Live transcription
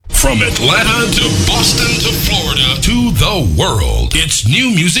From Atlanta to Boston to Florida to the world, it's New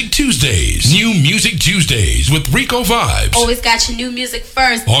Music Tuesdays. New Music Tuesdays with Rico Vibes. Always got your new music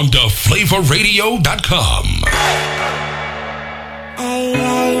first. On theflavorradio.com.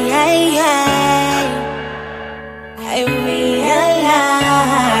 I realize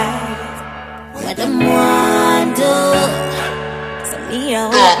what I'm want to. So me, I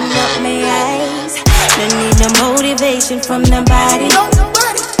open up my eyes. Don't need no motivation from nobody.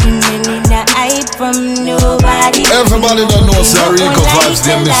 Don't need no hype from nobody. Everybody that knows Rico Vibes,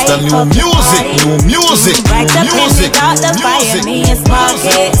 they Mr. New Music, New Music, New Music, New Music. Me and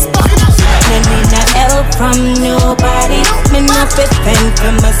Sparkets. Don't need no help from nobody. Me no fit fend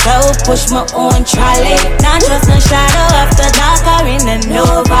for myself, push my own trolley. Not just no shadow after dark or in a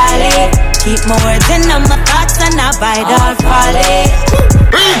no valley. Keep my words in my thoughts and I bite all folly.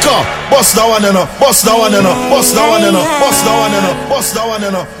 Rico, bust that one in a, bust that one in a, bust that one in a, bust that one in a, bust that one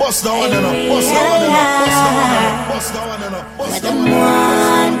in a, bust that one in a, bust that one in a, bust that one in a, bust that one in a, bust that one in a.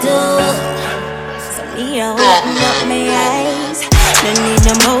 Want to, so me I open up my eyes. Don't need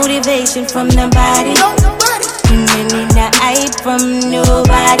no motivation from nobody. Don't need no hype from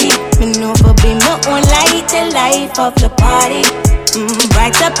nobody. Me know for be my own light, the life of the party.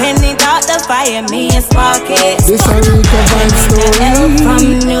 Bright up penny, thought the fire, me and Sparkets. This a Rico Vibes story. Help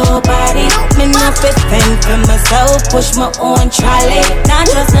from nobody. Me no fit fend for myself, push my own trolley. Not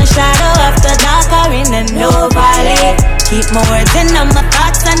just no shadow after dark or in a no valley. Keep my words in my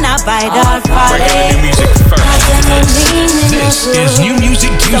thoughts and I bite all folly. This is New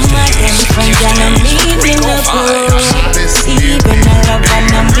Music Tuesdays. Rico Vibes. Even a love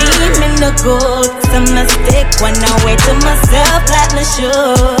and I mean me no good. Some mistake when I wait to myself like me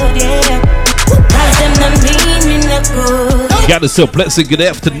should, yeah. Cause them no mean me no good. Got us so pleasant good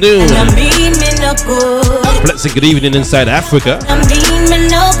afternoon. No mean me no good. Pleasant good evening inside Africa. No mean me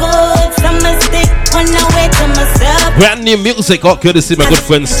no good. Some mistake when I wait to myself. Brand new music, all courtesy my good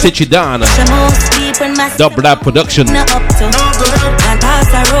friend Stitchy Dan. Double Lab Production.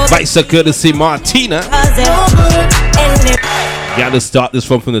 Vice courtesy Martina. Gotta start this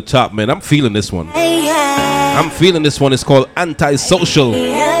from the top, man. I'm feeling this one. I'm feeling this one. It's called Antisocial.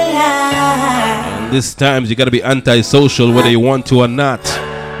 And this times you gotta be antisocial whether you want to or not.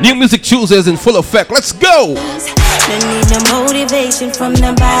 New Music Tuesdays in full effect. Let's go. Don't need no motivation from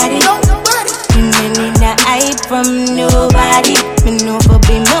nobody. Don't need no hype from nobody. Me know for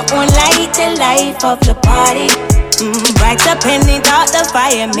be my own light, the life of the party. Bright up penny, thought the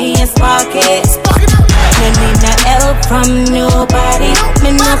fire, me and Sparkets. Don't need no help from nobody. Me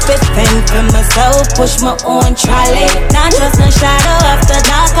no fit fend for myself, push my own trolley. Not just no shadow after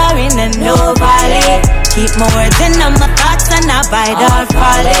dark or in a no valley. Keep my words in my thoughts and I bite all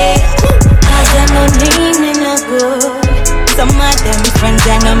folly. Cause I no need me no good. Some of them friends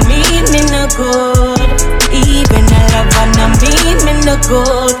I no mean me no good. Even a lover no mean me no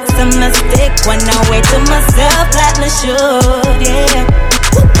good. Some mistake when I wait to myself like me should, yeah.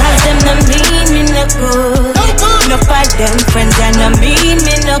 Cause them no mean me no good. No for them friends I no mean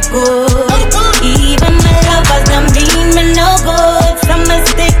me no good. Even my lovers no mean me no good. Some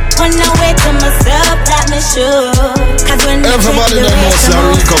mistake when I wait to myself like me should. Cause when everybody that knows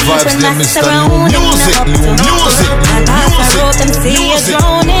Rico Vibes, they Mr. New Music, New Music, New Music,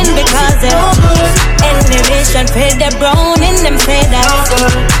 drowning because elevation feel the browning. Them say that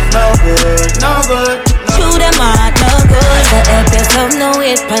no good. shoot them out, no good. The help yourself, no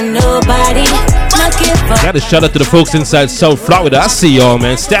wait for nobody. Not give up. Got a shout out to the folks inside South Florida. I see y'all,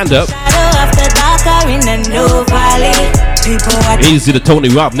 man. Stand up. Easy, the Tony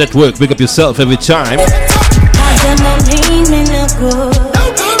Rob Network. Pick up yourself every time.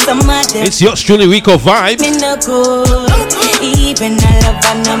 It's yours truly, Rico Vibes.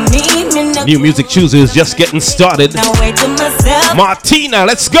 New Music Tuesday is just getting started. Martina,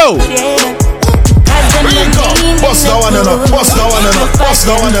 let's go. Rico, bust that one in a, bust that one in a, bust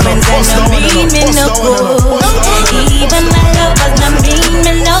that one in a, bust that one in a, bust that one in a. Even my lovers no mean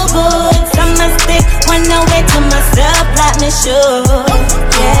me no good. Some mistake when I wait to myself like me should.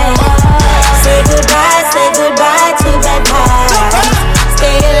 Yeah. Say goodbye to bad vibes.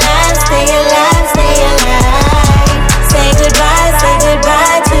 Stay alive, stay alive, stay alive. Say goodbye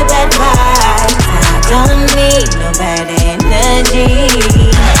to bad vibes. I don't need no bad energy.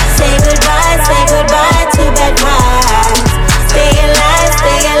 Say goodbye to bad vibes. Stay alive,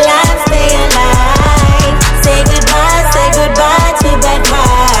 stay alive, stay alive. Say goodbye to bad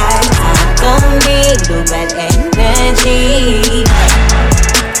vibes. I don't need no bad energy.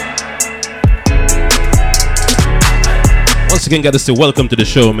 Once again, got to say welcome to the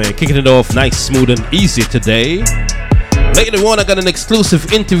show, man. Kicking it off nice, smooth, and easy today. Later on, I got an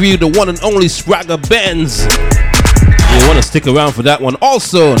exclusive interview, the one and only Spragga Benz. You want to stick around for that one.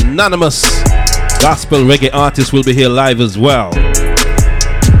 Also, Anonymous, gospel reggae artist, will be here live as well.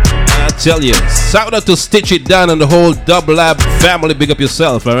 I tell you, shout out to Stitch It Down and the whole Dub Lab family. Big up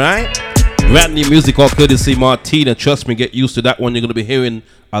yourself, alright? Brand new music all courtesy Martina. Trust me, get used to that one. You're going to be hearing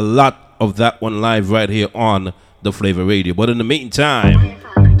a lot of that one live right here on the Flavor Radio. But in the meantime,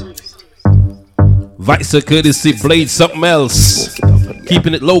 Vice courtesy Blade something else.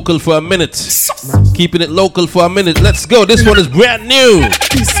 Keeping it local for a minute. Keeping it local for a minute. Let's go. This one is brand new.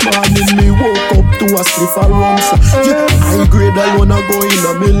 This morning me woke up to a spliff a rum. Yeah, high grade alone I go in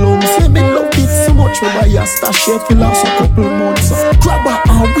a me lungs. Yeah, me love it so much. Me buy a stash here for last a couple months. Grab a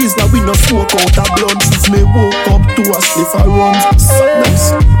and whistler, we no smoke out a blunt. Since me woke up to a spliff a rum.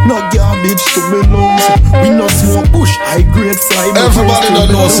 Nice, no garbage to me lungs. We no smoke bush, high grade fly. Everybody that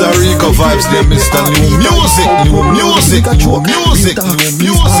knows that Rico Vibes, they Mr. New Music, new music, new music, new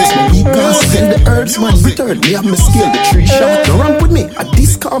music. Send the herbs, man, return. Me have me scale the tree shot. Don't ramp with me. I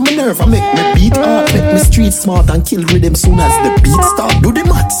discard my nerve. I make me beat hard. Make me street smart and kill rhythm soon as the beat start. Do the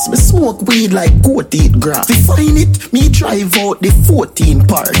maths. Me smoke weed like goat eat grass. Define it. Me drive out the 14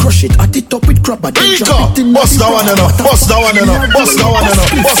 part. Crush it. At it up with crab. Then drop it in bust that one enough. Bust that one enough. Bust that one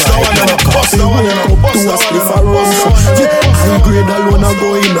enough. Bust that one enough. Bust that one enough. Bust that one enough. High grade alone I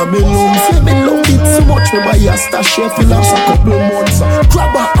go in a me lungs. Yeah, me love it so much. Me buy a stash here for last a couple months.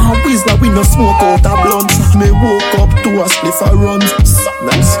 Grab a and whistler, we no smoke out a blunt. Me woke up to a spliff a run.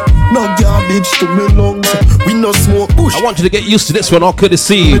 Nice, no garbage to me lungs. We no smoke bush. I want you to get used to this one, all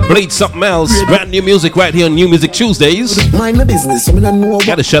courtesy Blade something else. Brand new music right here on New Music Tuesdays. Mind my business, I mean I know.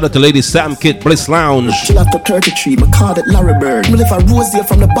 Got a shout out to Lady Sam Kit, Bliss Lounge. Chill after 33, my card at Larry Bird. Me live a rose here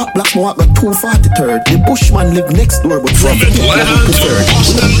from the back block, my walk got 243rd. The Bushman live next door, but from Atlanta to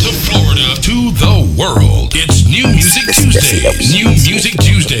Boston to Florida to the world, it's New Music Tuesdays. New Music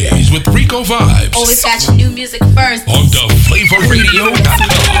Tuesdays with Rico Vibes. Always got your new music first on the FlavorRadio.com.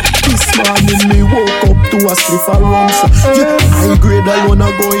 This morning me woke up to a spliff a rum. Yeah, high grade alone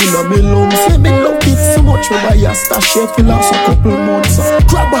I go in a me lungs. Yeah, me love it so much. Me buy a stash here for last a couple months.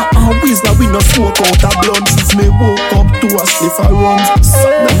 Grab a and whistler, we no smoke out a blunt. Since me woke up to a spliff a rum.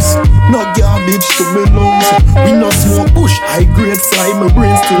 Nice, no garbage to me lungs. We no smoke bush, high grade fly. My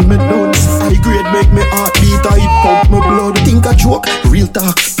brain still me nuts. High grade make me heart beat, I pump my blood. Think a joke, real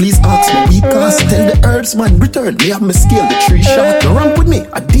talk. Please ask me weak ass. Tell the herbs man return. Me have me scale the tree shot. No ramp with me.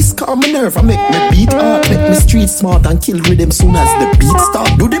 I discard my nerve. I make me beat hard. Make me street smart and kill rhythm soon as the beat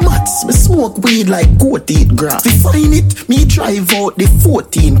start. Do the maths. Me smoke weed like goat eat grass. Define it. Me drive out the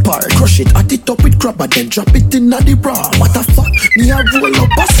 14 part. Crush it. At it up with crab and then drop it in the bra. What the fuck? Me a roll up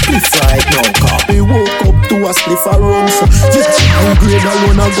a spliff right now. Cause me woke up to a spliff a rum. So yeah, high grade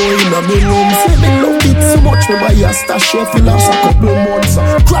alone I go in a me lungs. Yeah, me love it so much. Me buy a stash here for last a couple months.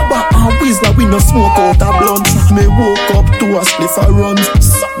 Grab a and whistler, we no smoke out a blunt. Me woke up to a spliff a run.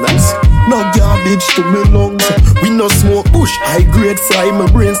 Nice, no garbage to me lungs. We no smoke bush, high grade fly. My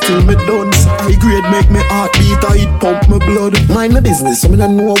brain still me done. High grade make me heart beat, I pump my blood. Mind my business, so me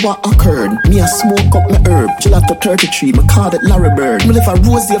don't know what occurred. Me a smoke up my herb. Chill after 33, my card at Larry Bird. Me live a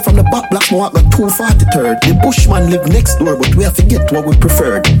rose here from the back block, my walk got 243rd. The Bushman live next door, but we have to get what we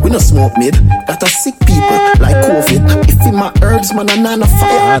preferred. We no smoke mid, that are sick people like COVID. If in my herbs, man, I'm on a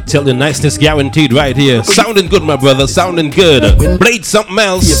fire. I tell you, niceness guaranteed right here. Sounding good, my brother, sounding good. Blade something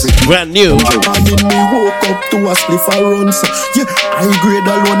else, brand new. Me woke up to a spliff a run. Yeah, high grade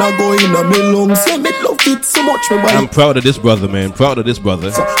alone I go in a me lungs. Yeah, me love it so much. I'm proud of this brother, man. Proud of this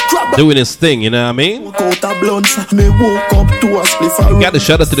brother. Doing his thing, you know what I mean? Got a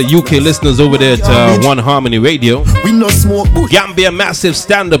shout out to the UK listeners over there at One Harmony Radio. Gambia Massive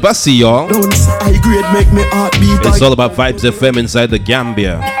Stand Up. I see y'all. It's all about Vibes FM inside the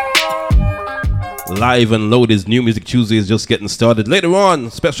Gambia. Live and loaded. New Music Tuesday is just getting started. Later on,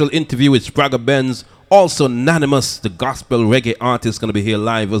 special interview with Spragga Benz. Also, Anonymous, the gospel reggae artist, going to be here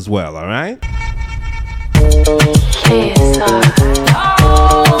live as well, all right?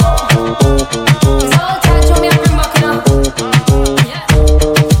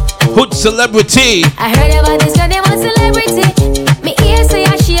 Hood celebrity. I heard about this girl, they want celebrity. Me ear say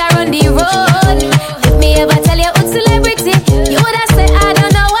she a run the road. If me ever tell you hood celebrity, you woulda say I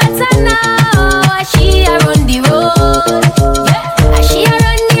don't know what I know. She a run the road. Yeah, she a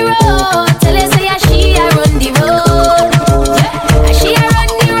run the road. Tell her say she a run the road. Yeah, she a run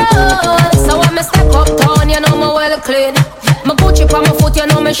the road. So when me step up town, you know me well clean. My Gucci on my foot, you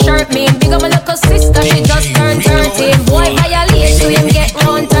know me shirt mean. Big on my little sister, she just turned 13. Boy, violate, so him get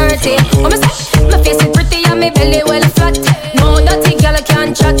round 30. When me say, my face is pretty and my belly well flat. No dirty girl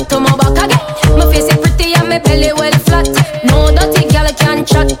can chat to my back again. My face is pretty and my belly well flat.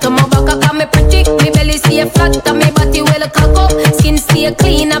 to my back, I got me pretty. Me belly stay flat, and me body well cock up. Skin stay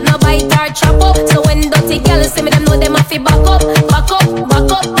clean, have no bite or chop up. So when dirty girls see me, them know them have to back up, back up,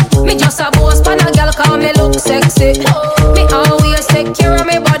 back up. Me just a boss pan a girl 'cause me look sexy. Me always take care of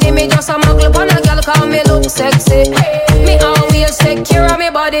me body. Me just a muggle pan a girl 'cause me look sexy. Me always take care of me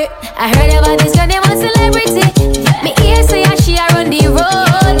body. I heard about this girl, them a celebrity. Me ear say she a run the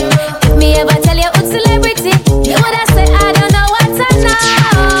road. If me ever tell you who's celebrity, you woulda say I don't know what I know.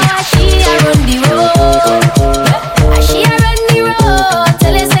 She a run the road. She a run the road.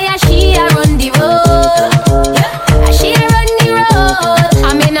 Tell her say she a run the road. She a run the road.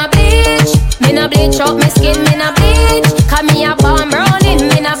 I'm in a bleach up my skin, me na bleach. 'Cause me a bomb rolling,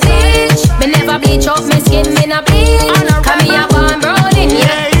 me na bleach. Me never bleach up my skin, me na bleach. 'Cause me a bomb rolling,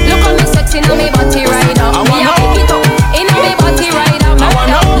 yeah. Look how me sexy, now me body right up. Me a pick it up, inna me body right up.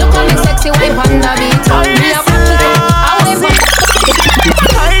 Look how me sexy, wipe on the beat up. Me a back it up, I whip it.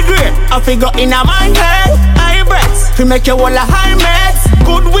 High grade, I figure in a my head. High breaths, we make you all a high meds.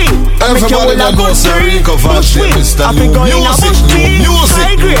 Good weed, I make you all a good street. Bush weed, I figure in a bush tea.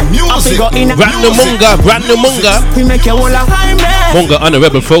 High grade, I figure in a Brand new Munga. we make you all a high meds. Munga on the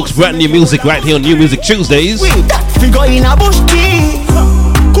Rebel, folks. Brand new music right here on New Music Tuesdays. Figure in a bush tea.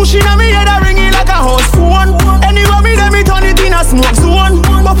 Cushion on me head a ringing like a house phone. Anywhere me dem me turn it in a smoke zone.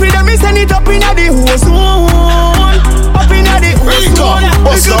 But with them me send it up inna the whole zone. Up inna the whole zone.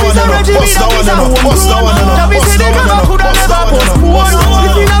 Bust that one, bust that one, bust that one, bust that one, bust that one.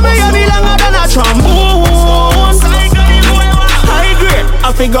 If inna me head me longer than a trombone. High grade,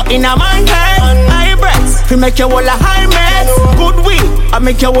 I figure inna my head. High breaths, we make you all a high meds. Good weed, I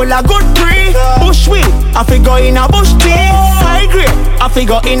make you all a good tree. Bush weed, I figure in a bush tea. High grade, I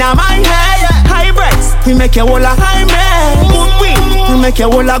figure in a my head. High breaths, we make you all a high meds. Good weed, we make you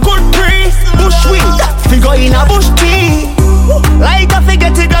all a good tree. Bush weed, figure in a bush tea. Like a figure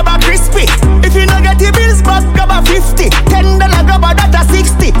to grab a crispy. If you no get the bills back, grab a 50. $10 grab a that a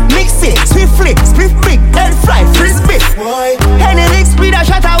 60. Mix it, swiftly, split big, then fly, frisbee. Henny mix with a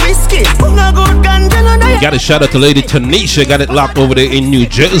shot of whiskey. No good ganja, no die. Got a shout out to Lady Tanisha, got it locked over there in New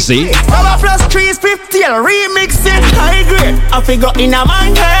Jersey. Rubber plus trees, 50, remix it. High grade, I figure in a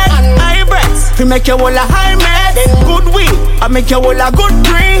my head. High breaths, we make you all a high meds. Good weed, I make you all a good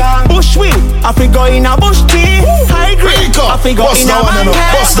tree. Bush weed, I figure in a bush tea. High grade, I figure in a my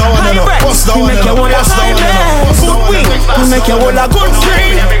head. High breaths, we make you all a high meds. Good weed, we make you all a good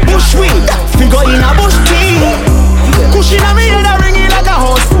tree. Bush weed, figure in a bush tea. Cushion on me head a ringing like a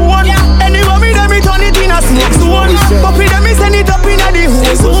house phone. Anywhere me dem me turn it in a smoke zone. But with them me send it up inna the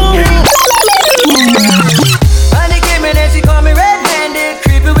whole zone. And he came in and she called me red-handed,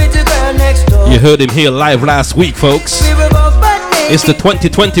 creepy with the girl next door. You heard him here live last week, folks. We were both butt naked. It's the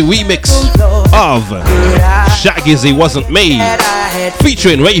 2020 remix of Shaggy's It Wasn't Me,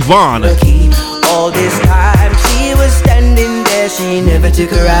 featuring Ray Vaughn. All this time she was standing there, she never took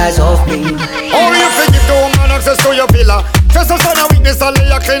her eyes off me. Oh, you think you don't man access to your pillar? Just a son of weakness and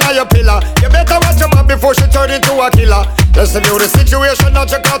lay a clean on your pillar. You better watch your mouth before she turn into a killer. Listen to the situation that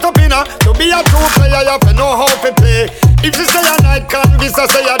you caught up in her. To be a true player, you have to know how to play. If she say a night, can't be so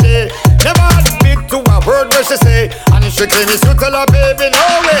say a day. Never admit to a word where she say. And if she claim it's you, tell her baby no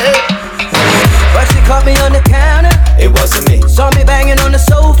way. But she caught me on the counter, It wasn't me, saw me banging on the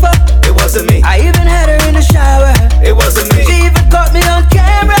sofa. it wasn't me, I even had her in the shower. it wasn't me, She even caught me on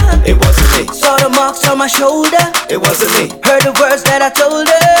camera. it wasn't me, Saw the marks on my shoulder. it wasn't me, Heard the words that I told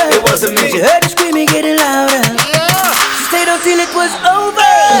her. it wasn't me. She heard the screaming getting louder. Yeah. She stayed until it was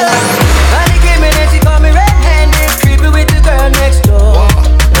over. Honey came in and she caught me red-handed, creepy with the girl next door.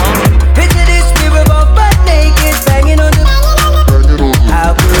 Picture this, we were both butt naked, banging on the.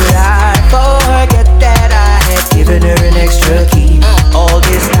 How could I forget that I had given her an extra key? All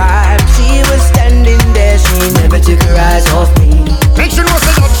this time she was standing there, she never took her eyes off me. Make sure you know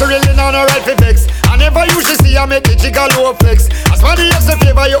say that she really not alright for vex. I never usually see her make it jiggle low flex. As somebody else in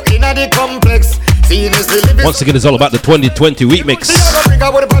favor you in the complex. Seeing is the living. Once again, it's all about the 2020 remix.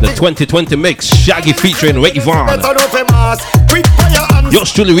 The 2020 mix, Shaggy featuring Ray Vaughn.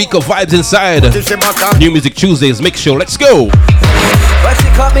 Yours truly, Rico Vibes inside New Music Tuesdays mix show. Let's go. But she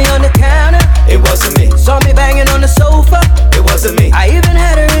caught me on the counter. It wasn't me, Saw me banging on the sofa. it wasn't me, I even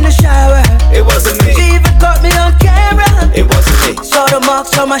had her in the shower. it wasn't me, She even caught me on camera. it wasn't me, Saw the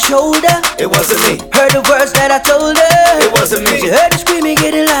marks on my shoulder. it wasn't me, Heard the words that I told her. it wasn't She me. heard the screaming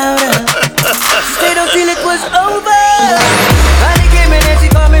getting louder. She stayed until it was over. Honey came in and she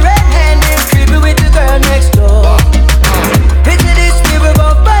caught me red-handed, creepy with the girl next door. Picture this, we were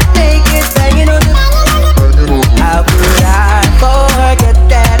both butt naked, banging on the. How could I forget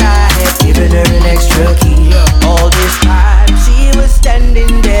that I had given her an extra key? All this time she was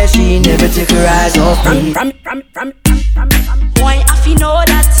standing there.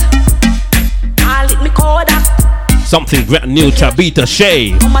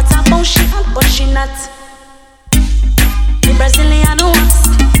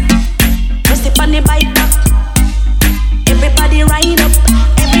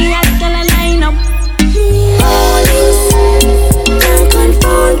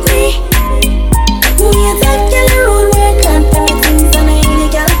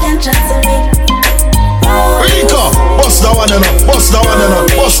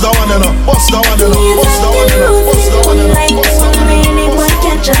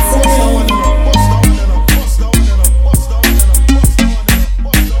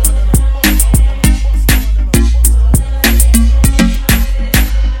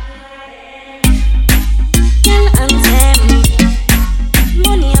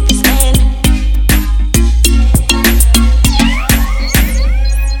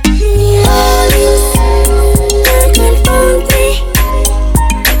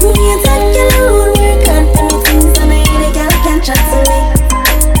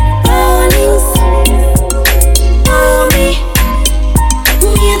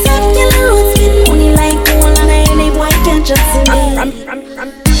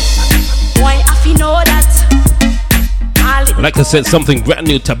 I'd like to send something brand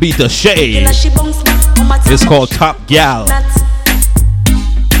new to Tabitha Shay. It's called Top Gal.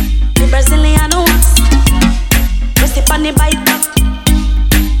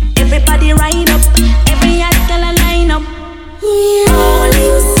 Everybody ride up, every hot girl a line up.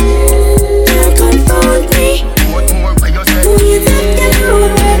 Can't confront me.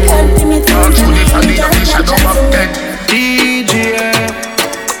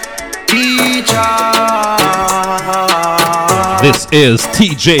 This is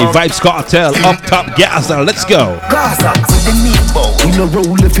TJ Vibes Cartel, Up Top Gaza. Let's go. Gaza with the meatball. We no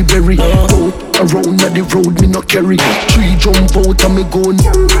roll if you bury. Go around the road, me no carry. 3 jump out and me gun.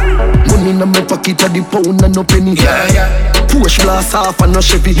 Money in my pocket at the pound and no penny. Push blast off and no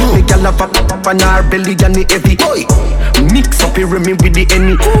Chevy. Me gal a pop on her belly and the heavy. Mix up here me with the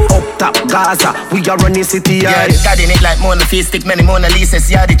enemy. Up Top Gaza, we are running city. Yeah, got in it like Mona Fee stick, many Mona Lisas.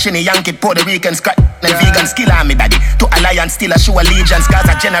 Yeah, the chinny Yankee, Puerto Rican, Scott, and vegan skill on me daddy. To alliance, still a show allegiance.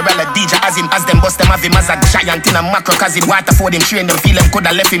 Gaza general a DJ as him, as them bust them have him as a giant in a macro. Cause him water for them, train them, feel him.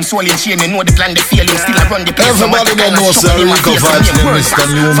 Coulda left him soul in chain, you know the plan, they feel him. Still a run the place. Everybody don't know Sir Rico Vibes, Mr.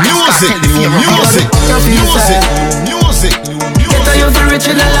 New Music, new music, new music, new music, new music. Get a youth rich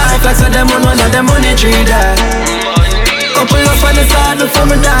in the life, like so them on one of them money tree there. Couple up on the side before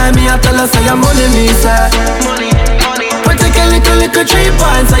me die, me I tell her say your money me sir. But take a little 3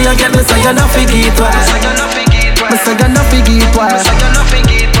 points, so you get me so you not forget why. Me say you not forget why.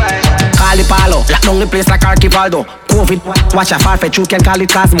 Call it Palo, lock down the place like Archivaldo. COVID, watch a far fetch, you can call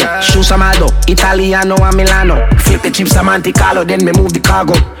it Cosmo. Shoe Samaldo, Italiano and Milano. Flip the chips a Monte Carlo, then me move the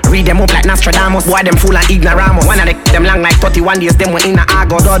cargo. Read them up like Nostradamus, boy them full of ignoramos. One of them long like 31 days, them were in a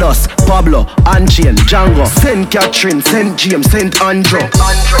Argo. Dodos, Pablo, Unchained, Django, St. Catherine, St. James, St. Andrew.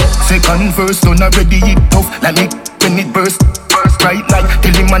 Second verse, done already it tough, like me when it burst. Right like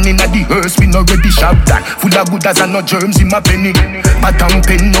tell him man inna the hearse, we no ready shop that. Full of good as and no germs in my penny. Bottom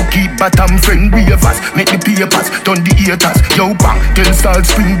pen no keep bottom friend ravers. Make the papers, done the haters. Yo bang, tell Salt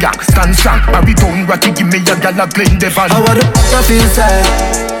Spring gang, stand strong. Barry Town Rocky, give me a gal a Glen Devon. How the feel say?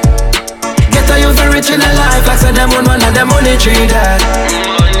 Get a youth rich in the life, like so them on one of them money tree there.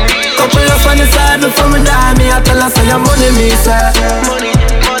 Couple up on the side before me die, me I tell her say your money me say.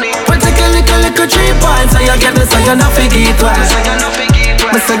 But take a little 3 points, so you get me so you not forget why.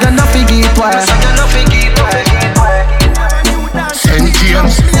 Me say you not forget why. St.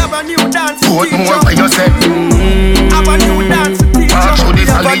 James, put more by yourself. March through the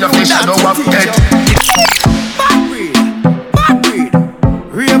valley of the shadow of death. Bad breed.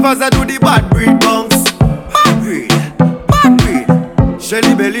 Ravers that do the bad breed bunks. Bad breed.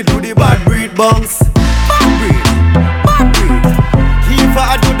 Shelly Belly do the bad breed bunks. Bad breed. Kiva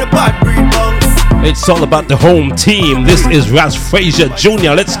I do the bad breed bunks. It's all about the home team. This is Raz Frazier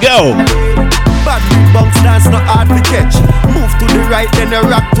Jr. Let's go. Bad breed bunks dance not hard to catch. Move to the right, then you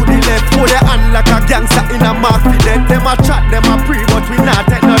rock to the left. Hold your hand like a gangster in a mark for dead. Them a chat, them a pre, but we not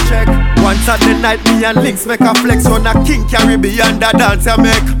take no check. Once at the night, me and Links make a flex on a King Caribbean the dance I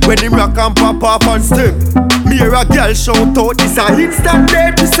make. When him rock and pop off and stick, me hear a girl shout out, this a instant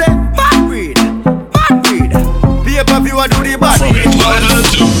date to say bad breed. Pay-per-view I do the bad breed.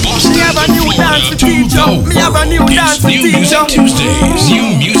 Me have a new dance to teach you. Me have a new dance to teach you.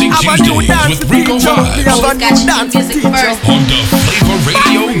 New Music Tuesdays with Rico Vibes. Me have a new dance to teach you. On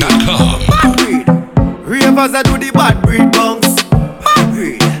theflavorradio.com. Ravers that do the bad breed bunks. Bad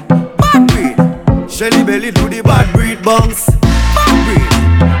breed. Shelly Belly do the bad breed bounce. Bad breed,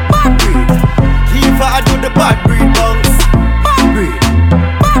 bad breed. Kiva I do the bad breed bounce. Bad breed,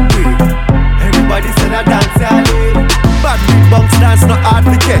 bad breed. Everybody said I dance alley. Bad breed bounce dance not hard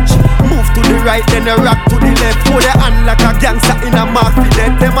to catch. Move to the right then you rock to the left. Hold your hand like a gangster in a mark for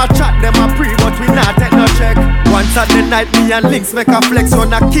dead. Them a chat, them a pre, but we not take no check. Once at the night me and Links make a flex.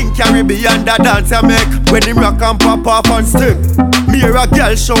 On a King Caribbean the dance I make. When him rock and pop off on stick. Me or a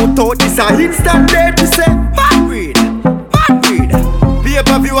girl shout out this a instant date. We say bad breed, bad breed.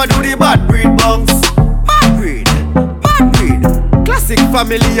 Pay-per-view I do the bad breed bounce. Bad breed, bad breed. Classic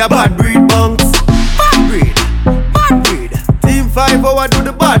family a bad breed bounce. Bad breed, bad breed. Team 5 I do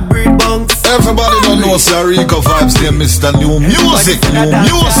the bad breed bounce. Everybody don't know Sir Rico Vibes, they Mr. New Music, new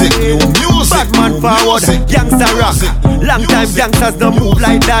music, new music. Batman forward, gangsta rock. Long time gangsters don't move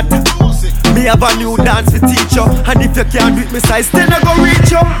like that. Me have a new dance to teach you. And if you can't do it, me size still not go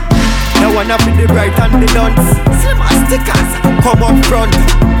reach you. Now wanna be the right and the dance. Slim as stickers, come up front.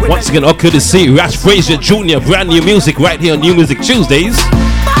 Once again, okay to see Rash Frazier Jr. Brand new music right here on New Music Tuesdays.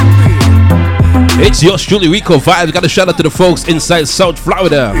 It's yours truly, Rico Vibes. Got a shout out to the folks inside South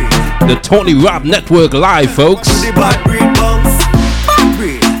Florida. The Tony Rob Network live, folks. The bad breed bounce. Bad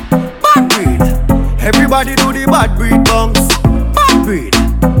breed, bad breed. Everybody do the bad breed bounce. Bad breed,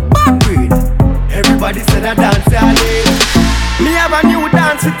 bad breed. Everybody said I dance alley. Me have a new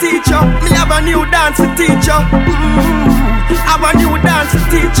dance to teach you. Me have a new dance to teach you. Have a new dance to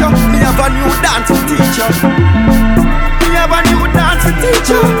teach you. Me have a new dance to teach you. Me have a new dance to teach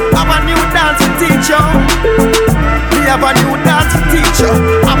you. Have a new dance to teach you. Me have a new dance to teach you.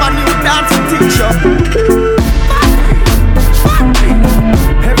 Have a new dance to teach you. Bad breed,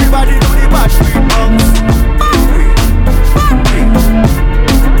 everybody do the bad breed bounce. Bad breed, bad breed.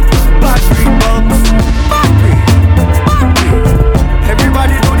 Bad breed bounce. Bad breed, bad breed.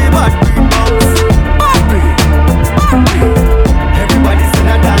 Everybody do the bad breed bounce. Bad breed, bad breed. Everybody say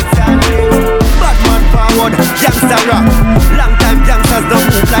that dance alley. Batman forward, gangsta rock. Long time gangsters don't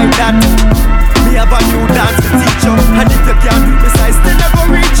move like that. Me have a new dance to teach you. And if you can't do this, I still never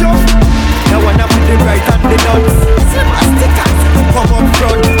reach you. Now wanna put the right and the dance. Slim as stickers, come up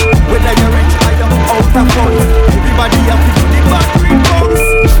front. Whether you're rich or you're out of fun. Everybody have to do the bad breed bounce.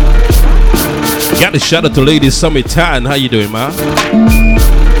 Got a shout out to Lady Summit Tan. How you doing, man?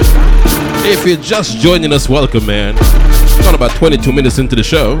 If you're just joining us, welcome, man. Got about 22 minutes into the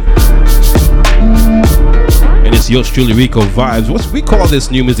show. And it's yours truly, Rico Vibes. We call this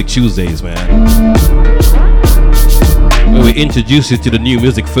New Music Tuesdays, man. Where we introduce you to the new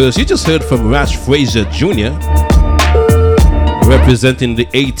music first. You just heard from Rash Frazier Jr. representing the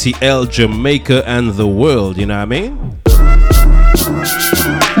ATL, Jamaica, and the world, you know what I mean?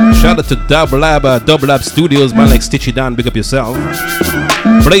 Shout out to Double Lab Studios, man, like Stitchy Dan, big up yourself.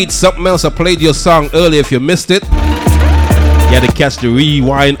 Played something else, I played your song earlier. If you missed it, you had to catch the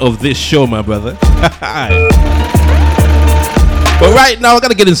rewind of this show, my brother. But right now, I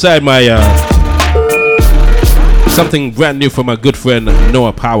gotta get inside my something brand new from my good friend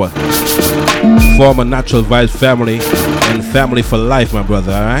Noah Power, former Natural Vibes family and family for life, my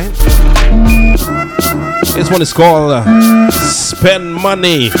brother. All right. This one is called Spend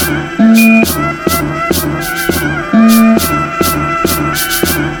Money.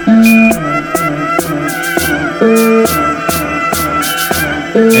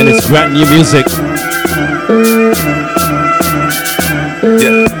 And it's brand new music.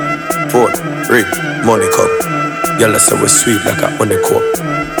 Yeah, 4, 3, money cup. Y'all say we're sweet like a honey cup.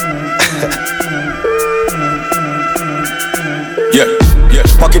 Yeah.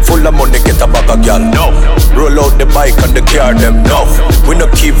 Pocket full of money, get a bag of gal. No. Roll out the bike and the car them. No. We no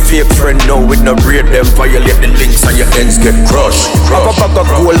keep fake friend, no. We no rate them. Violate the links and your ends get crushed. Have a bag of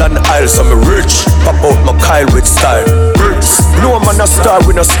gold and aisles, so me rich. Pop out my Kyle with style. No man a star,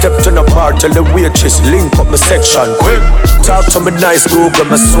 we no step to no bar. Tell the waitress, link up my section. Quick. Talk to me nice, Google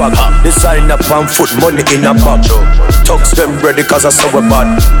my swag. Design up on foot, money in a bag. Tucks them ready cause I saw we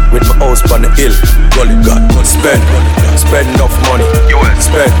bad. With my house on the hill, gully God. Spend enough money.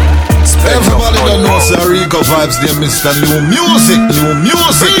 Spend everybody don't know Sir Rico Vibes, they Mr. New Music.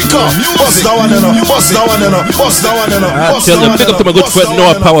 Rico, bust that one, bust that one, bust that one. I tell you, big up to my good friend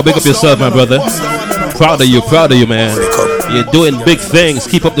Noah Power, big up yourself, my brother. Proud of you, man. You're doing big things.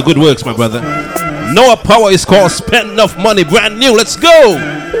 Keep up the good works, my brother. Noah Power is called Spend Enough Money, brand new. Let's go.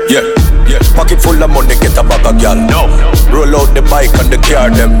 Yeah. Pocket full of money, get a bag of gal. No. Roll out the bike and the car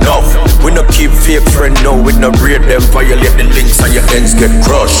them. No. We no keep fake friend, no. We no rate them. Violate the links and your ends get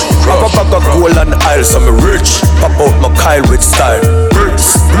crushed. Have a bag of gold and aisles, so me rich. Pop out my Kyle with style.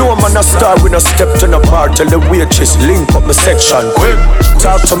 No man a star, we no step to no bar. Tell the waitress, link up my section. Quick,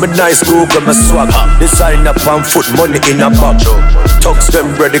 talk to me nice, go get my swag. Design up and foot money in a bag. Tucks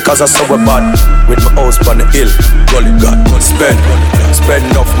them ready cause I saw a bad. With my house on the hill, gully God. Spend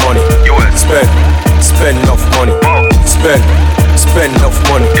enough money. Spend enough money. Spend enough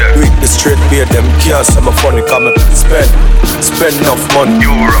money. Do it the straight way, them can't say my funny. Come spend enough money.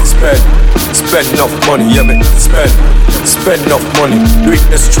 Spend enough money, yeah me. Spend enough money. Do it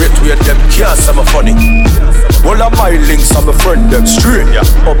the straight way, them can't say my funny. All of my links are my friend, them straight.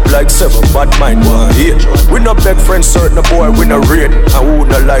 Up like 7, bad mind 1-8. We no beg friends, certain boy, we no rate. And who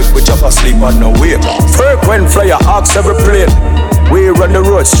no like, we jump asleep and no wait. Frequent flyer, ask every plane. We run the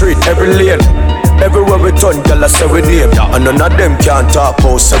road straight, every lane. Everywhere we turn, girl, I say we name. And none of them can't talk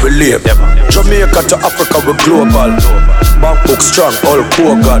about say we live. Jamaica to Africa, we global. Bank book strong, all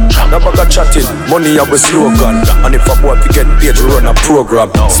poor God. Never got chatting, money are we slogan. And if a boy to get paid to run a program,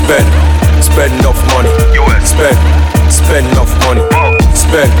 spend enough money. Spend enough money.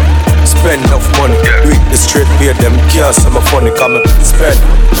 Spend enough money. Do it the straight way, them can't say my funny. Come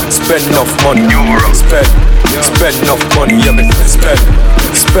spend enough money. Spend enough money, yeah me.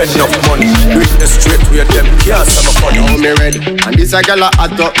 Spend enough money. Do it the straight way, them can't say my funny. Now me red, and this a girl a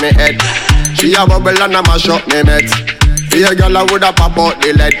hot up me head. She a bubble and a mash up me met. See a girl a woulda pop out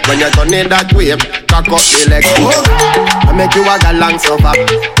the lead. When you turn in that wave, cock up the leg. I make you a galang suffer.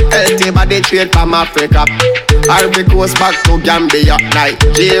 Healthy body trade from Africa. Ivory Coast back to Gambia,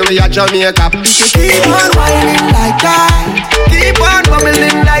 Nigeria, Jamaica. Keep on whining like that. Keep on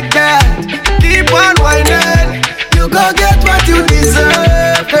bubbling like that. Keep on whining. You go get what you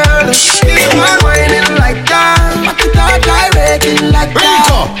deserve, girl. Keep on whining like that. Back it out gyrating like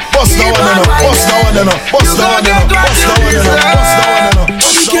that. Bust the one, bust the one, bust the one, bust the one, bust the one.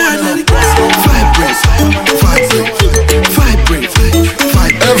 Vibrate.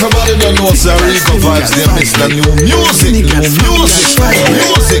 Everybody that knows that Rico Vibes, they miss the new music.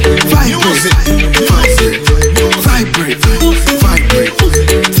 Vibrate.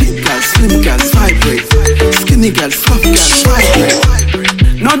 Thick girls, slim girls, vibrate. Skinny girls, fluff girls,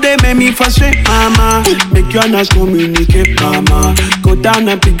 vibrate. No, they make me frustrate, mama. Make your nice communicate, mama. Go down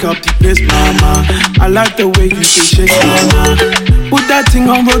and pick up the pace, mama. I like the way you shake, mama. Put that thing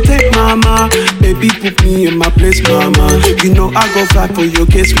on rotate, mama. Baby, put me in my place, mama. You know I go fly for your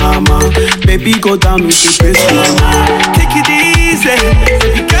kiss, mama. Baby, go down with the pace, mama. Take it easy.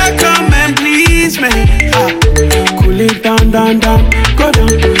 You can't come and please me. Cool it down. Go down.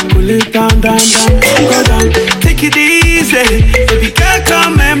 Cool it down. Go down. Take it easy. Baby, can't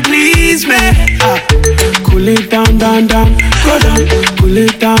come and please me. Cool it down. Go down. Cool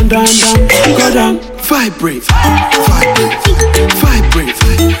it down. Go down. Vibrate.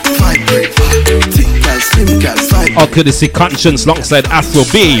 Thick girls, slim girls, vibrate. All courtesy Conscience alongside Afro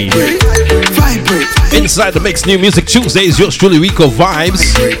B. Inside the Mix New Music Tuesdays, yours truly Rico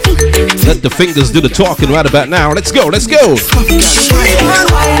Vibes. Let the fingers do the talking right about now. Let's go. Keep on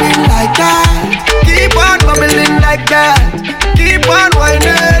whining like that. Keep on bubbling like that. Keep on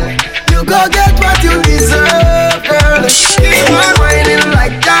whining. You go get what you deserve, girl. Keep on whining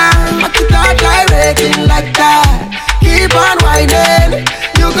like that. Back it out gyrating like that. Keep on whining.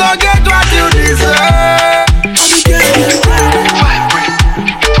 You go get what you deserve. Vibrate.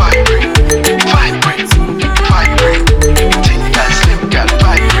 Thin girl, slim girl,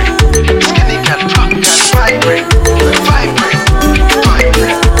 vibrate. Skinny girl, fat girl,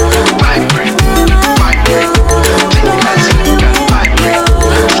 vibrate. Thin girl, slim girl, vibrate.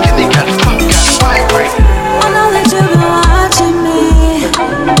 Skinny girl, fat girl, vibrate. I know that you've been watching me.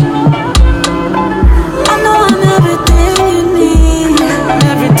 I know I'm everything you need.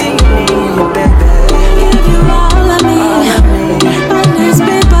 Everything you need, baby. Give you all of me. On this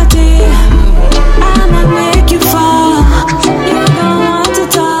big body, I'ma make you fall. You don't want to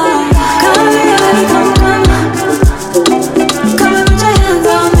talk. Come here, baby, come. Come and put your hands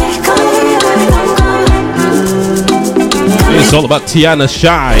on me. Come here, baby, come. It's all about Tiana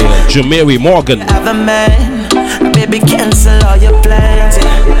Shy, Jamari Morgan. Have a man, baby, cancel all your plans.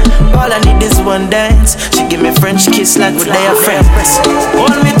 All I need is one dance. She give me French kiss like we they are friends.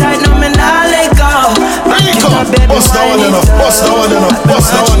 Hold me tight, no me nah let go. Bust the one, bust the one, bust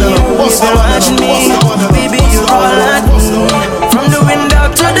the one, bust the one, baby, you all I need. From the window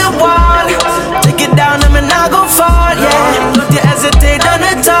to the wall, take it down, and me nah go fall. Yeah, don't you hesitate on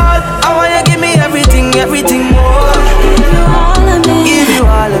it all. I want you give me everything more. Give you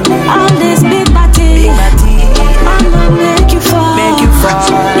all of me. On this big body, I'ma make you fall. You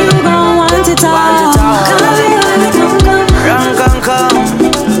gon' want it all. Come here, baby, come. Come.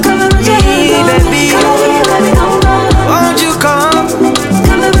 Come and put your hands on me. Baby. Come here, baby, come. Won't you come?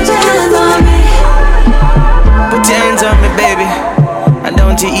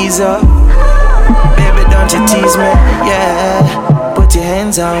 ease up. Baby, don't you tease me, yeah. Put your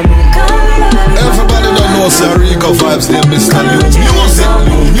hands on me. Everybody don't know Sir Rico Vibes, they Mr. New Music.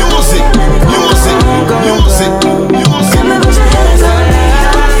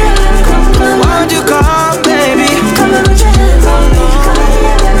 Won't you come, baby?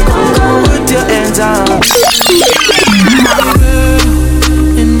 Put your hands on me.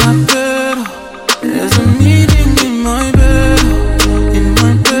 In my bed, there's a meeting in my bed. In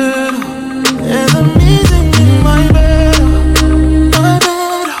my bed, there's a meeting in my bed. My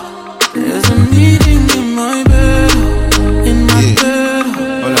bed, there's a meeting in my bed. In my bed.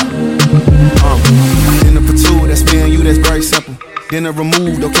 Hold up. Dinner for two, that's me and you, that's very simple. Dinner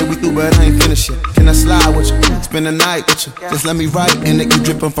removed, okay, we through, but I ain't finished yet. Can I slide with you? Spend the night with you. Just let me write, and it you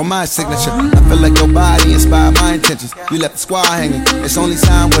dripping from my signature. I feel like your body inspired my intentions. You left the squad hanging, it's only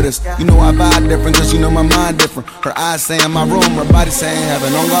time with us. You know I vibe different, cause you know my mind different. Her eyes saying my room, her body saying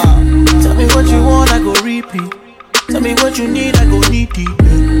heaven, oh God. Tell me what you want, I go repeat. Tell me what you need, I go deep, deep.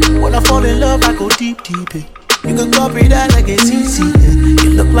 When I fall in love, I go deep, deep. You can copy that like it's easy. You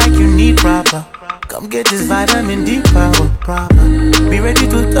look like you need proper. Come get this vitamin D power, proper. Be ready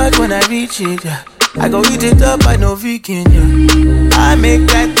to touch when I reach it, yeah. I go eat it up, I know vegan, yeah. I make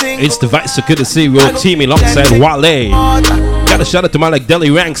that thing. It's the Vice of Good City Road team alongside Wale. Got a shout out to my like Deli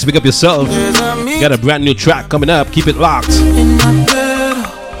Ranks, pick up yourself. Got a brand new track coming up, keep it locked. In my bed,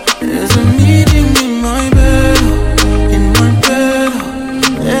 there's a meeting in my bed. In my bed,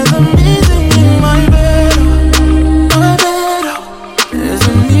 there's a meeting in my bed. My bed, there's a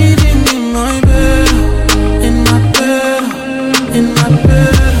meeting in my bed. In my bed, in my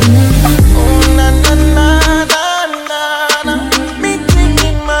bed. Oh na na na na na na, meeting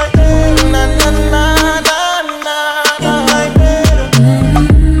in my bed. Na na na na na na, my bed.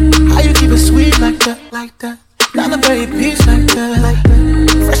 How you keep it sweet like that, like that? Not a very peace like that, like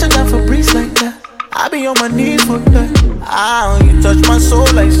that. Fresher than Febreze like that. I be on my knees for that. Ah, you touch my soul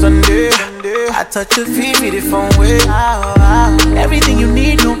like Sunday. I touch your feet, be the phone way. Everything you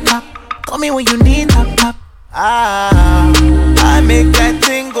need, no pop. Call me when you need top top. I make that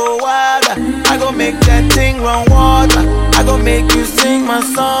thing go wild. I go make that thing run water. I go make you sing my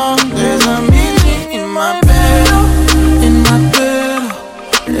song. There's a meeting in my bed. In my bed,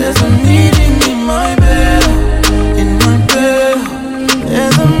 there's a meeting in my bed. In my bed,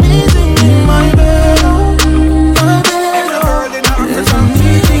 there's a meeting in my bed. My bed, there's a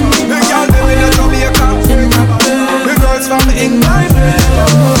meeting in my bed. In my bed, the girls from England,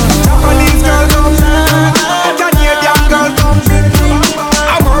 Japanese girl come, Canadian girl come,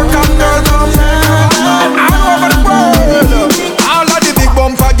 American girl come, all over the world. All of the big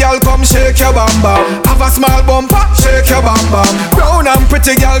bumper girl come, shake your bam bam. Have a small bumper, shake your bam bam. Brown and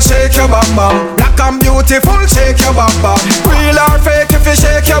pretty girl, shake your bam bam. Black and beautiful, shake your bam bam. Real or fake if you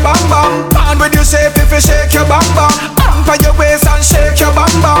shake your bam bam. Man with you shape if you shake your bam bam. Pump on your waist and shake your bam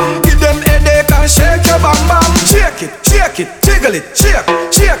bam. Give them headache and shake your bam bam. Shake it, jiggle it, shake,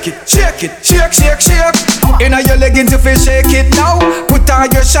 shake it, shake it, shake, shake, shake. Inna your leggings if you shake it now. Put on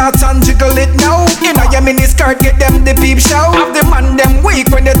your shorts and jiggle it now. Inna your mini skirt, get them the peep show. Have the man them weak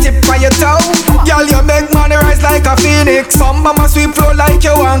when they tip by your toe. Girl, you make money rise like a phoenix. Some mama sweep flow like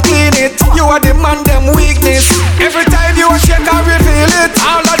you want clean it. You are the man them weakness. Every time you shake and reveal it.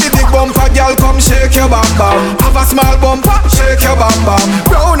 All of the big bumper girl come shake your bam bam. Have a small bumper, shake your bam bam.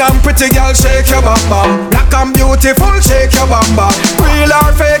 Brown and pretty girl shake your bam bam. Black and beautiful, shake your bam bam. Real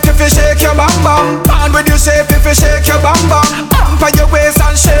or fake if you shake your bam bam. Man with you shape if you shake your bam bam. Pump on your waist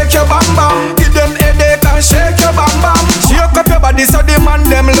and shake your bam bam. Give them headache and shake your bam bam. Shake up your body so the man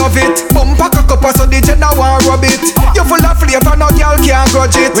them love it. Bumper cock up so the gender want rub it. You full of flavor, no girl can't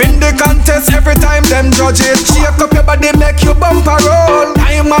grudge it. Win the contest every time them judge it. Shake up your body, make you bumper roll.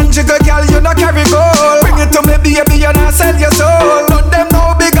 Diamond jiggle girl, you no carry gold. Bring it to me baby, you not sell your soul. None them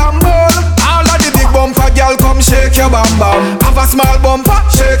no big and bold. All of the big bumper girl come shake your bam bam. Have a small bumper,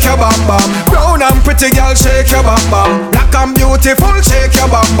 shake your bam bam. Brown and pretty girl, shake your bam bam. Black and beautiful, shake your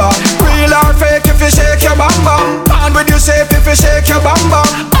bam bam. Real or fake if you shake your bam bam. Man with you shape if you shake your bam bam.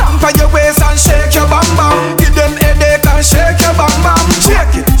 Pump on your waist and shake your bam bam. Give them headache and shake your bam bam.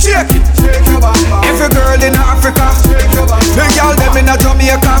 Shake it, shake it, shake your bam bam. Every girl in Africa, shake your bam bam. The girl them in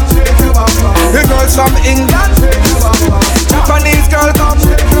Jamaica, shake your bam bam. The girls from England, shake your bam bam. Japanese girl come,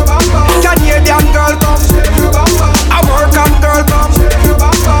 shake your bam bam. Canadian girl come, shake your bam bam. American girl come, shake your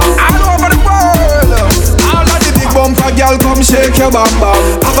bam bam. All over the world. All of the big bumper girl come shake your bam bam.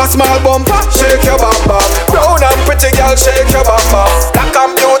 Have a small bumper, shake your bam bam. Brown and pretty girl, shake your bam bam. Black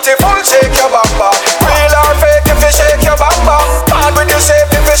and beautiful, shake your bam bam. Real or fake if you shake your bam bam. Man with you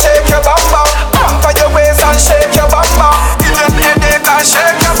shape if you shake your bam bam. Pump on your waist and shake your bam bam. Give them headache and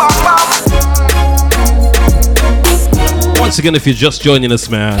shake your bam again if you're just joining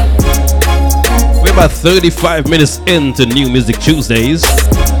us, man. We're about 35 minutes into New Music Tuesdays.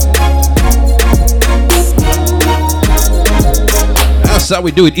 That's how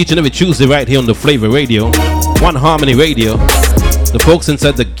we do it each and every Tuesday right here on the Flavor Radio, One Harmony Radio. The folks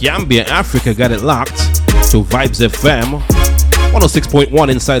inside the Gambia, Africa got it locked to Vibes FM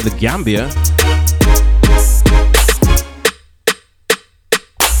 106.1 inside the Gambia.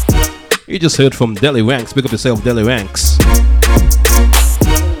 You just heard from Deli Ranks. Pick up yourself, Deli Ranks.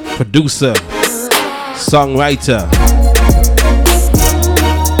 Producer, songwriter,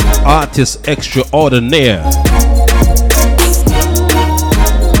 artist extraordinaire.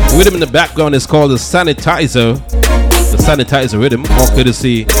 The rhythm in the background is called the Sanitizer. The Sanitizer rhythm, all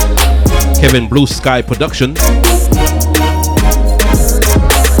courtesy Kevin Blue Sky Production.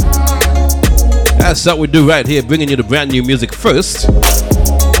 That's what we do right here, bringing you the brand new music first,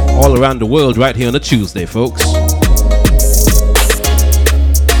 all around the world right here on a Tuesday, folks.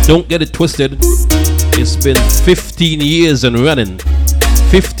 Don't get it twisted. It's been 15 years and running.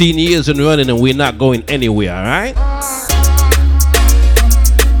 15 years and running, and we're not going anywhere, alright?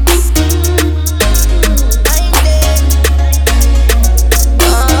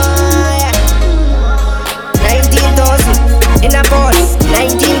 In a board,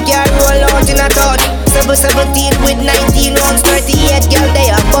 19 car roll out in a town. 17 with 19 rounds, 38 girl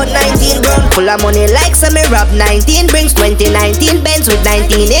they are about 19 round. Full of money like some me rap. 19 brings 2019 Benz with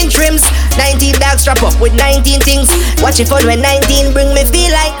 19 inch rims. 19 dogs strap up with 19 things. Watch it fun when 19 bring me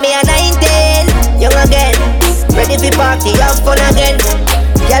feel like me a 19. Young again, ready for party, have fun again.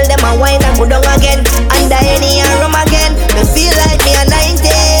 Girl them a wine and go down again. Under any room again, me feel like me a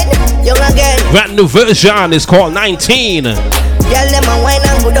 19. Young again. Brand new version is called 19. Girl them a wine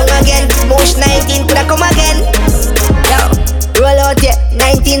and go down again. Mosh 19 coulda come again. Yo, roll out yeah,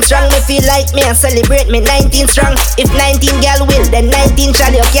 19 strong. Me feel like me and celebrate me 19 strong. If 19 girl will, then 19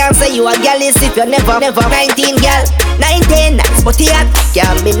 shall. You can't say you a girl is if you never 19 girl. 19 nice but hot.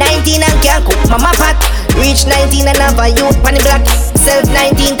 Can't be 19 and can't cook mama pot. Reach 19 and have a youth on the block. Self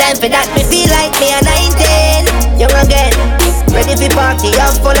 19 time for that. Me feel like me a 19. Young again, ready for party,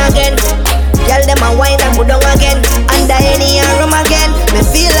 have fun again. Girl them a wine and go down again. Under any room again. Me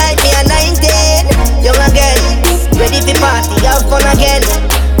feel like me a 19. Young again, ready for party, have fun again.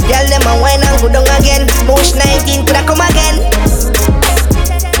 Girl them a wine and go down again. Mosh 19 coulda come again.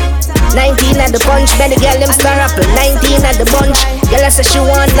 19 at the punch, belly girl them star apple. 19 at the bunch, girl I say she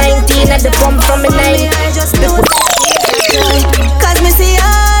want 19 at the pump from me 9. Cause me see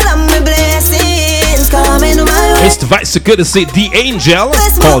all of my blessings coming to my way. It's the Vice Courtesy The Angel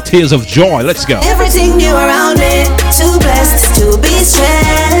called Tears of Joy. Let's go. Everything new around me, too blessed to be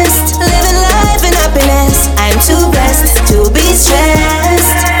stressed. Living life in happiness, I'm too blessed to be stressed.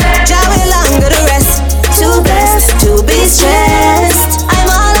 Jah will longer the rest, too blessed to be stressed. I'm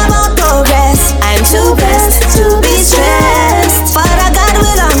all about progress, I'm too blessed to be stressed. Father God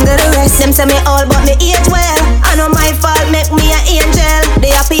will longer the rest. Them say me all but me age well. I know my fault make me an angel. They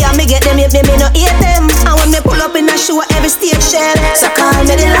happy and me get them if they me no hate them. And when me pull up in a show every stage shell. So call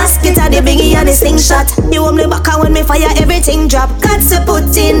me the last guitar, the biggie and the sing shot. You want me back and when me fire everything drop. Got to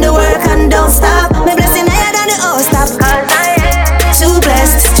put in the work and don't stop. Me blessing higher than the whole stop. Cause I am too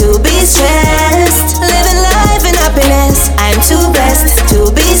blessed to be stressed. Living life in happiness, I'm too blessed to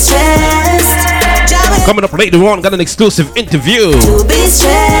be stressed. Coming up later on, got an exclusive interview. To be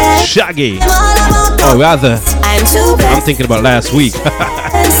stressed. Shaggy. Or rather, I'm thinking about last week.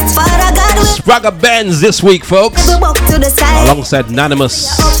 Spragga Benz this week, folks. Alongside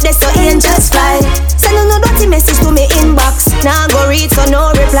Anonymous. So angels fly. Send no dirty message to me inbox. Now go read so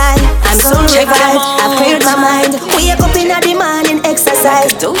no reply. I'm so revived, I've cleared my mind. Wake up in the morning,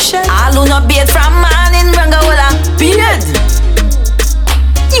 exercise. All who not beard from morning, Rangawola. Beard.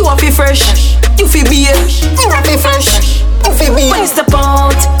 You want to be fresh. You feel beard. You want to be fresh. You feel beard. When you step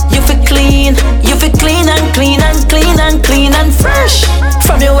out, you feel clean. You feel clean and clean and clean and clean and fresh.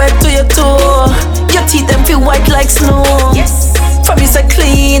 From your head to your toe, your teeth them feel white like snow. Yes. From you say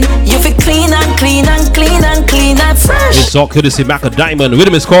clean, you feel clean and clean and clean and clean and fresh. It's all courtesy Mac a Diamond.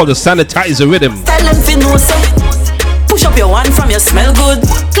 Rhythm is called the Sanitizer Rhythm. Tell them fi know say. Push up your one from your smell good.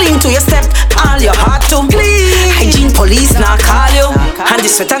 Clean to your step, all your heart to clean. Hygiene police now call you. And the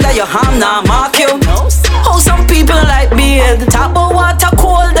sweat under your arm now mark you. How some people like beard. Talk about water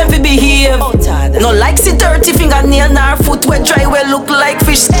cold, them fi behave. No like see dirty fingernail nor foot where dry well look like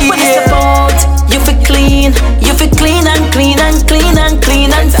fish skin. When you step out, you feel clean. You feel clean and clean and clean and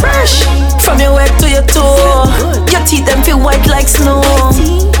clean and fresh. From your head to your toe, your teeth them feel white like snow.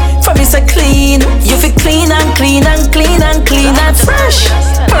 From you say clean, you feel clean and clean and clean and clean and fresh.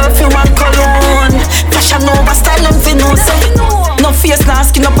 Perfume and cologne, fashion over style and fi know say.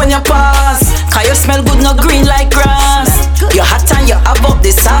 you smell good, no green like grass. You're hot and you have up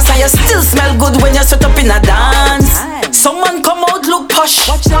the sauce, and you still smell good when you set up in a dance. Someone come out look posh,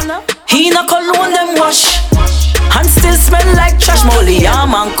 he no cologne them wash, and still smell like trash. Molly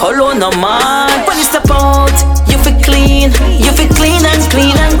arm and cologne no man. When you step out, you feel clean, you feel clean and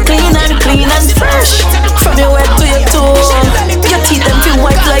clean and clean and clean and fresh. From your head to your toe, your teeth them feel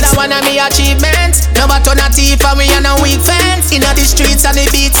white like. That's one of me achievements. No matter no teeth and we are no weak fence. Inna the streets and the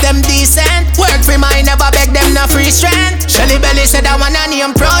beats them decent. Work for mine, never beg them no free strength. Shelly Belly said that one and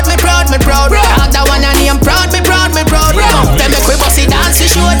I'm proud, me proud, me proud. Dog that one and I'm proud, me proud, me proud. Them make we bossy dance, we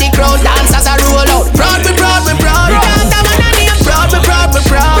show the crowd. Dance as I roll out. Proud, me proud, me proud. Dog that one and I'm proud, me proud, me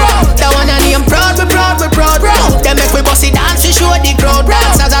proud. That one and I'm proud, me proud, me proud. Them make we bossy dance, we show the crowd.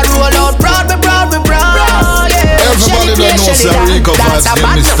 Dance as I roll out. Proud, me proud, me proud. Everybody that knows that Rico Vibes,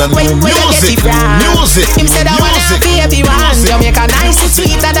 Mr. New Music, music, him said I wanna be everyone. Jamaica nice, it's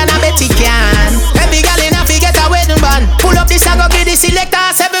sweeter than a Betty can. Every girl in a fi get a wedding band. Pull up this and go give the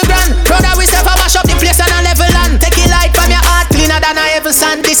selector 7 grand. Proud of myself, I mash up the place on a level land. Take it light from your heart, cleaner than a heaven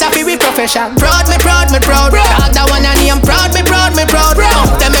sand. This a fi we profession. Proud, me proud, me proud. Dog that one and I'm proud, me proud, me proud.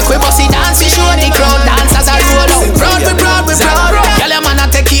 Them make we bossy dance, we show the crowd. Dance as I roll out. Proud, me proud, me proud. Girl, your man a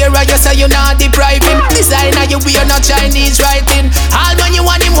take care of you, so you not deprive him. Designer, you wear no Chinese writing. All when you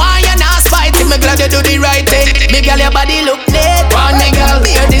want him, why you not spite him? Me glad you do the right thing. Me girl, your body look neat. One me girl,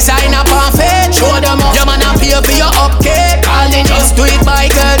 be a designer perfect. Show them up. Your man a pay for your upkeep. Calling just do it, my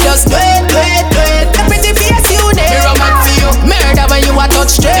girl, just do it, do it, do it. The pretty face you need. Me roman for you. Murder when you a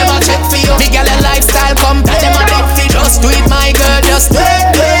touch straight. Them a check for you. Me girl, your lifestyle come. Them a dead for you. Just do it, my girl, just do it,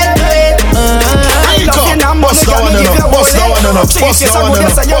 do it, do it. Bust that one enough, bust that one enough, bust that one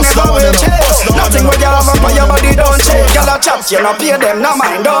enough, bust that one enough. Nothing where you have up on your body don't shake. Girl a chat, you no pay them, no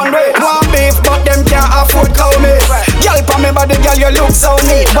mind, don't wait. One beef, but them can't afford cow meat. Girl pa me body, girl you look so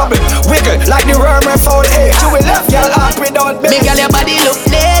neat. Bubble, wiggle like the worm and foul egg. You will left, girl heart without me. Me girl your body look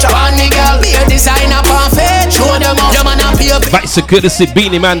neat. One me girl, be a designer perfect. Show them up, your man a pay up. Vice Courtesy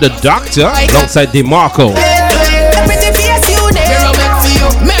Beanie Man the Doctor alongside DeMarco.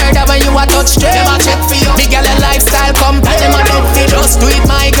 Murder when you a touch straight. Them a check for you. Big girl a lifestyle come. Them a dead fit. Just do it,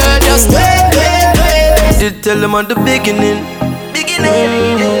 my girl. Just do it, do it, do it. Did tell them at the beginning.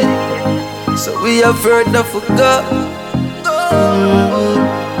 So we have further forgot.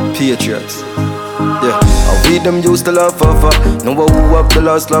 Patriots. Yeah, I we them used to laugh over. No one who have the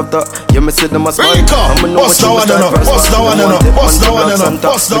last laughter. Yeah, me see them a smile. I'ma know what you start first. Bust down enough. Bust down enough.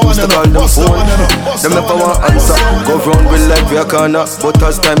 Bust down enough. Them never want answer. Go round with life we a corner. But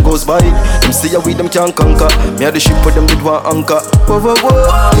as time goes by, them see how we them can't conquer. Me had the ship with them with one anchor. Whoa, whoa,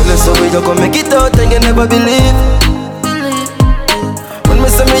 whoa. Tell us how we you gonna make it out and you never believe. When me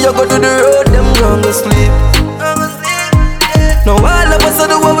say me you go to the road, them gonna sleep. Now all of us are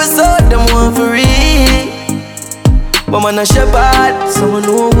the what we saw, them want for real. But man a shepherd, someone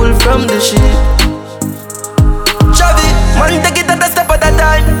know wool from the sheep. Chavi, man take it at a step at a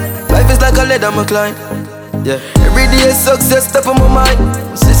time. Life is like a ladder, my climb. Yeah, every day is success, step on my mind.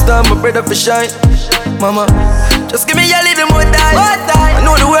 My sister, my brother for shine. Mama, just give me a little more time. I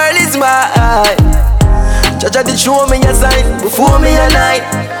know the world is mine. Jaja did show me a sign before me a night.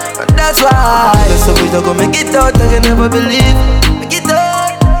 And that's why that's how we don't go make it out. I can never believe. Make it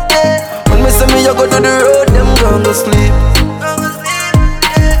out, yeah. When me say me you go to the road, them gonna sleep.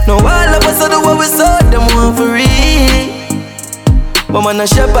 Now all of us are the what we saw, them want for real. But man a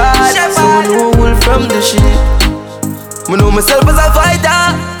shepherd, so I know wool from the sheep. Me know myself as a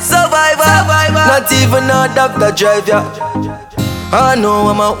fighter, survivor. Not even a doctor drive ya. I know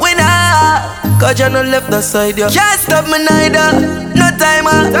I'm a winner, cause you no left the side ya. Can't stop me neither, no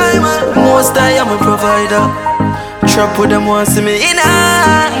timer. Most I am a provider. Trap with them want see me in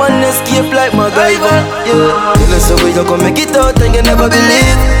a man escape like MacGyver. Yeah, tell us how we you gonna make it out and you never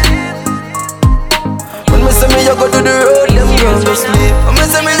believe. When me say me you go to the road, them gonna sleep. When me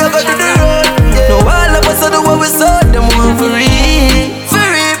say me you go to the road, yeah. Now all of us are the what we saw, them want for real.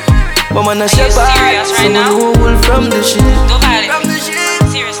 But man a shepherd, so we know wool from the sheep.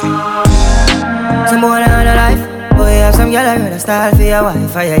 Seriously. Some boy on a life, boy have some girl with a style for your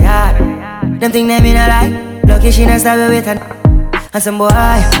wife or your yard. Them think them in a life, lucky she not stab with her. And some boy,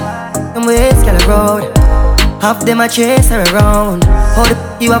 them ways girl road. Half them a chase her around. Hold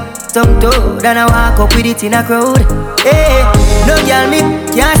you up some toad and I walk up with it in a crowd. Hey, no girl me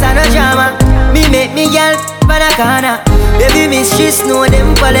can't stand no drama. Me make me girl pan a corner. Baby miss she know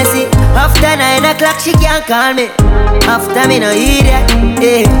them policy. After 9 o'clock she can't call me. After me no hear that,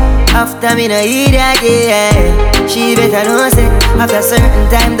 yeah. After me no hear that, yeah. She better know say after certain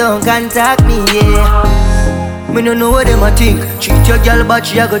time don't contact me, yeah. Me no know what them a think. Treat your girl but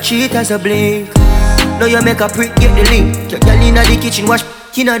she a go cheat as a blink. Now you make a prick get the link. Your girl inna the kitchen wash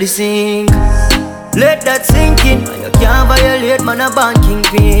inna the sink. Let that sink in. You can't violate man a banking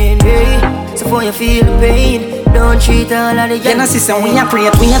pin. Hey. So for you feel the pain, don't treat all of the girls. You know sister when you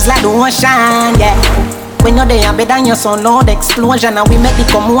create waves like the ocean, yeah. When you're there better than your son, no the explosion and we make the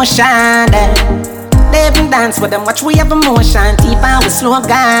commotion, They even dance with them, watch we have emotion. Deep and we slow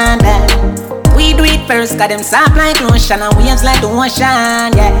down, We do it first, cause them soft like lotion and waves like the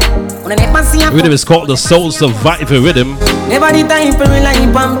ocean, yeah. Rhythm is called the Soul Survivor Rhythm. Never the time for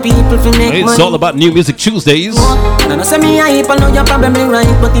relying on people to make It's money. all about New Music Tuesdays. No, no, say me hype, I know you're probably right.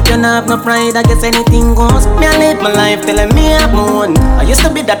 But if you don't have no pride, I guess anything goes. Me I live my life telling me I'm one. I used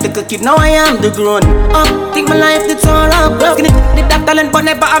to be that little kid, now I am the grown. Think my life did so rough. Did that talent but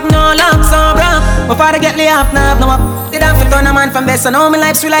never have no luck, so rough. My father get laid off, now have no up. Did I fit on a man from best, so now my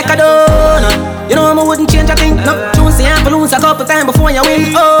life's sweet like a donut. You know I wouldn't change a thing. No, choose the amp lose a couple times before you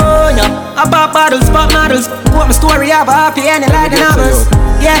win. Oh, yeah. I pop bottles, pop models. What my story have a happy ending like the novels.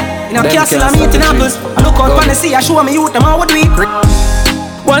 Yeah, in a castle I'm eating apples. I look out on the sea, I show me youth them how would we.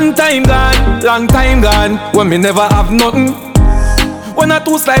 One time gone, long time gone, when me never have nothing. One or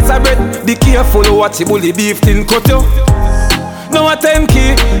two slices of bread, be careful what you bully beef tin cut you. Now a 10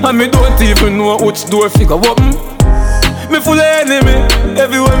 key, and me don't even know which door figure open. Me full of enemy,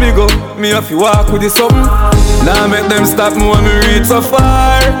 everywhere me go, me have to walk with the something. Now make them stop me when me reach so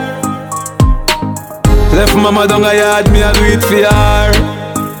far. Left mama down a yard, me a do it for her.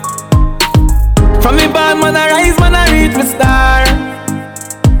 From me bad man I rise, man I reach me star.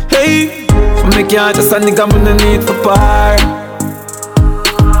 Hey, from me can't just a nigga, me no need for par.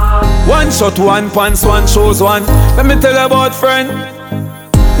 One shot, one pants, one shows one. Let me tell you about friend.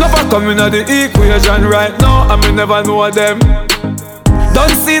 Never come in the equation right now, and me never know them.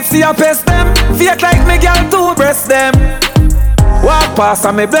 Don't see it, see I pest them. Fake like me girl to breast them. Walk past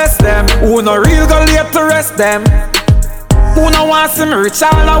and me bless them. Who no real go late to rest them. Who no want see me rich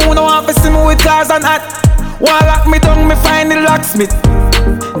all and who no want to see me with cars and hat. One lock me down, me find the locksmith.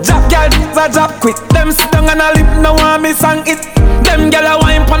 Job girl, a job quick. Them sit down and a lip, no want me sang it. Them gyal a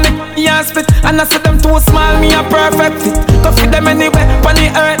wine pon the and spit. And I see them too small, me a perfect fit. Go fit them anywhere, pon the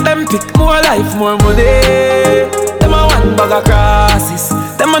earth them pick. More life, more money. Them a one bag of crosses.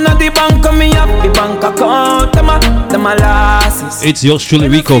 Them a not the bank, me up the bank account. Them a losses. It's yours truly,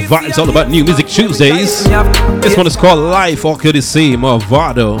 Rico Vibes, all about New Music Tuesdays. This one is called Life, or could you say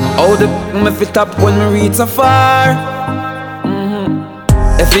Marvado? How the me fit up when me reach so far.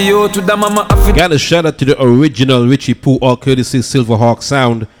 Got a shout out to the original Richie Poo, all courtesy Silverhawk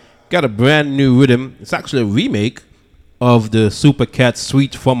Sound. Got a brand new rhythm. It's actually a remake of the Super Cat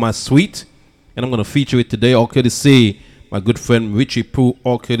Sweet for My Sweet. And I'm going to feature it today, all courtesy my good friend Richie Poo,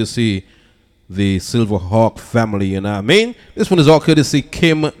 all courtesy the Silverhawk family. You know what I mean? This one is all courtesy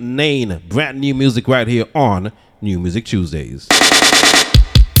Kim Nain. Brand new music right here on New Music Tuesdays.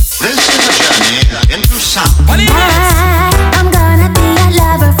 This is a journey into sound. I'm gonna be a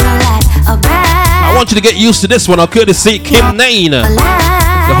lover for life. I want you to get used to this one, all courtesy Kim Nain.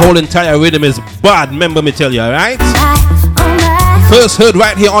 The whole entire rhythm is bad, remember me tell you, alright? First heard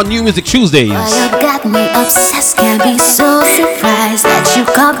right here on New Music Tuesdays. You got me obsessed, can't be so surprised that you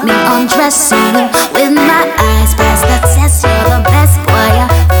got me undressing with my eyes past the test. You're the best boy, you're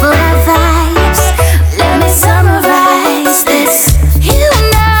full of vibes. Let me summarize this. You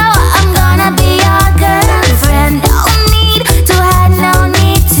know I'm gonna be your girlfriend. No need to hide, no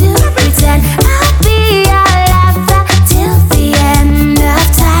need to pretend. I'll be your lover till the end of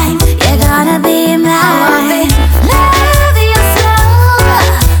time. You're gonna be mine. Love you slow,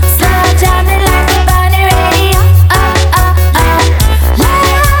 slow jamming like a bunny radio.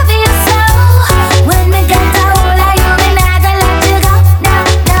 Love you so. When we get the whole of you, then I gonna let you go. No,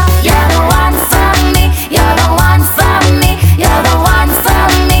 no, you're the one for me. You're the one for me. You're the one for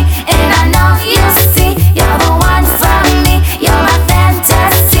me. And I know you see. You're the one for me. You're my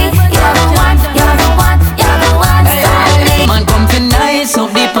fantasy. You're the one. You're the one. You're the one for me. Man come to nice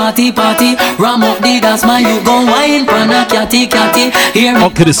up the party. Ram up the dance, man, you gon' wine pana catty. Hear me. All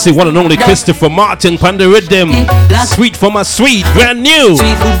courtesy one and only Christopher Martin, Panda Rhythm. Sweet for My Sweet, brand new.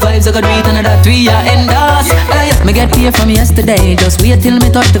 Sweet good vibes, I got beat and that we are endorse. Me get here from yesterday, just wait till me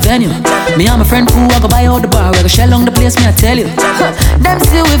touch the venue. Me and my friend Pooh, I go buy out the bar, I go shell on the place, me I tell you. Them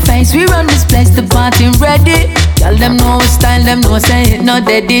see we face, we run this place, the party ready. Tell them no style, them no say it, no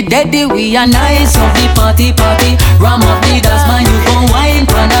daddy. We are nice of the party. Ram up the dance, man, you gon' wine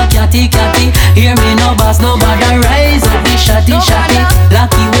pana catty. Hear me no boss, no bother, rise up the shotty.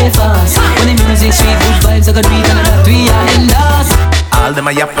 Lucky way fast. When the music sweet, good vibes, I got beat and that we are endorse. All them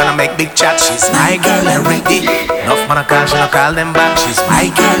a yap and I make big chat. She's my girl already. Enough man a call, she no call them back. She's my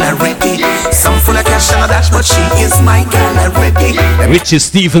girl already. Some full of cash and a dash, but she is my girl already. Richie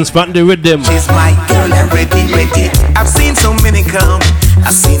Stephens from the rhythm. She's my girl already, ready. I've seen so many come,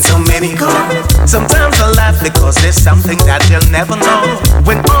 I've seen so many go. Sometimes I laugh because there's something that you'll never know.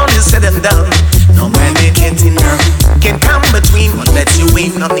 When all is said and done, no man they can't enough. Can come between what lets you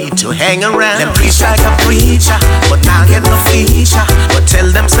in, no need to hang around. Them preach like a preacher, but now get no feature. But tell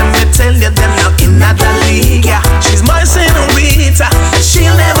them, send me tell you, them not in that league. Yeah. She's my senorita,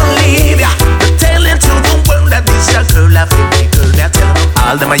 she'll never leave ya. But telling to the world that this your girl, I feel me girl, that tell them.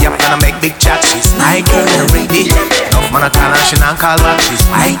 All them a yap and I make big chat. She's my girl already. Enough man a call and she not call back. She's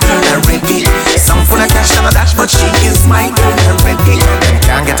my girl already. Some full of cash and a dash, but she is my girl already. Them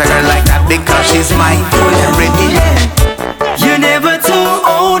can't get a girl like that because she's my girl already. You're never too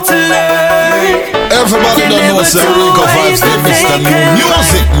old to learn. Everybody don't know say Rico Vibes, they Mr. New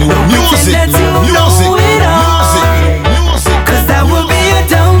Music, New Music, New Music, New Music. Cause that will be a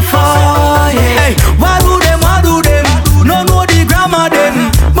downfall, yeah. Hey, why do them? No know the grammar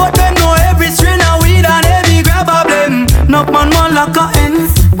them, but them know every strain of weed and every grab of them. Knock man lock a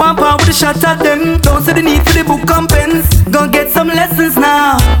ends, one power with a shot at them. Don't see the need for the book and pens. Gonna get some lessons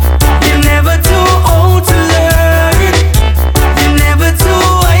now. You're never too old to learn. You're never too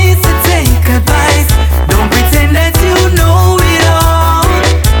wise to take advice. Don't pretend that you know it all,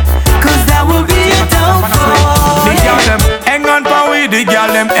 cause that will be a downfall. The girl them hang on for we, the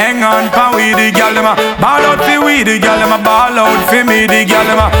girl them hang on for we, the girl them a ball out for we, the girl them a ball out for me, the girl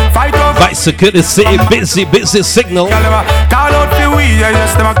them a fight over. Bicycle is saying busy signal. Call out for we,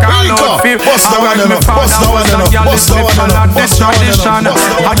 yes them a call out for. Bust the one and bust the one and bust the one and bust the one and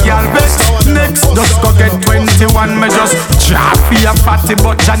a girl best next, just go get 21. Me just drop for your fatty,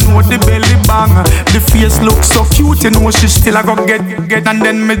 but I know the belly bang. The face looks so cute, you know she still a go get. And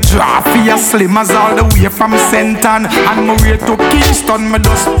then me drop for your slim as all the way from Senton. And me way to Kingston, me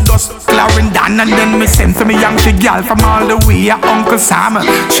just Clarendon. And then me send for me Yankee girl from all the way a Uncle Sam.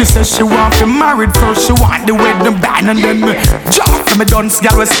 She says she want to married first, she want the wedding band. And then me drop for me dunce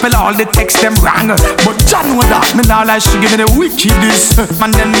girl, we spell all the text them wrong. But John know that me now like she give me the wickedest.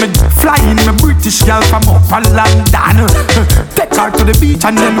 And then me fly in me British girl from up a London. Take her to the beach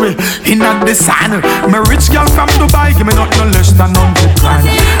and then we in at the sand. Me rich girl from Dubai, give me not no less than 100 grand.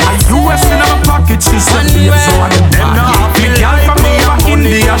 A US in her pocket, she said me so and then me girl from over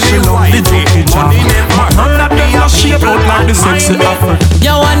India, she love the Jackie Chan. But none of them are shape out like the sexy African.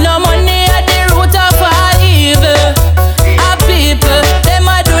 You want no money at the root of all evil. A people, them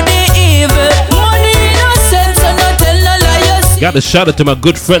a do the evil. Money no sense, so no tell no liars. Got to shout out to my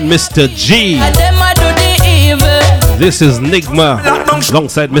good friend Mr. G. Them a do the evil. This is Nigma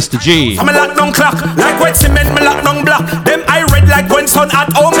alongside Mr. G. I'm a lock down clock, like white cement, me lock down block. Them I red like when sun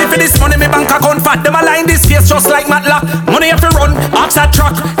at home. Me for this money, me bank account fat. Them a line this case just like Matlock. Money have to run, ox a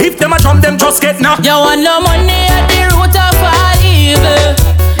truck. If them a drum, them just get knocked. You want no money at the root of all evil.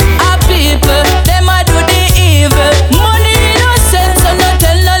 A people, them a do the evil. Money no sense, so no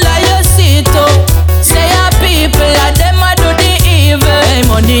tell no lie, you see too. Say a people, them a do the evil. Hey,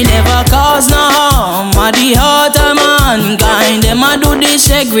 money never cause no harm. A the heart of mankind, them a do the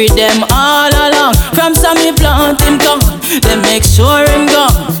shag with them all along. From some me plant him gone, they make sure him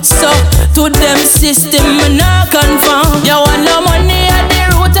gone. So to them system me not conform. You want no money at the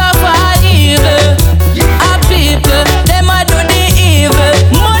root of all evil. A people, them a do the evil.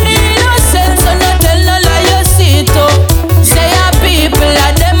 Money no sense, so no tell no lie, you see too. Say a people,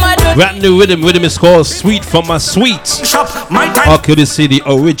 them a do. Brand new rhythm is called Sweet from My Sweet. How could you see the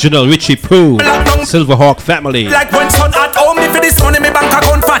original Richie Poo, Silverhawk family? Like when sun at home, me for this money, me bank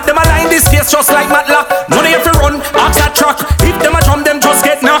account fat. Them a line this case just like Matlock. Money if you run, ox a truck. If them a drum, them just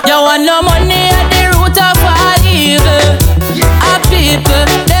get knocked. You want no money at the root of all evil. A people,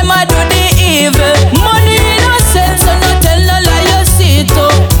 them a do the evil. Money no sense, so no tell no lie, you see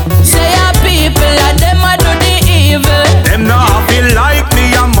too. Say a people, them a do the evil. Them not feel like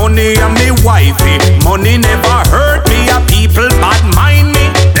me, a money and me wifey. Money never hurt me, a people bad mind me.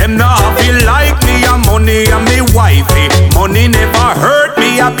 Them not feel like me, a money and me wifey. Money never hurt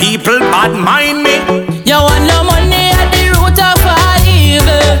me, a people bad mind me. You want no money at the root of all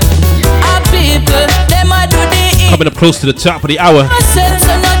evil. A people, them a do the evil. Coming up close to the top of the hour.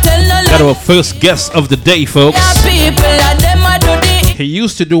 Got our first guest of the day, folks. He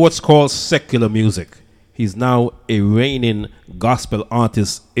used to do what's called secular music. He's now a reigning gospel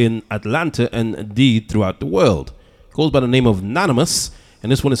artist in Atlanta and indeed throughout the world. Goes by the name of Anonymous,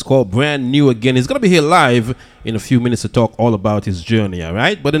 and this one is called Brand New Again. He's going to be here live in a few minutes to talk all about his journey, all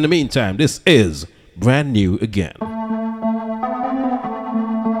right? But in the meantime, this is Brand New Again.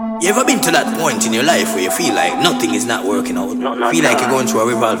 You ever been to that point in your life where you feel like nothing is not working out? Feel like you're going through a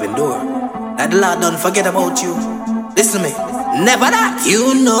revolving door? That the Lord don't forget about you. Listen to me. Never that.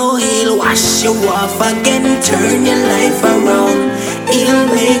 You know He'll wash you off again, turn your life around. He'll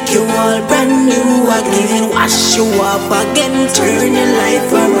make you all brand new again. Wash you off again, turn your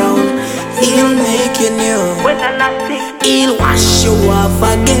life around. He'll make you new. He'll wash you off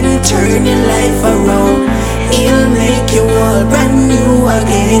again, turn your life around. He'll make you all brand new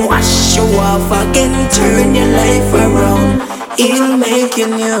again. Wash you off again, turn your life around. He'll make you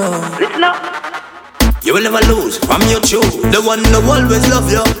new. Listen up. You will never lose from your truth. The one who always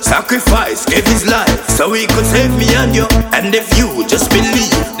love you, sacrifice, gave his life so he could save me and you. And if you just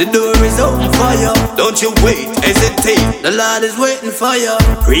believe, the door is open for you. Don't you wait, hesitate, the Lord is waiting for you.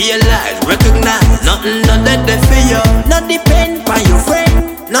 Realize, recognize, nothing not that they fear. Not depend on your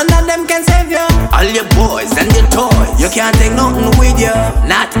friend, none of them can save you. All your boys and your toys, you can't take nothing with you.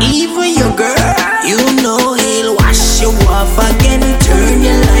 Not even your girl. You know He'll wash you off again, turn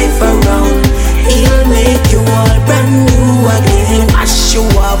your life around. He'll make you all brand new again. Wash you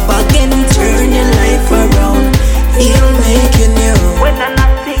off again, turn your life around. He'll make you new.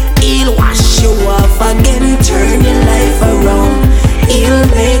 He'll wash you off again, turn your life around. He'll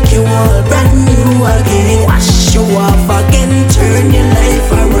make you all brand new again. Wash you off again, turn your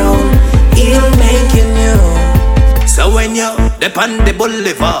life around. He'll make you new. So when you're up on the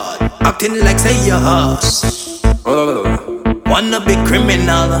boulevard, acting like say you're horse, wanna be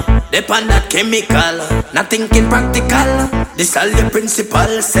criminal, depend that chemical, not thinking practical. This all your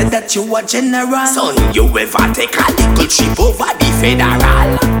principal said that you are general. So you ever take a little trip over the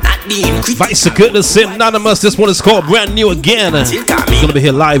federal, not being critical. Vice Goodness Anonymous, this one is called Brand New Again. We're gonna be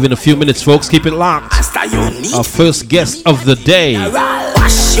here live in a few minutes, folks. Keep it locked. Our first guest of the day.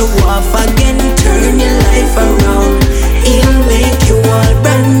 Wash you off again, turn your life around. He'll make you all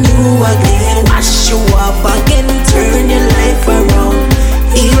brand new again. Wash you off again, turn your life around.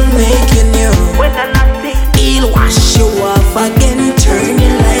 He'll make you new. He'll wash you off again, turn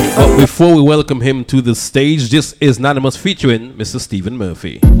your life around. But before we welcome him to the stage, this is Anonymous featuring Mr. Stephen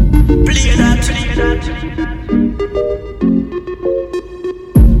Murphy. Play that.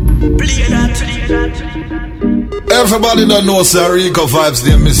 Play that. Everybody that knows Rico Vibes,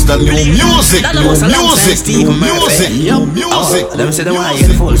 they Mr. New Music, new music, new music, new music. Them say they want to hear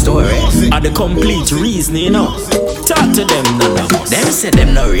the full story. Are the complete reason, you know. Talk to them, none. Them say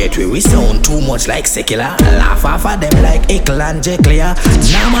them no rate we sound too much like secular. Laugh off of them like Ekel and Jekyll.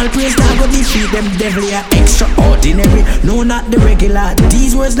 Normal praise that go defeat them devil. Extraordinary, no not the regular.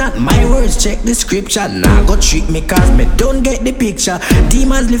 These words not my words, check the scripture. Nah go treat me cause me don't get the picture.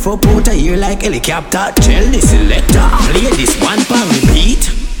 Demons lift up out of here like helicopter. Tell the selector, play this one for repeat.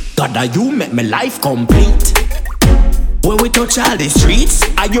 God, you make my life complete. When we touch all the streets,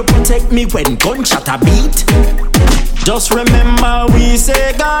 you protect me when gunshot a beat. Just remember we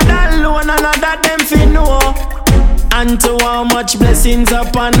say God alone, and that them fi know. And to how much blessings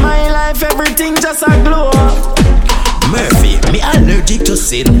upon my life, everything just a glow. Murphy, me allergic to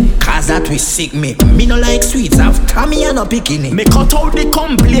sin, cause that we sick me. Me no like sweets, I've Tommy and a bikini. Me cut out the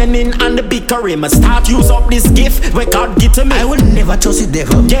complaining and the bickering. Me start use up this gift where God give to me. I will never trust the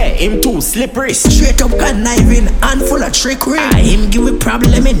devil. Yeah, him too slippery. Straight up conniving and full of trickery. Him give me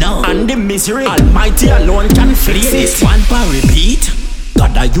problem, me know. And the misery, Almighty alone can fix it. This one per repeat.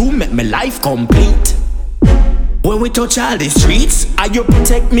 God, you make my life complete. When we touch all the streets, you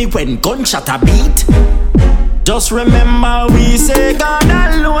protect me when gunshot a beat. Just remember we say God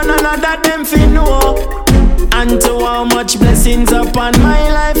alone, and that them fi know. And to how much blessings upon my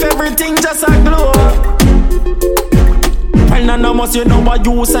life, everything just a glow. Anonymous, you know what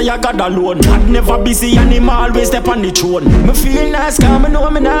you say, I God alone. God never busy and him always step on the throne. Me feel nice, cause me know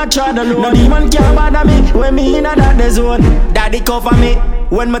me not tried alone. No demon can't bother me when me in a that zone. Daddy cover me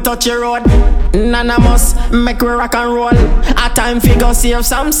when me touch your road. Anonymous, make we rock and roll. A time figure save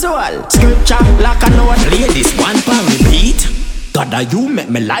some soul. Scripture like a note. Play this one for repeat. God, you make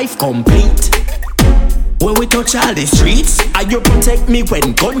my life complete. When we touch all the streets, you protect me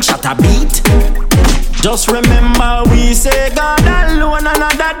when gunshot a beat. Just remember we say God alone, and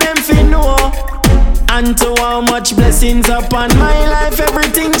that them fi know. And to how much blessings upon my life,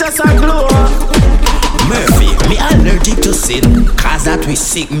 everything just a glow. Murphy, Me allergic to sin, cause that we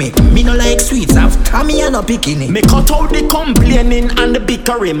sick me. Me no like sweets, have Tommy and a bikini. Me cut out the complaining and the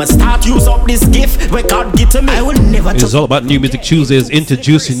bickering. Me start use up this gift where God give to me. I will never. It's all about New Music Tuesdays,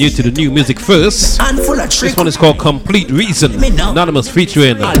 introducing you to the new music first. And full of trick. This one is called Complete Reason. Anonymous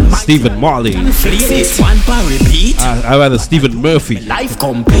featuring Stephen Marley. This one per repeat. I rather Stephen Murphy. Life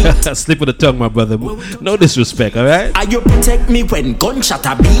complete. Slip of the tongue, my brother. No disrespect, alright? Are you protect me when gunshot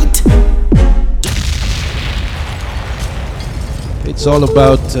a beat? It's all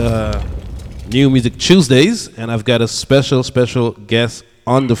about New Music Tuesdays, and I've got a special guest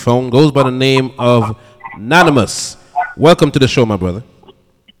on the phone. Goes by the name of Anonymous. Welcome to the show, my brother.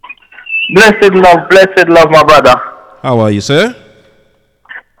 Blessed love, my brother. How are you, sir?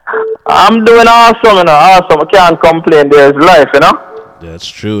 I'm doing awesome, you know. Awesome. I can't complain. There's life, you know. That's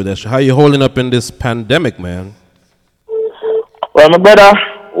true. How you holding up in this pandemic, man? Well, my brother,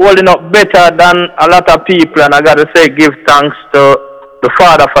 holding up better than a lot of people, and I gotta say, give thanks to the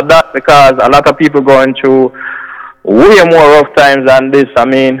Father for that, because a lot of people going through way more rough times than this. I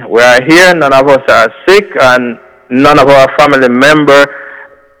mean, we are here, none of us are sick, and none of our family member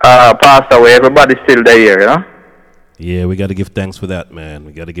passed away. Everybody's still there, you know. Yeah, we got to give thanks for that, man.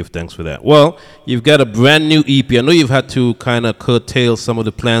 We got to give thanks for that. Well, you've got a brand new EP. I know you've had to kind of curtail some of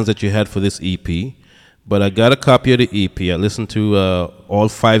the plans that you had for this EP, but I got a copy of the EP. I listened to all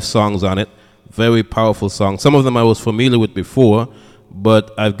 5 songs on it. Very powerful songs. Some of them I was familiar with before,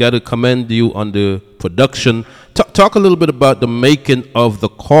 but I've got to commend you on the production. Talk a little bit about the making of The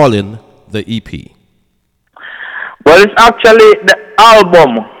Calling, the EP. Well, it's actually the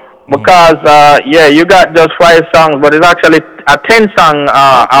album. Because, you got just 5 songs, but it's actually a 10-song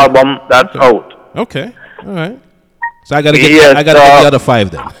album that's out. Okay, all right. So I got to get the other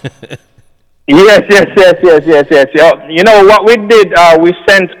 5 then. Yes. You know what we did? We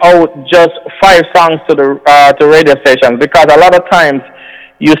sent out just 5 songs to the radio stations, because a lot of times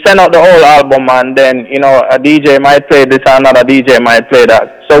you send out the whole album and then, you know, a DJ might play this and another DJ might play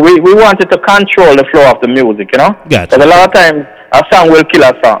that. So we wanted to control the flow of the music, you know? Gotcha. Because a lot of times a song will kill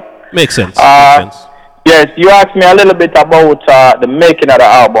a song. Makes sense. Yes, you asked me a little bit about the making of the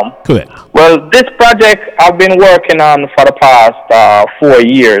album. Correct. Well, this project I've been working on for the past 4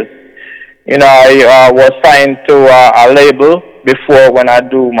 years. You know, I was signed to a label before when I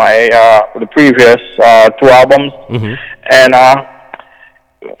do my the previous 2 albums. Mm-hmm. And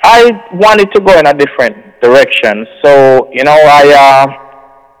I wanted to go in a different direction. So, you know, I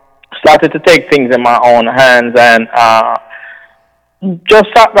started to take things in my own hands and just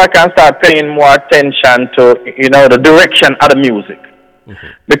sat back and start paying more attention to, you know, the direction of the music. Mm-hmm.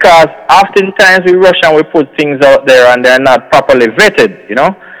 Because oftentimes we rush and we put things out there and they're not properly vetted, you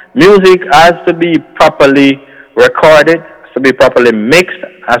know. Music has to be properly recorded, has to be properly mixed,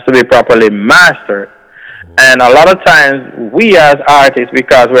 has to be properly mastered. Mm-hmm. And a lot of times we as artists,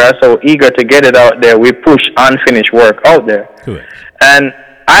 because we are so eager to get it out there, we push unfinished work out there. Correct. And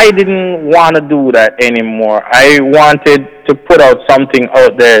I didn't want to do that anymore. I wanted to put out something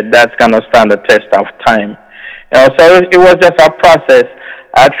out there that's going to stand the test of time. You know, so it was just a process.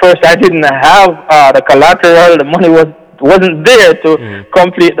 At first, I didn't have the collateral. The money wasn't there to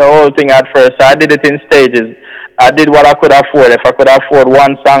complete the whole thing at first. So I did it in stages. I did what I could afford. If I could afford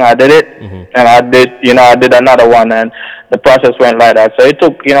one song, I did it. Mm-hmm. And I did another one. And the process went like that. So it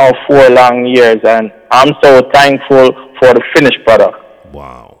took, 4 long years. And I'm so thankful for the finished product.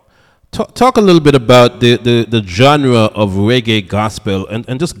 Wow. Talk a little bit about the genre of reggae gospel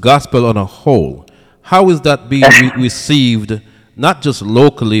and just gospel on a whole. How is that being received, not just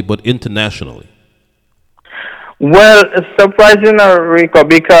locally, but internationally? Well, it's surprising, Rico,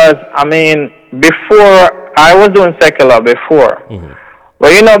 because, before, I was doing secular before. Mm-hmm.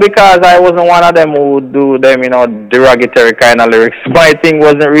 But, because I wasn't one of them who would do them, derogatory kind of lyrics. My thing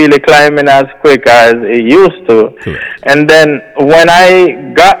wasn't really climbing as quick as it used to. Correct. And then when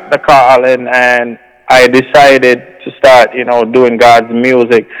I got the calling and I decided to start, doing God's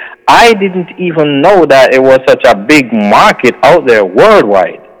music, I didn't even know that it was such a big market out there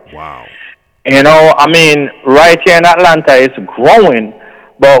worldwide. Wow. Right here in Atlanta, it's growing.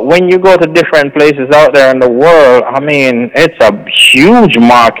 But when you go to different places out there in the world, it's a huge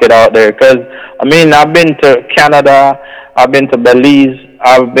market out there. Because, I've been to Canada, I've been to Belize,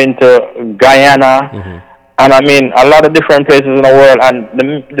 I've been to Guyana, and a lot of different places in the world. And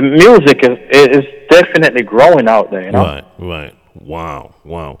the music is definitely growing out there, Right.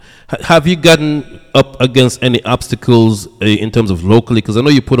 Wow. Have you gotten up against any obstacles in terms of locally? Because I know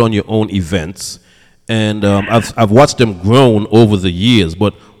you put on your own events. And I've watched them grown over the years.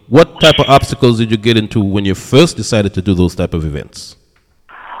 But what type of obstacles did you get into when you first decided to do those type of events?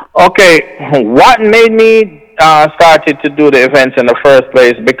 Okay, what made me started to do the events in the first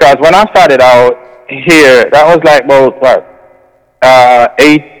place, because when I started out here, that was like about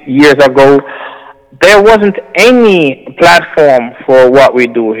 8 years ago. There wasn't any platform for what we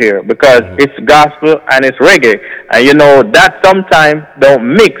do here, because it's gospel and it's reggae, and you know that sometimes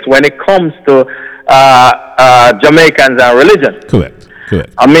don't mix when it comes to Jamaicans and religion. Correct.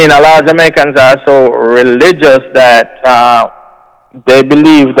 I mean, a lot of Jamaicans are so religious that they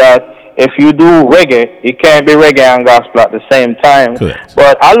believe that if you do reggae, it can't be reggae and gospel at the same time. Correct.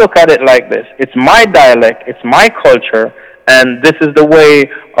 But I look at it like this: it's my dialect, it's my culture, and this is the way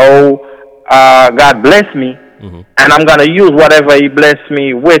God bless me, and I'm gonna use whatever He blessed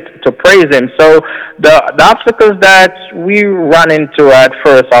me with to praise Him. So the obstacles that we run into at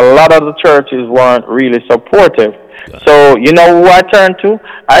first, a lot of the churches weren't really supportive. So you know who I turned to?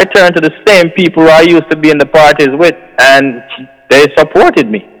 I turned to the same people who I used to be in the parties with, and they supported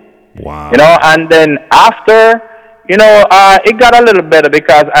me. Wow. You know, and then after, you know, it got a little better,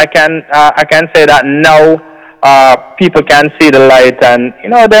 because I can say that now people can see the light, and you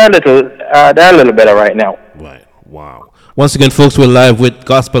know they're a little better right now. Right. Wow. Once again, folks, we're live with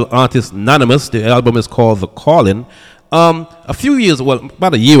gospel artist Anonymous. The album is called The Calling. About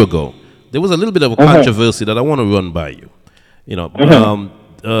a year ago, there was a little bit of a controversy that I want to run by you. You know,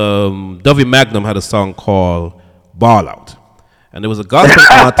 Dovey Magnum had a song called Ball Out, and there was a gospel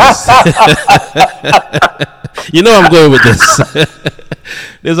artist. You know I'm going with this.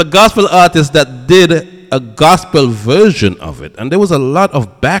 There's a gospel artist that did a gospel version of it, and there was a lot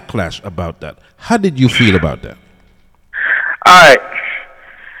of backlash about that. How did you feel about that? All right.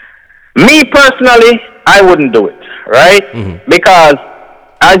 Me personally, I wouldn't do it, right? Because,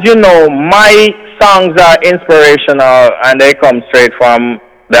 as you know, my songs are inspirational and they come straight from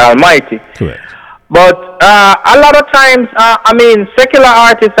the Almighty. Correct. But a lot of times, secular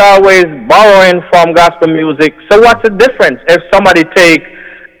artists are always borrowing from gospel music. So what's the difference if somebody take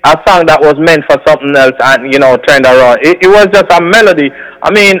a song that was meant for something else and, you know, turned around? It was just a melody.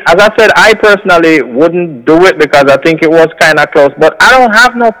 I mean, as I said, I personally wouldn't do it because I think it was kind of close. But I don't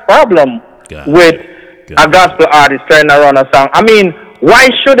have no problem with a gospel artist turning around a song. I mean, why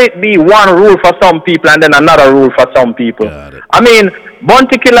should it be one rule for some people and then another rule for some people? I mean,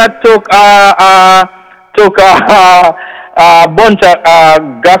 Bounty Killer took a bunch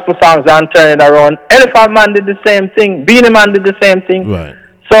of gospel songs and turned it around. Elephant Man did the same thing. Beenie Man did the same thing. Right.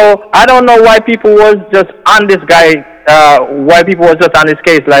 So I don't know why people was just on this guy, why people was just on this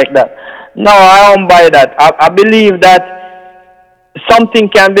case like that. No, I don't buy that. I believe that something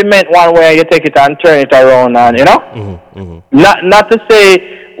can be meant one way and you take it and turn it around, and you know? Not to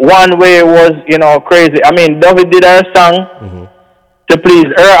say one way was, you know, crazy. I mean, Dovey did her song to please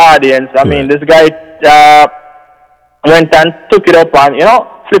her audience. I mean, this guy went and took it up and, you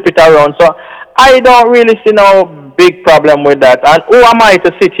know, flip it around. So I don't really see no big problem with that. And who am I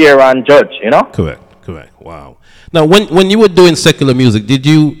to sit here and judge, you know? Correct. Wow. Now, when you were doing secular music, did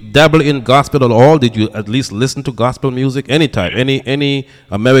you dabble in gospel at all? Did you at least listen to gospel music any time, any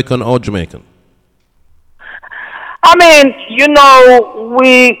American or Jamaican? I mean, you know,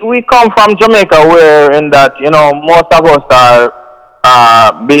 we come from Jamaica, where in that, you know, most of us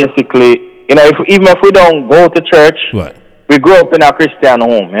are basically, you know, even if we don't go to church, we grew up in a Christian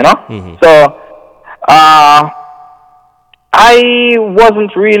home, you know? So, I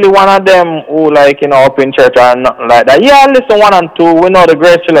wasn't really one of them who, like, you know, up in church or nothing like that. Yeah, I listen 1 and 2. We know the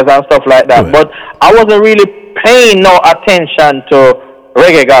Grace Chillers and stuff like that. But I wasn't really paying no attention to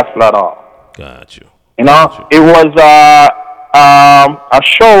reggae gospel at all. Got you. You know, it was a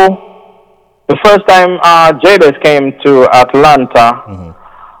show. The first time Jabez came to Atlanta,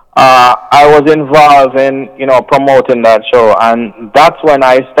 I was involved in, you know, promoting that show, and that's when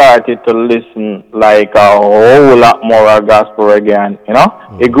I started to listen like a whole lot more of gospel again. You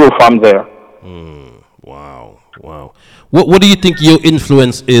know, it grew from there. Wow. What do you think your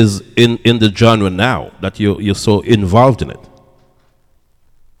influence is in the genre now that you're so involved in it?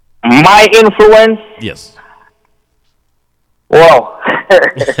 My influence? Yes. Well,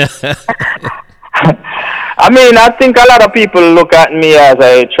 I mean, I think a lot of people look at me as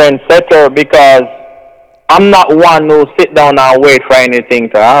a trendsetter because I'm not one who sit down and wait for anything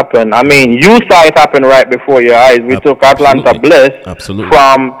to happen. I mean, you saw it happen right before your eyes. We took Atlanta Bliss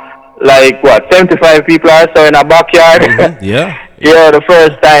from, like, 75 people or so in a backyard. Yeah. Yeah, the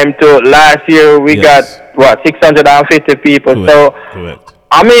first time to last year we got, 650 people. Correct.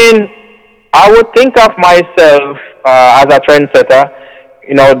 I mean, I would think of myself as a trendsetter,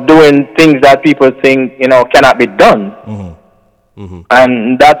 you know, doing things that people think, you know, cannot be done.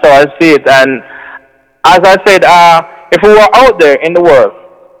 And that's how I see it. And as I said, if we were out there in the world,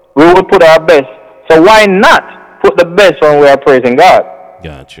 we would put our best. So why not put the best when we are praising God.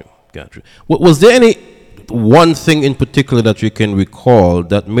 Got you. Was there any one thing in particular that you can recall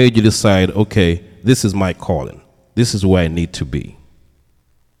that made you decide, okay, this is my calling. This is where I need to be?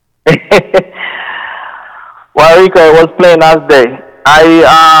 Well, Rico, I was playing last day.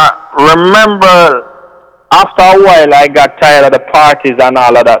 I remember after a while I got tired of the parties and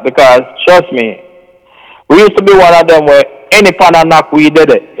all of that because, trust me, we used to be one of them where any pan and knock we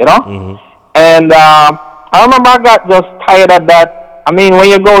did it, you know? Mm-hmm. And I remember I got just tired of that. I mean, when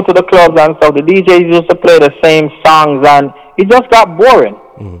you go to the clubs and stuff, the DJs used to play the same songs and it just got boring.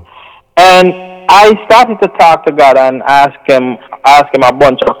 Mm-hmm. And I started to talk to God and ask him a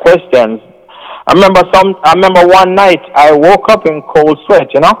bunch of questions. I remember one night I woke up in cold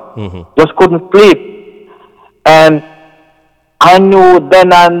sweat, you know? Mm-hmm. Just couldn't sleep. And I knew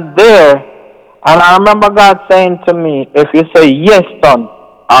then and there, and I remember God saying to me, if you say yes, son,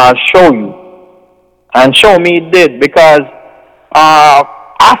 I'll show you. And show me he did, because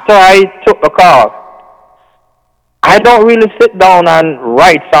after I took the call, I don't really sit down and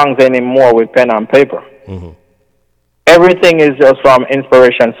write songs anymore with pen and paper. Mm-hmm. Everything is just from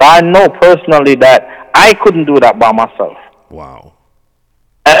inspiration. So I know personally that I couldn't do that by myself. Wow.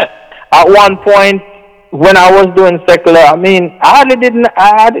 At one point, when I was doing secular, I mean, I didn't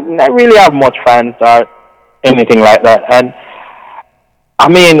really have much fans or anything like that. And I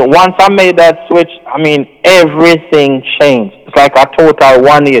mean, once I made that switch, I mean, everything changed. It's like a total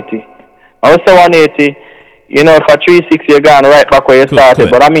 180. I would say 180. You know, for 360, you're going right back where you started.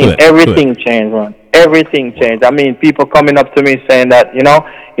 But I mean, everything changed, man. Everything changed. I mean, people coming up to me saying that, you know,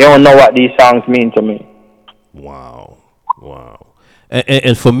 you don't know what these songs mean to me. Wow.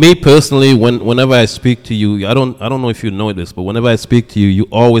 And for me personally, whenever I speak to you, I don't know if you know this, but whenever I speak to you, you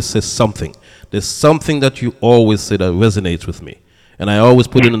always say something. There's something that you always say that resonates with me, and I always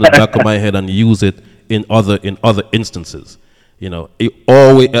put it in the back of my head and use it in other instances. You know, you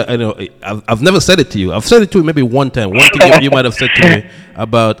always. I've never said it to you. I've said it to you maybe one time. One thing you might have said to me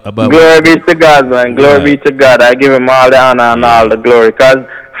about. Glory be to God, man. Glory be to God. I give him all the honor and all the glory. Because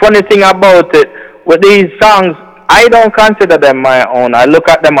funny thing about it, with these songs, I don't consider them my own. I look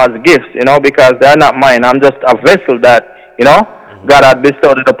at them as gifts, you know, because they're not mine. I'm just a vessel that, you know, God had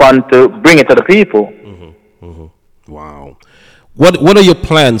bestowed it upon to bring it to the people. Wow. What are your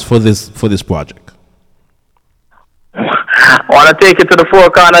plans for this project? I want to take it to the four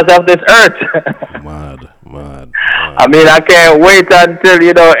corners of this earth. Mad. I mean, I can't wait until,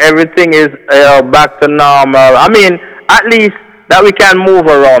 you know, everything is back to normal. I mean, at least that we can move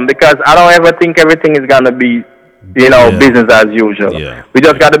around, because I don't ever think everything is going to be, you know, business as usual. Yeah. We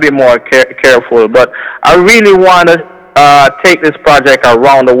just got to be more careful. But I really want to take this project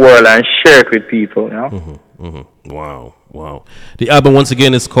around the world and share it with people, you know? Wow. The album, once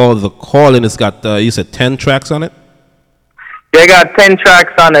again, is called The Calling. It's got, you said 10 tracks on it? They got 10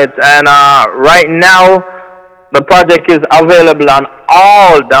 tracks on it, and right now the project is available on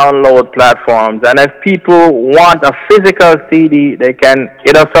all download platforms. And if people want a physical CD, they can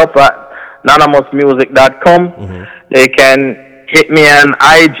hit us up at anonymousmusic.com. They can hit me on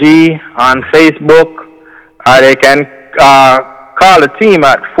IG, on Facebook, or they can call the team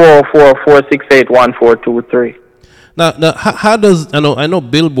at 444-468-1423. Now, how does I know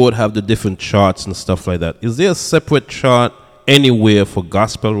Billboard have the different charts and stuff like that? Is there a separate chart anywhere for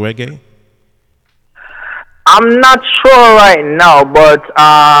gospel reggae? I'm not sure right now, but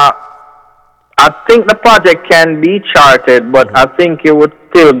I think the project can be charted, but I think it would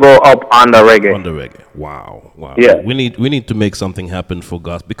still go up on the reggae. On the reggae. Wow. Yeah. We need to make something happen for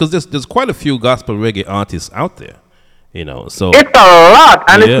gospel, because there's quite a few gospel reggae artists out there, you know. So it's a lot,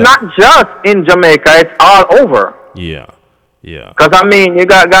 and it's not just in Jamaica; it's all over. Yeah. Because I mean, you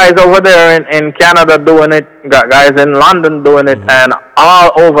got guys over there in Canada doing it, you got guys in London doing it, and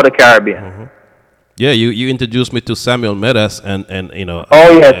all over the Caribbean. Yeah, you introduced me to Samuel Medas, and you know.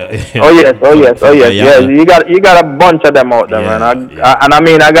 Oh yes. Yeah, you got a bunch of them out there, man. And I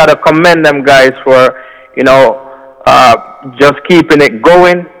mean, I gotta commend them guys for, you know, just keeping it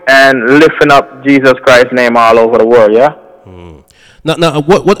going and lifting up Jesus Christ's name all over the world. Yeah. Now,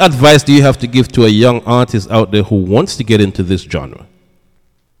 what advice do you have to give to a young artist out there who wants to get into this genre?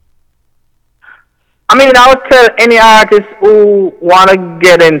 I mean, I would tell any artist who want to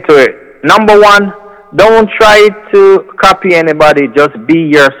get into it, number one, don't try to copy anybody. Just be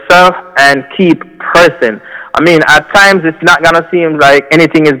yourself and keep pressing. I mean, at times it's not going to seem like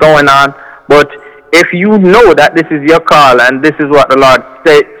anything is going on, but if you know that this is your call and this is what the Lord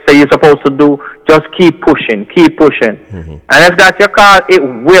say you're supposed to do, just keep pushing. And if that's your call, it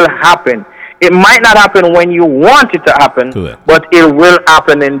will happen. It might not happen when you want it to happen, but it will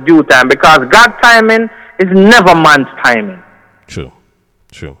happen in due time, because God's timing it's never man's timing. True.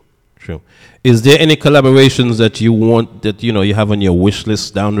 Is there any collaborations that you want, that you have on your wish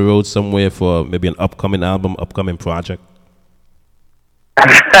list down the road somewhere for maybe an upcoming album, upcoming project?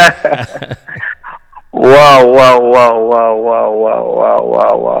 Wow.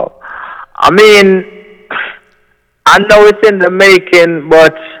 I mean, I know it's in the making,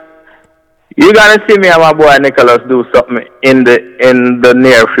 but you're gonna see me and my boy Nicholas do something in the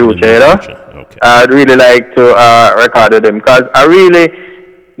near future, you know? Okay. I'd really like to record with him, because I really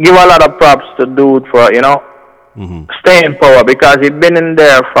give a lot of props to dude for, staying in power, because he's been in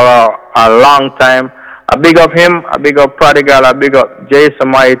there for a long time. I big up him, I big up Prodigal, I big up Jason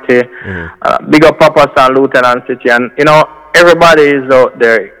Mighty, big up Papa San Lieutenant City, and everybody is out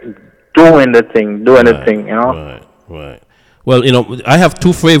there doing the thing, Right. Well, I have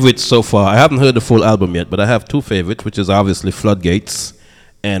two favorites so far. I haven't heard the full album yet, but I have two favorites, which is obviously Floodgates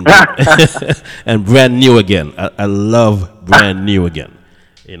and and Brand New Again. I love Brand New Again.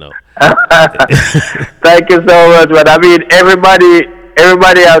 Thank you so much, man. I mean,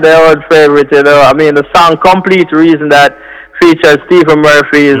 everybody have their own favorite, I mean, the song Complete Reason that features Stephen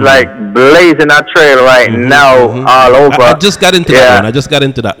Murphy is like blazing a trail right now all over. I just got into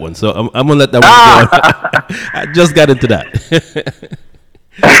that one. So I'm going to let that one go. I just got into that.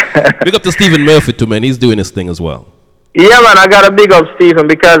 Big up to Stephen Murphy too, man. He's doing his thing as well. Yeah, man, I got to big up Stephen,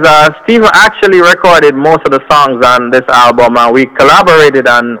 because Stephen actually recorded most of the songs on this album, and we collaborated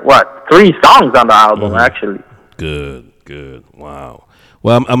on 3 songs on the album, actually. Good. Wow.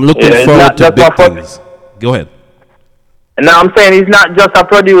 Well, I'm looking forward to big things. Go ahead. Now, I'm saying he's not just a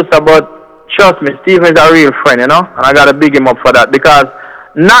producer, but trust me, Stephen's a real friend, and I got to big him up for that, because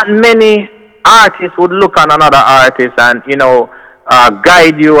not many artists would look on another artist and,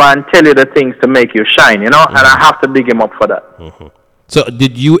 guide you and tell you the things to make you shine, and I have to big him up for that. So,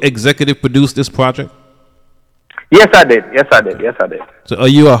 did you executive produce this project? Yes, I did. So, are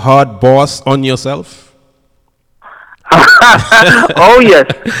you a hard boss on yourself? Oh, yes.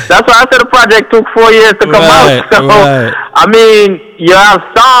 That's why I said the project took 4 years to come out. So, I mean, you have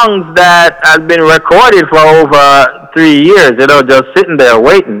songs that have been recorded for over 3 years, just sitting there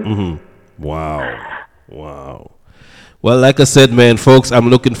waiting. Wow. Well, like I said, man, folks, I'm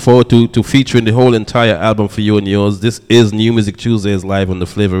looking forward to featuring the whole entire album for you and yours. This is New Music Tuesdays live on the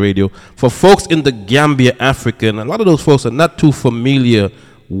Flavor Radio. For folks in the Gambia, Africa, and a lot of those folks are not too familiar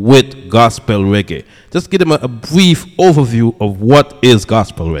with gospel reggae. Just give them a brief overview of what is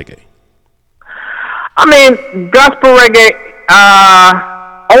gospel reggae. I mean, gospel reggae,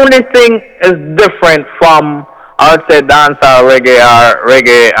 only thing is different from, I would say, dancehall reggae or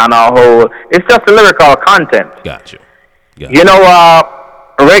reggae on a whole. It's just the lyrical content. Gotcha.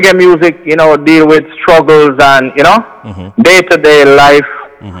 Reggae music, deal with struggles and, day-to-day life.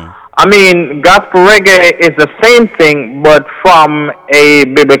 I mean, gospel reggae is the same thing, but from a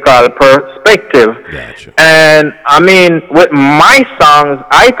biblical perspective. Gotcha. And I mean, with my songs,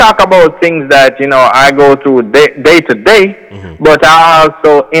 I talk about things that, I go through day to day, but I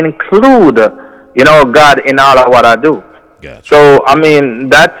also include, God in all of what I do. Gotcha. So, I mean,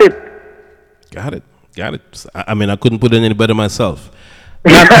 that's it. Got it. I mean, I couldn't put it any better myself.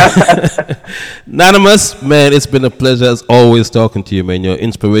 Nanimus, man, it's been a pleasure as always talking to you, man. You're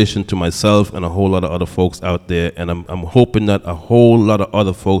inspiration to myself and a whole lot of other folks out there, and I'm hoping that a whole lot of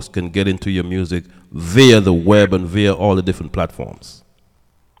other folks can get into your music via the web and via all the different platforms.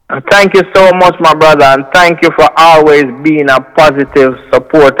 Thank you so much, my brother, and thank you for always being a positive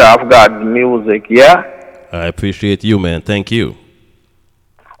supporter of God's music, yeah? I appreciate you, man. Thank you.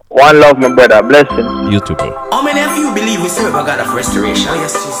 One love, my brother. Blessing. You too, bro. How many of you believe we serve a God of restoration? Oh,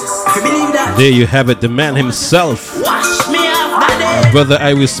 yes, Jesus. If you believe that, there you have it, the man himself. Wash me off the day. Brother, I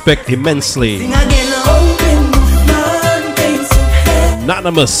respect immensely. Sing again,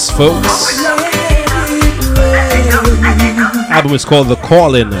 Anonymous, folks. Album is called The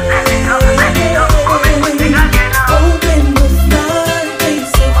Calling.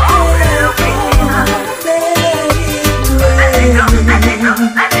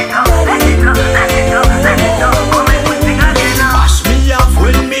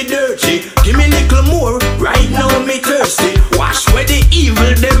 Wash where the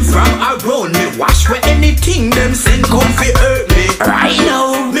evil them from around me. Wash where anything them send come fi hurt me. Right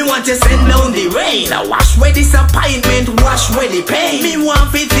now, me want to send down the rain. Wash where disappointment, wash where the pain. Me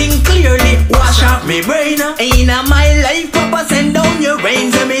want to think clearly, wash out me brain. In my life, Papa send down your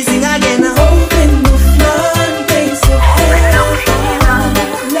rain. So me sing again. Open the floodgates of heaven.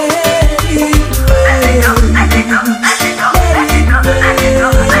 Let it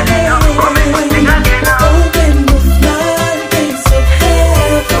rain.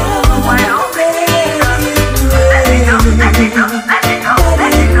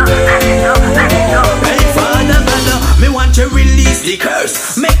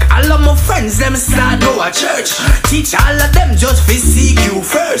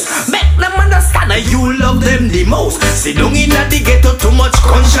 verse. Make them understand that you love them the most. See down in the ghetto too much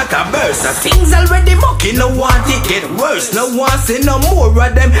gunshot a burst. Things already mucky, no want it get worse. No want see no more of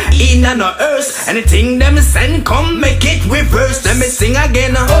them in and no earth. Anything them send come make it reverse. Let me sing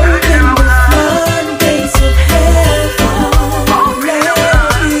again. Open the floodgates of heaven.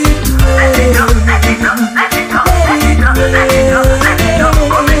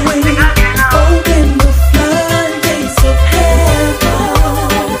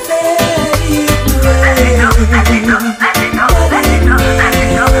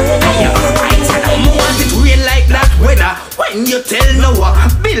 When you tell Noah,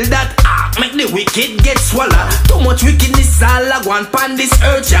 build that ark, make the wicked get swallowed. Too much wickedness all a go on this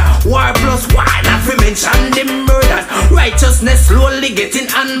earth, yeah. War plus war, not to mention the murders. Righteousness slowly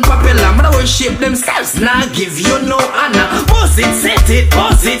getting unpopular. Man, worship themselves, now give you no honor. Boss it, set it,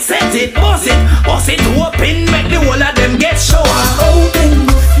 boss it, set it, boss it, boss it, open, make the whole of them get shower. Open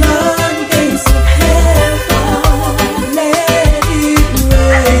the floodgates of heaven, let it rain.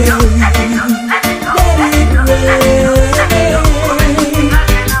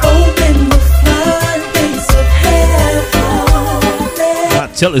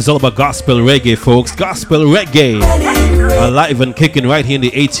 Tell it's all about gospel reggae, folks. Gospel reggae, alive and kicking right here in the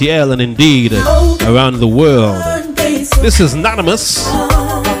ATL and indeed around the world. This is Anonymous,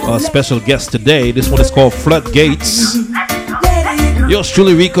 our special guest today. This one is called Floodgates. Yours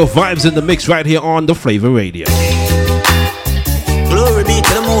truly, Rico Vibes in the mix right here on the Flavor Radio. Glory be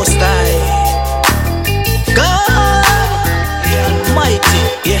to the Most High. God, the Almighty.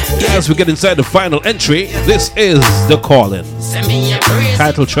 Yeah. As we get inside the final entry, this is The Callin',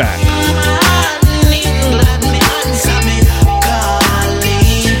 title track.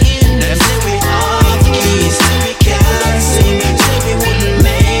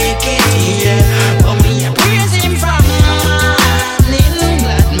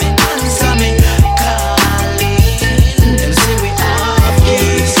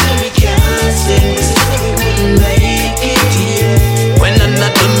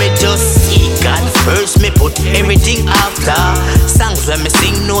 Everything after songs when me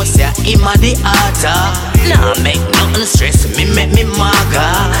sing notes, yeah, him at the altar. Nah, make nothing stress me, make me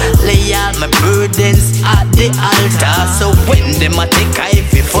maga. Lay all my burdens at the altar. So when them a take I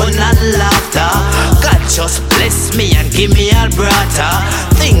feel fun and laughter, God just bless me and give me all brata.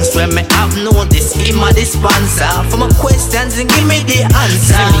 Things when me have noticed, him a the sponsor. For my questions and give me the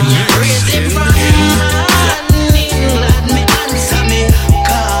answer. Praise him from England, me answer me.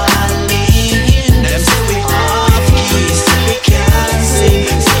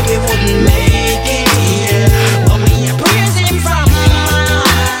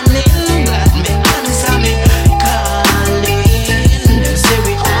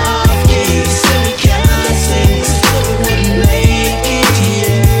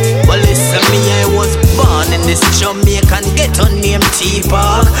 Jamaican ghetto named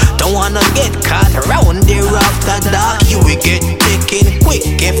T-Park. Don't wanna get caught around there after dark. You will get taken quick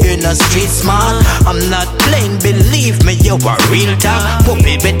if you're not street smart. I'm not playing, believe me, you're a real talk.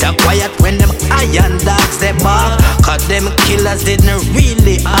 Puppy better quiet when them iron dogs they bark. Cause them killers didn't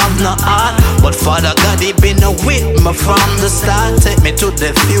really have no heart. But Father God, he been with me from the start. Take me to the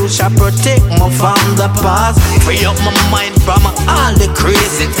future, protect me from the past. Free up my mind from all the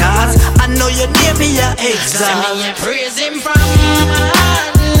crazy thoughts. I know you near me, your exile. Praise him from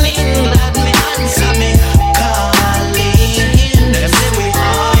England, me answer me calling. Them say we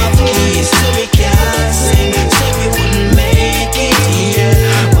have keys, so we can't sing. Say we wouldn't make it here.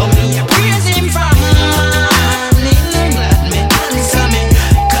 But me I praise him from England, me answer me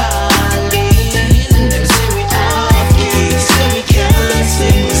calling. Them say we have keys, so we can't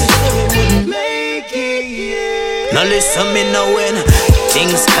sing. Say we wouldn't make it here. Now listen me now when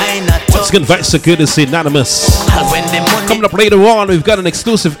things kinda Once again, Vice Courtesy Anonymous. Coming up later on, we've got an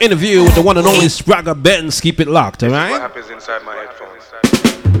exclusive interview with the one and only Spragga Benz. Keep it locked, alright? What happens inside my headphones?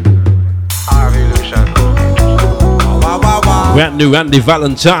 Brand new Randy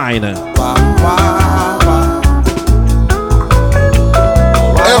Valentine. Everybody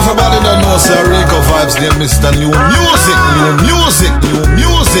that knows Sir Rico Vibes, they Mr. New Music, new music, new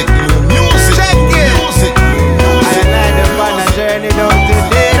music, new music, check new it. music. I land upon a journey down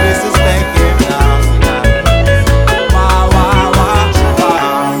today. This is thank you.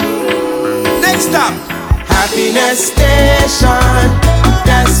 Next stop, Happiness Station.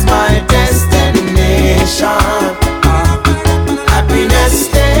 That's my destination. Happiness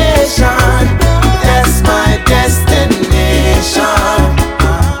Station. That's my destination.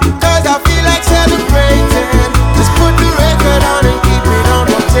 Cause I feel like celebrating. Just put the record on and keep it on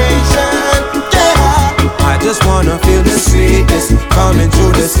rotation. Yeah. I just wanna feel the sweetness coming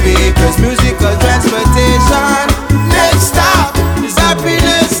through the speakers, musical transportation. Next stop is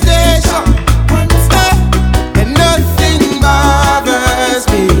Happiness Station. And nothing bothers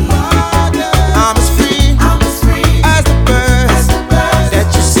me. I'm as free as the birds that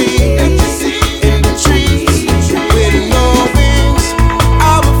you see in the trees. With no wings,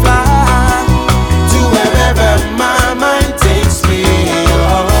 I will fly to wherever my mind takes me.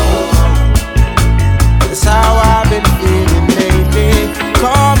 That's how I've been feeling lately.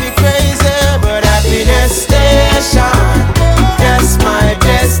 Call me crazy, but Happiness Station, that's my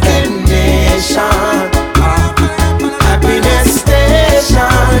destination. Happiness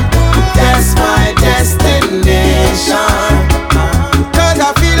Station, that's my destination. Cause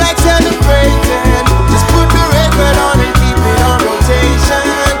I feel like celebrating. Just put the record on and keep it on rotation.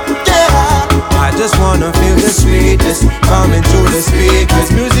 Yeah, I just wanna feel the sweetness coming through the speakers.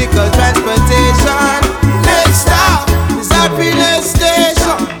 Musical transportation. Next stop is Happiness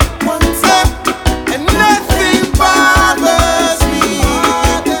Station. And nothing bothers me.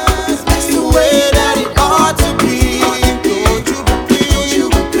 That's the way that it ought to be. Don't you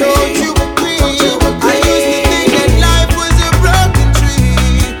agree? Don't you agree? I used to think that life was a broken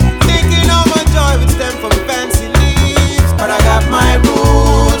tree, thinking all my joy would stem from fancy leaves. But I got my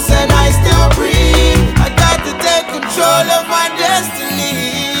roots and I still breathe. I got to take control of my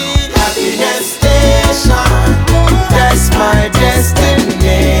destiny. Happiness Station, that's my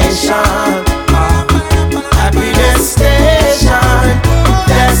destination. Happiness Station,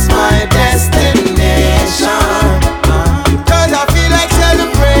 that's my destination. Cause I feel like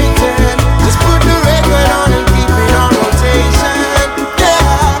celebrating. Just put the record on and keep it on rotation.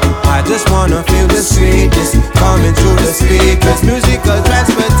 Yeah, I just wanna feel the sweetness coming through the speakers. Musical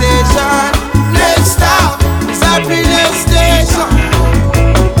transportation. Next stop is Happiness Station.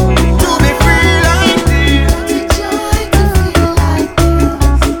 To be free like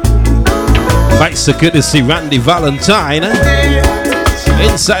Right, so good to see Randy Valentine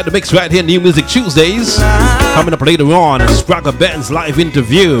inside the mix right here, New Music Tuesdays. Coming up later on, Spragga Benz live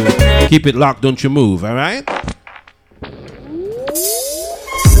interview. Keep it locked, don't you move, all right?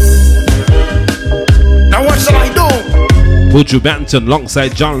 Now what shall I do? Buju Banton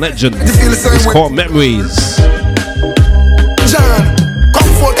alongside John Legend. It's called Memories. John,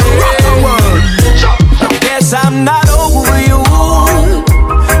 comfort and rock the world. Guess I'm not over you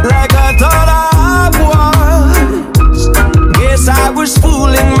like I thought I was. Guess I was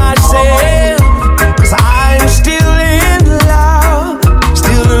fooling myself, 'cause I'm still in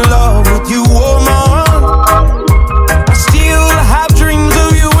love with you, woman. I still have dreams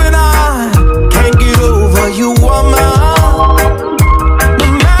of you and I can't get over you, woman. No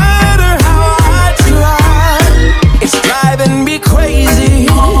matter how I try, it's driving me crazy.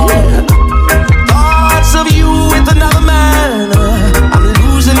 Thoughts of you with another man, I'm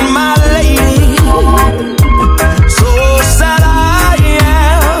losing my lady. So sad I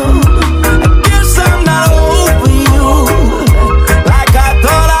am. I guess I'm not over you like I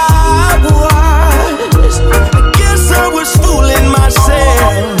thought I was. I guess I was fooling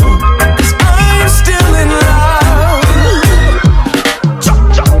myself, 'cause I'm still in love.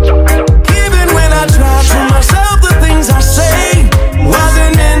 Even when I try to myself, the things I say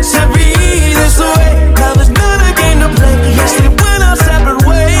wasn't meant to be this way. Love is not a game to play. Yes, we went our separate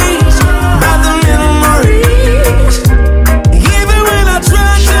ways by the memories. Even when I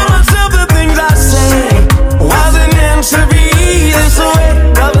try to myself, the things I say wasn't meant to be this way.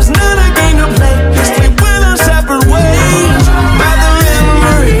 Love is not a game to play. Yes, we went our separate ways by the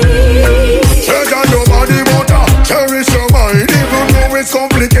memories. Tell that nobody want to cherish your mind, even though it's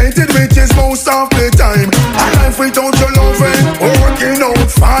complicated, which is most of the time. A life without your love ain't working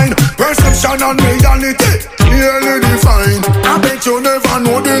out fine. Perception and reality clearly defined. I bet you never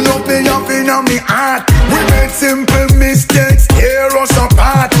know the love they have in me heart. We made simple mistakes, tear us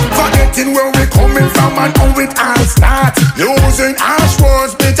apart. Forgetting where we coming from and how it all start. Using harsh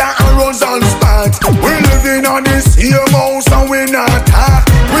words, bitter arrows on spot. We living on this same house and we not half.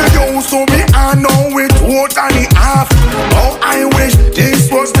 We used to be and now we totally half. Oh, I wish this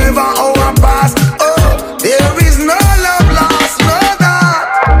was never our past. Oh, there is no love lost, no doubt.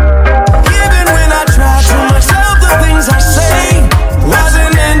 Even when I try to myself, the things I say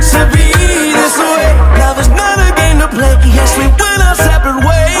wasn't meant to be this way.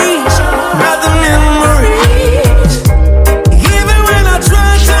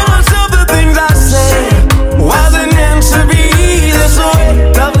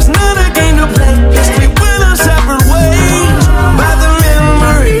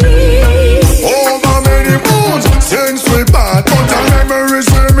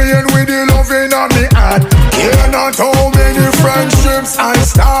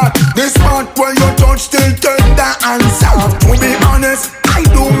 start. This spot where you touch still tender and soft. To be honest, I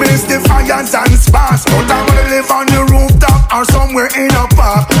do miss the fires and sparks, but I wanna live on the rooftop or somewhere in a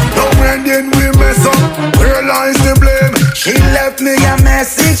park. Now when did we mess up? Where lies the blame? She left me a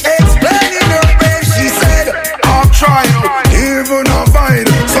message explaining her pain. She said, I'll try, even avoid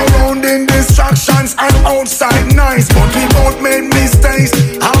surrounding distractions and outside nice, but we both made mistakes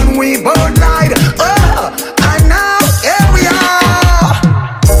and we both lied. Oh, and now here we are.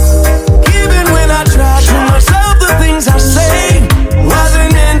 Even when I try to myself, the things I say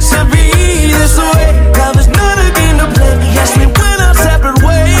wasn't meant to be this way. Love is not a game to play. Yes, we went our separate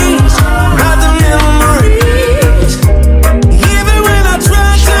ways. Got the memories. Even when I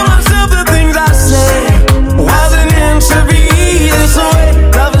try to myself, the things I say wasn't meant to be this way.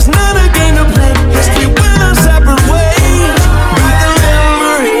 Love is not a game to play. Yes, we went our separate ways. Got the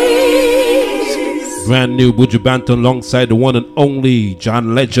memories. Brand new Buju Banton alongside the one and only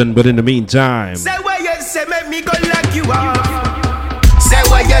John Legend. But in the meantime, Say what you say, make me go lock you up. Say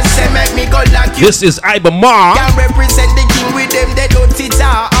what you say, make me go lock you up. this is Iba Mar. Can represent the king with them, they don't it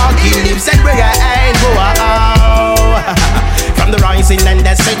out. He lives and where I ain't go out. From the rising and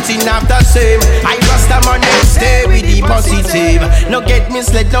the setting of the same, I trust them on them, stay with the positive. No get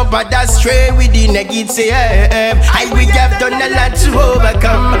misled, no but stray with the negative. We have done a lot to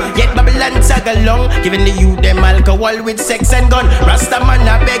overcome, yet Babylon tag along, giving the youth them alcohol with sex and gun. Rastaman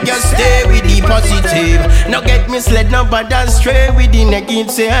I beg you stay with the positive. No get misled, no but stray with the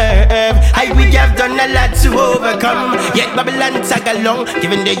negative. We have done a lot to overcome, yet Babylon tag along,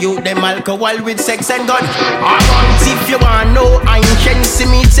 giving the youth them alcohol with sex and gun. Alright, if you want know I ain't see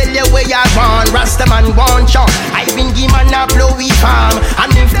me tell you where you born. Rastaman want you. I been give man a blowy farm,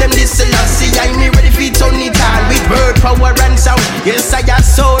 and if them this see I me ready for turn it on with word power and sound. Yes I a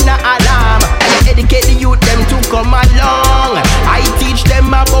sound a alarm, and I educate the youth them to come along. I teach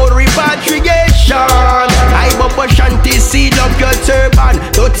them about repatriation. I bubble shanty seal up your turban.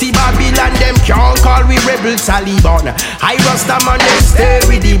 Dirty Babylon them can't call we rebel Taliban. I Rastaman them stay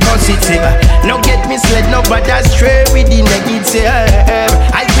with the positive. No get misled, no but stray with the negative.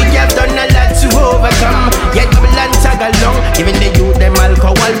 I think I've done a lot to overcome, yet Babylon tag along, giving the youth them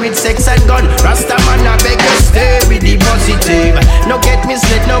alcohol with sex and gun. Rastaman I beg you stay with the positive. No get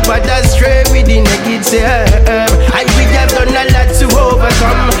misled, no but stray with the negative. I think I've done a lot to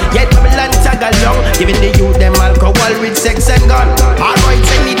overcome, yet Babylon tag along, giving the youth them alcohol with sex and gun. Alright,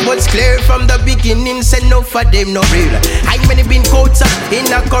 and it was clear from the beginning, say no for them no real. I many been caught up in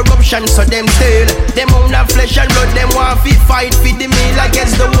a corruption, so them still them own a flesh and blood, them want to fight for the meal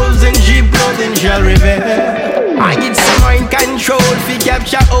against the wolves and sheep, nothing shall reveal. I get some mind control fi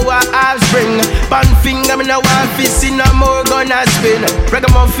capture our offspring. Pan finger me no want fi see no more gonna spin.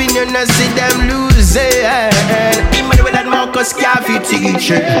 Ragamuffin you no see them losing. Emmanuel and Marcus Garvey teach.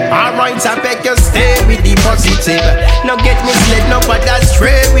 Alright I beg you stay with the positive. No get misled no but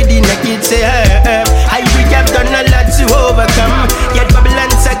stray with the negative. I we have done a lot to overcome, yet Babylon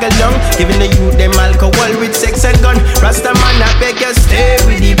tag along, giving the youth them alcohol with sex and gun. Rastaman I beg you stay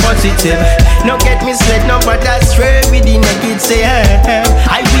with the positive. No get misled, no but stray with the negative.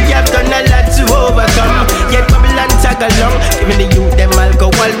 I we have done a lot to overcome, yet Babylon tag along, giving the youth them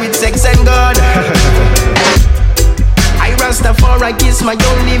alcohol with sex and gun. I Rastafari kiss my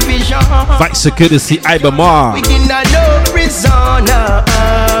only vision. Fight security, Iba Mar. We in a no prison.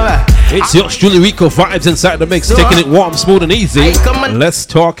 It's yours, Julie Rico vibes inside the mix, taking it warm, smooth, and easy. Let's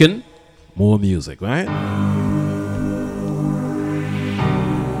talking more music, right?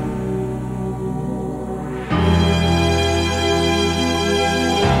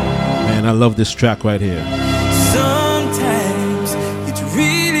 Man, I love this track right here. Sometimes it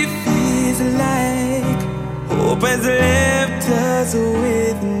really feels like hope has left us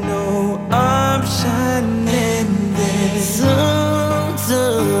with no option, and then sometimes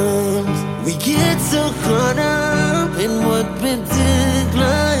we get so caught up in what we think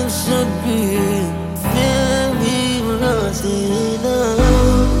life should be, then we lost it all.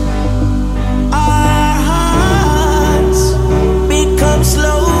 Our hearts become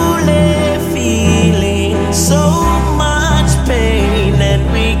slowly feeling so much pain that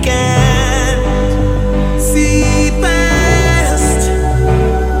we can't see past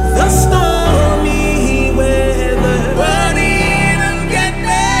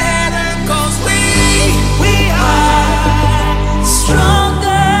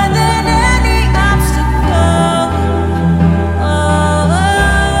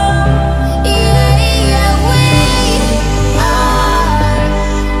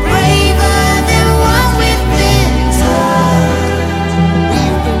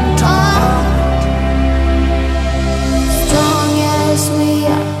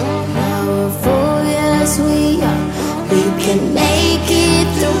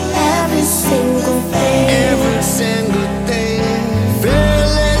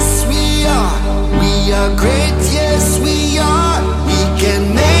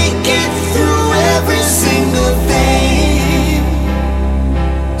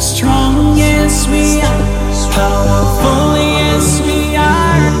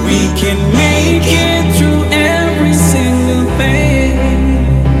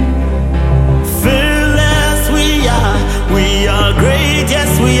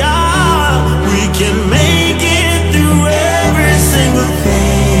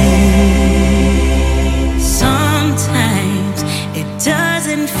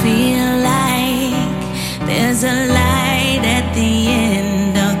feel like there's a light at the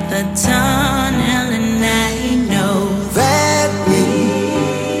end of the tunnel, and I know that we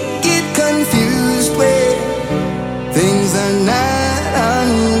get confused when things are not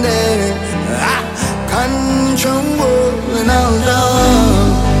under control, and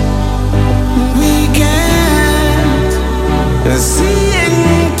although we can't see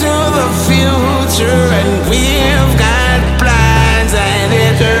into the future, and we've got plans, and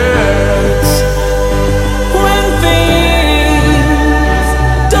it hurts when things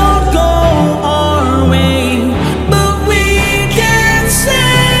don't go our way, but we can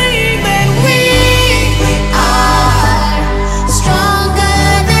say that we are stronger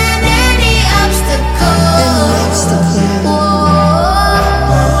than any obstacle.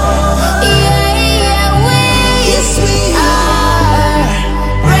 Yes, we are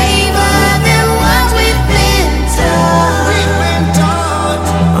braver than what we've been taught.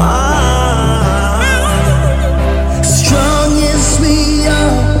 Strong, yes we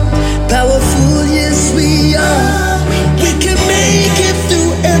are. Powerful, yes we are. We can make it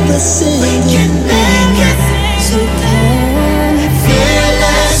through everything. We can make it through.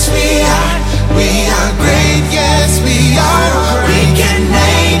 Fearless we are. We are great, yes we are. We can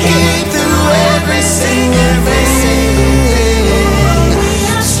make it through everything.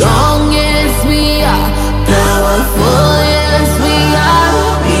 Strong, yes we are. Powerful, yes we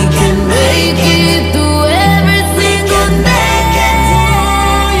are. We can make it through every single day.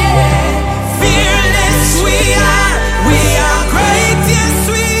 Fearless we are. We are great, yes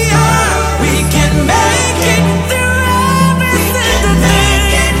we are. We can make it through every single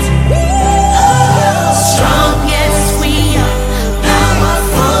day. Strong, yes we are.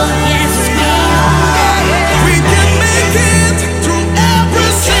 Powerful, yes we are. We can make it through every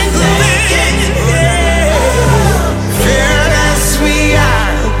single day. Fearless we are.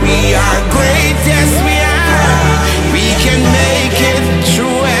 We are great, yes we are. We can make it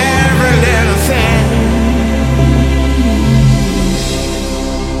through every little thing.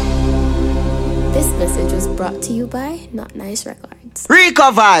 This message was brought to you by Not Nice Records.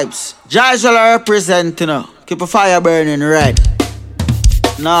 Rico Vibes, Jazela representing you. Keep a fire burning red.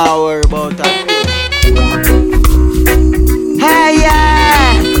 Now worry about that. Hey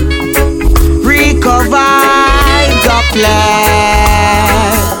yeah, Rico Vibes up play.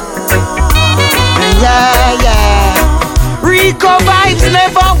 Yeah yeah, Rico Vibes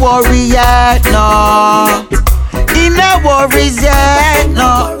never worry yet, no. He no worries yet,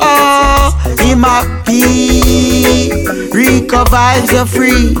 no. He might be. Rico Vibes are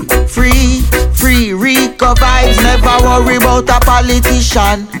free, free, free. Rico Vibes never worry about a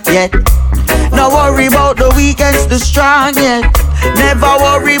politician yet. No worry about the weak against the strong yet. Never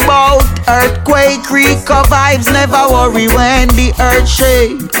worry about earthquake. Rico Vibes never worry when the earth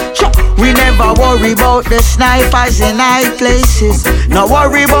shake. We never worry about the snipers in high places. No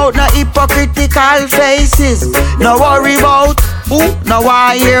worry about no hypocritical faces. No worry about who, no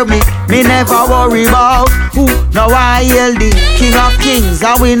I hear me. Me never worry about who, no I hail the King of Kings.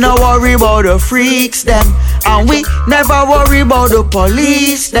 And we no worry about the freaks them. And we never worry about the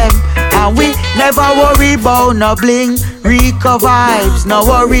police them. And we never worry about no bling. Rico Vibes, no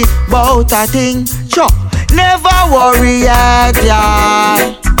worry about a thing. Sure, never worry yet,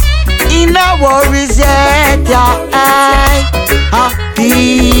 yeah. He no worries yet, yeah.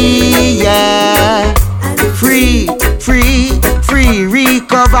 Happy, yeah. Free, free, free.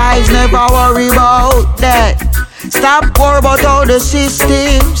 Rico Vibes, never worry about that. Stop worry about how the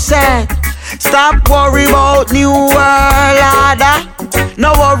system set. Stop worry about new world order.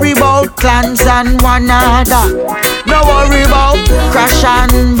 No worry about clans and one another. No worry about crash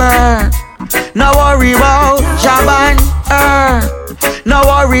and burn. No worry about job and earn. No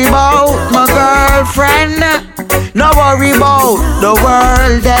worry about my girlfriend. No worry about the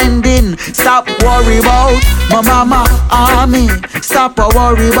world ending. Stop worry about my mama army. Stop a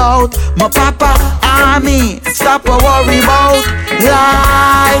worry about my papa army. Stop a worry about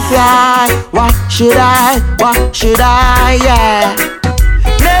life, life. What should I, yeah.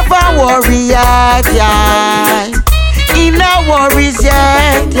 Never worry yet, yeah. He no worries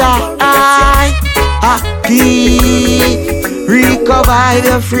yet, yeah. Happy. Rico Vibe,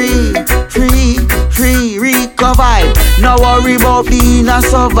 you're free, free, free. Rico Vibe. No worry about being a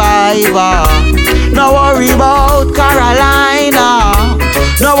survivor. No worry about Carolina.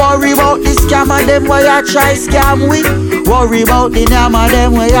 No worry about the scammer them where you try scam with. Worry about the name of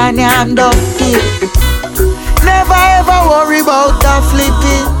them where you name the fit. Never ever worry about the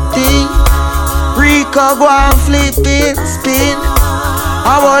flipping thing. Rico go and flip it, spin.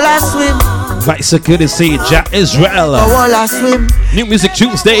 I wanna swim. Vice Security, Jack Israel. New Music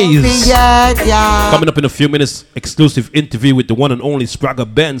Tuesdays. Coming up in a few minutes, exclusive interview with the one and only Spragga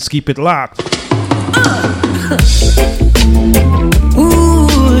Benz. Keep it locked.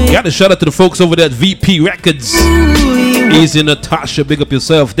 Got a shout out to the folks over there at VP Records. Easy Natasha, big up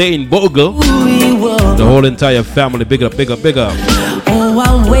yourself. Dane Bogle. The whole entire family, big up, big up, big up. Oh,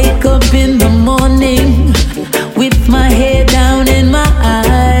 I wake up in the morning with my head down in my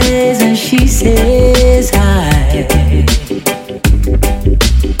eyes, and she says hi.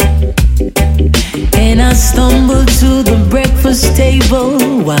 And I stumble to the breakfast table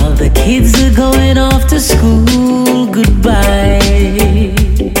while the kids are going off to school. Goodbye.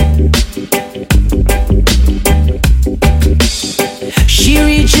 She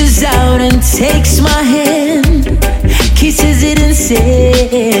reaches out and takes my hand, kisses it and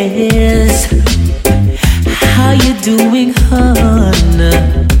says, how you doing, hon?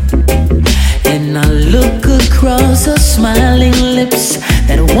 And I look across her smiling lips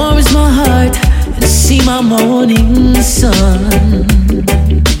that warms my heart and see my morning sun.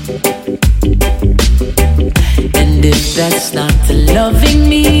 And if that's not loving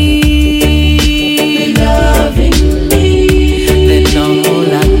me, loving me, then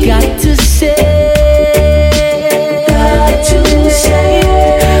all I got to say,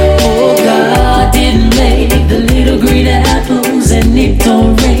 oh, God didn't make the little green apples, and it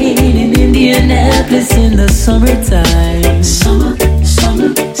don't rain in Indianapolis in the summertime.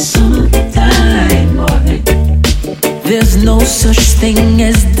 Summertime, boy. There's no such thing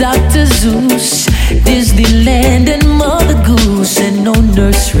as Dr. Zeus, Disneyland and Mother Goose, and no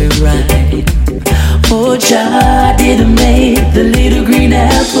nursery rhyme. Oh, God didn't make the little green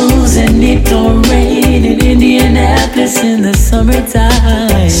apples, and it don't rain in Indianapolis in the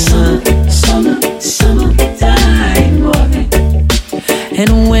summertime. Summertime, boy.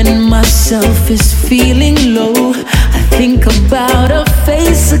 And when myself is feeling low, I think about her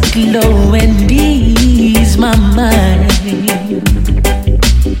face aglow and ease my mind.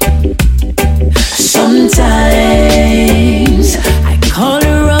 Sometimes I call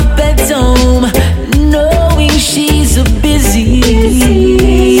her up at home, knowing she's a busy,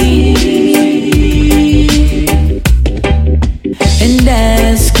 and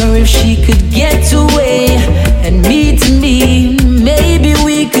ask her if she could get away and meet me. Maybe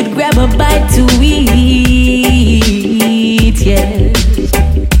we could grab a bite to eat, yes.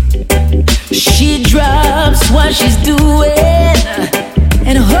 She drops what she's doing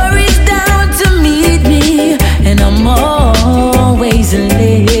and hurries down to meet me, and I'm always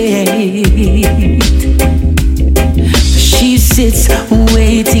late. She sits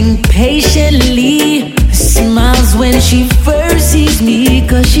waiting patiently, smiles when she first sees me,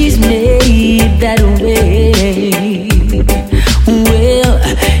 'cause she's made that way. Well,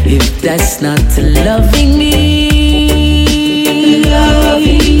 if that's not loving me,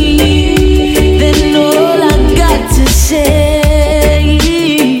 then all I got to say,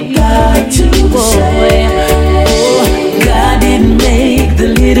 boy, oh, God didn't make the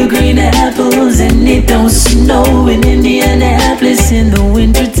little green apples, and it don't snow in Indianapolis in the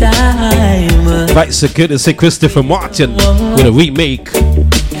wintertime. Right, so good to say Christopher Martin with a remake,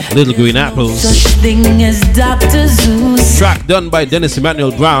 Little Green Apples. Such thing as Dr. Zeus. Track done by Dennis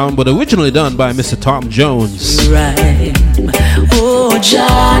Emmanuel Brown, but originally done by Mr. Tom Jones. Right. Oh,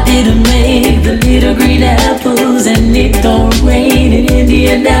 God didn't make the little green apples, and it don't rain in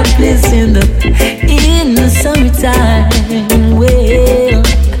Indianapolis in the summertime. Well,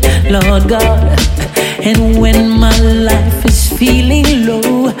 Lord God, and when my life is feeling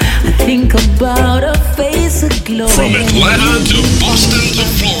low, I think about a face aglow. From Atlanta to Boston to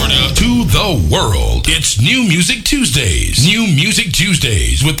Florida to the world, it's New Music Tuesdays. New Music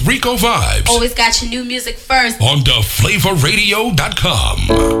Tuesdays with Rico Vibes. Always got your new music first. On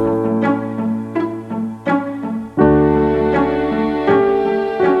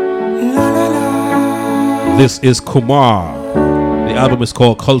DaFlavorRadio.com. This is Kumar. The album is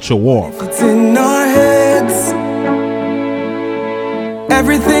called Culture Walk. It's in our heads.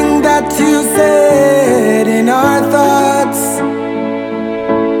 Everything that you said in our thoughts,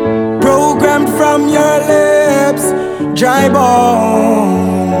 programmed from your lips, dry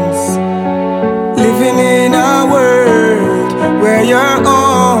bones. Living in a world where you're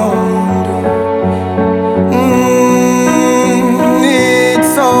owned. It's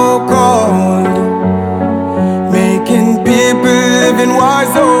so cold, making people live in war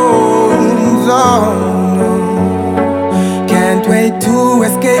zones. Oh, no. Can't wait to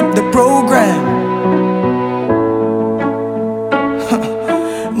escape the program.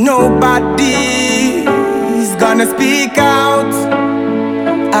 Nobody's gonna speak out.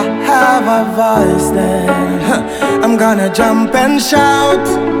 I have have a voice then I'm gonna jump and shout.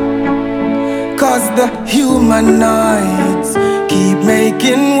 Cause the humanoids keep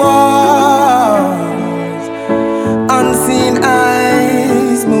making wars. Unseen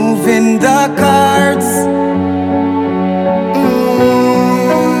eyes moving the cards.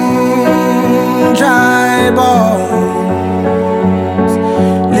 Dry bones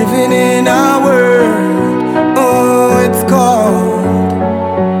living in a world, oh it's cold.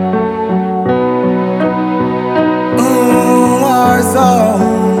 War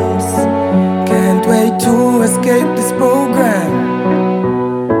zones, can't wait to escape this program.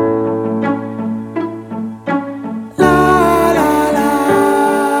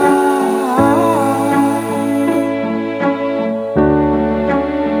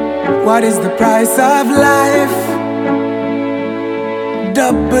 What is the price of life?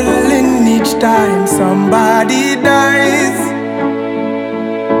 Doubling each time somebody dies.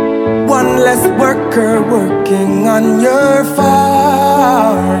 One less worker working on your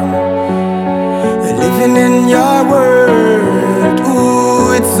farm. You're living in your world.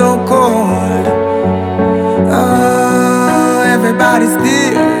 Ooh, it's so cold. Oh, everybody's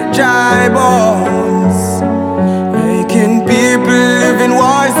still dry bones, making people live in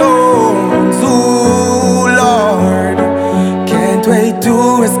war zones. Ooh, Lord, can't wait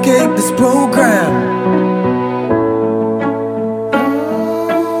to escape this program.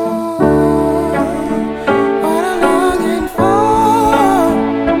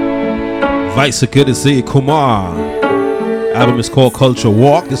 Vice, good to see you. Kumar. Album is called Culture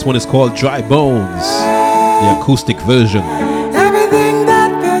Walk. This one is called Dry Bones, the acoustic version.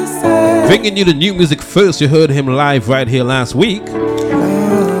 Bringing you the new music first. You heard him live right here last week.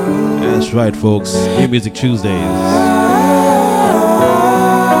 That's right, folks. New Music Tuesdays.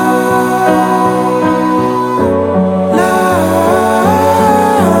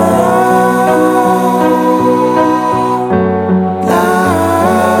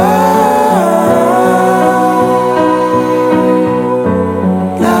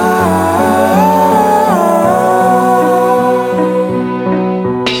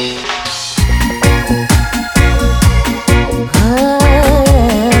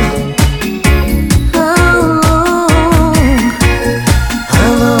 Oh,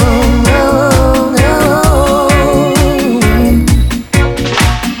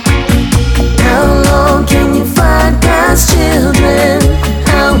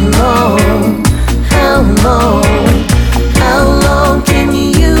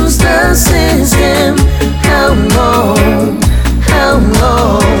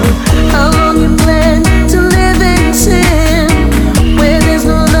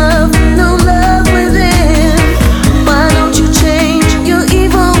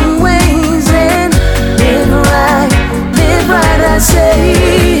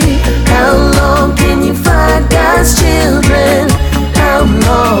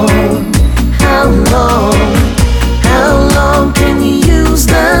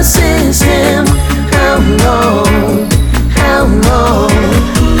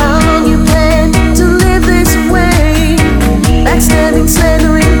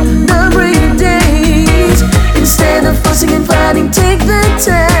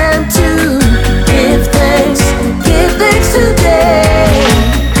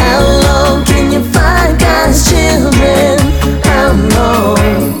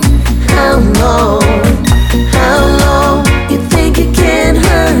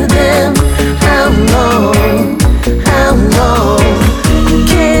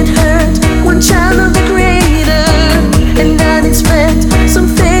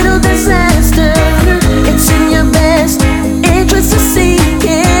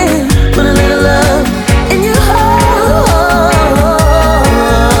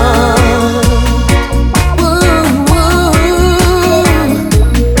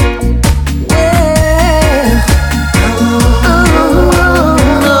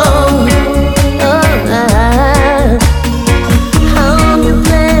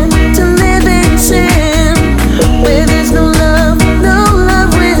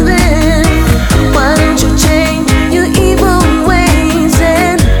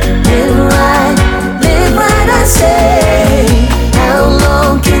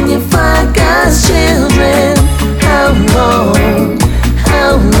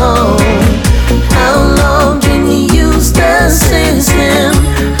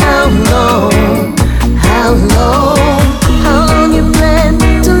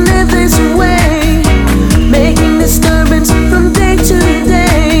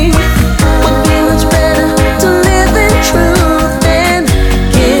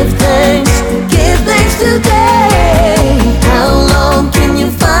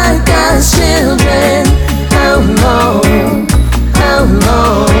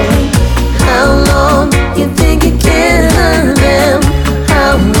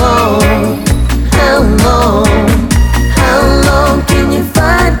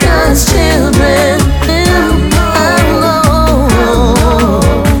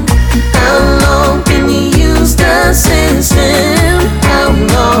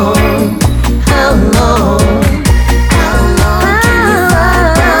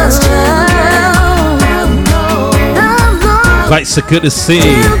 Vice courtesy,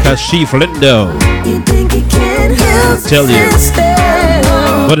 Kashif Lindo. Tell you.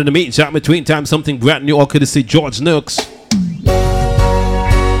 But in the meantime, between time, something brand new, all courtesy George Nooks.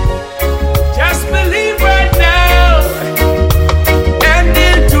 Just believe right now, and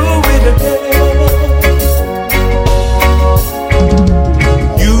he'll do it again.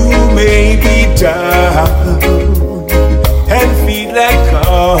 You may be down and feel like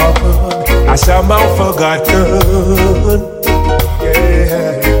God has somehow forgotten,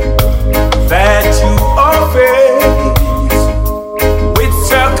 yeah, that you are faced with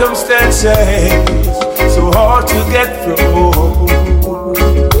circumstances so hard to get through.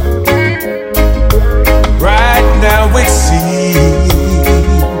 Right now it seems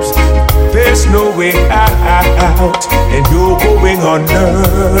there's no way out, and you're going under,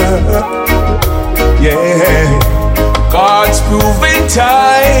 yeah. God's proven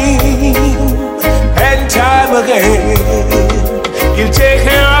time and time again, He'll take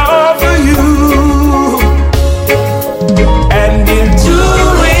care of you, and He'll do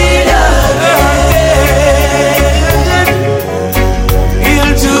it again.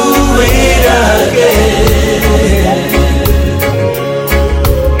 He'll do it again.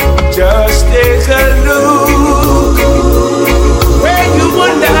 Just take a look where you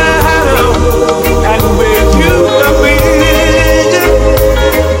were now and where you have been.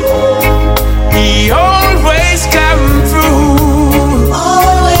 He always come through,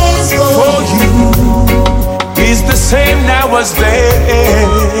 always for you. He's the same now as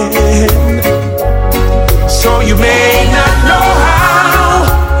then. So you may not know how,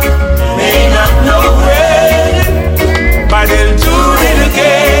 may not know when, but He'll do it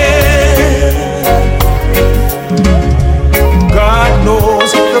again. God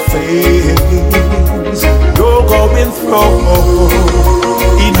knows the things you're going through.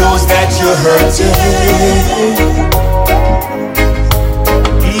 He knows that you're hurting.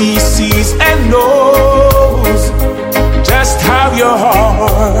 He sees and knows just how your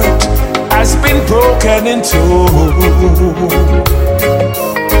heart has been broken into.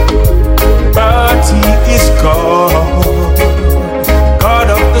 But He is God, God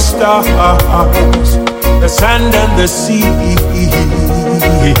of the stars, the sand and the seas.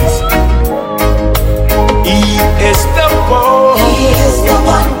 He is the one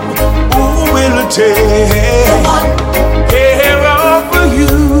who will take care of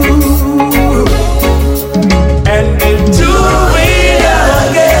you, and He'll do it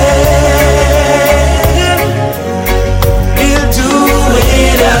again. He'll do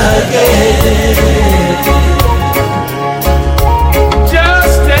it again.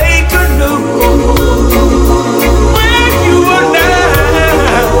 Just take a look where you are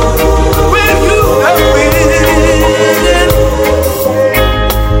now, where you have been.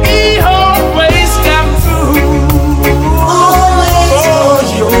 He always come through, always for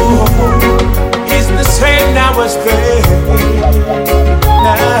you. He's the same now as then.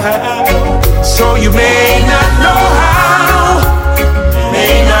 Now, so you may not know how,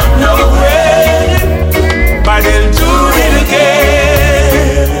 may not know when, but He'll do it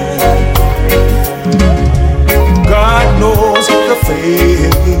again. God knows the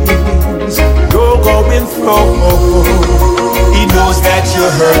things you're going through. He knows that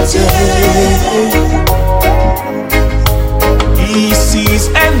you're hurting. He sees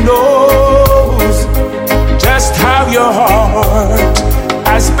and knows just how your heart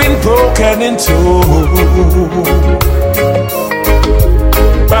has been broken into.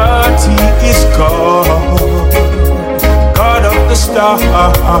 But He is God, God of the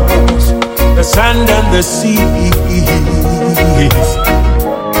stars, the sand and the seas.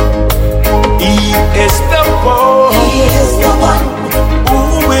 He is the one who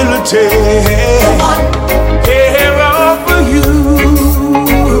will take care of you,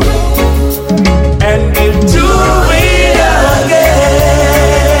 and He'll do it again.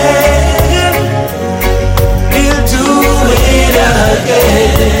 He'll do it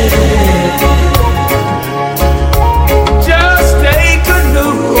again. Just take a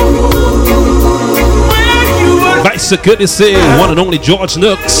look where you are. Vice courtesy, one and only George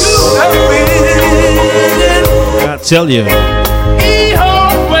Nooks. I tell you. He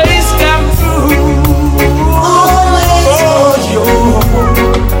always come through, always for you.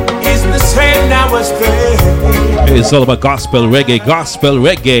 He's the same now as then. It's all about gospel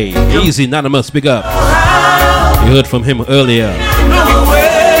reggae. Easy, Anonymous, big up. You heard from him earlier.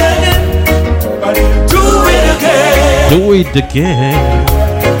 Do it again.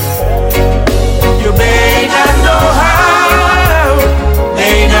 You may not know how,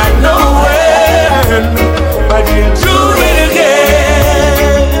 may not know when, but He'll do it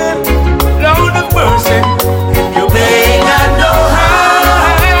again. Lord of mercy. You may not know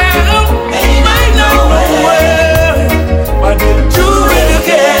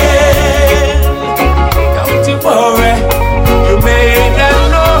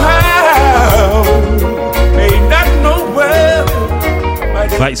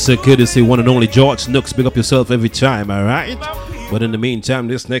Vice courtesy one and only George Nooks. Big up yourself every time, alright? But in the meantime,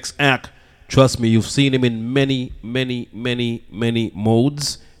 this next act, trust me, you've seen him in many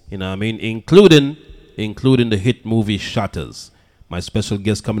modes, you know what I mean? Including the hit movie Shutters. My special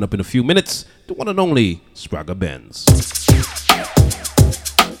guest coming up in a few minutes, the one and only Spragga Benz.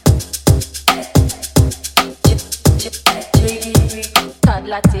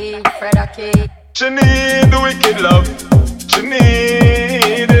 She need the wicked love. She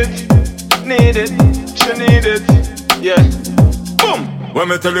need it. She need it. Yeah. Boom. When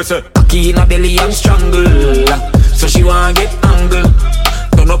me tell you say, cocky in a belly and strangle, so she wanna get angle.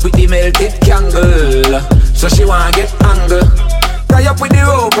 Turn up with the melted candle, so she wanna get angle. Tie up with the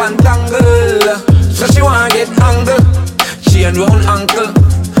rope and tangle, so she wanna get angle. She and round ankle,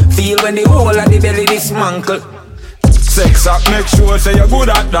 feel when the whole of the belly dismantle. sex act, make sure say you're good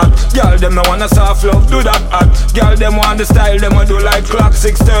at that. Girl, them no wanna soft love, do that at. Girl, them want the style, them a do like clock.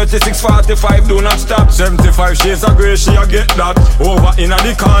 6:30, 6:45, do not stop. 75 shades of grey, she a get that. Over in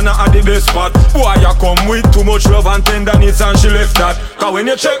the corner at the best spot. Boy, you come with too much love and tenderness and she left that. Cause when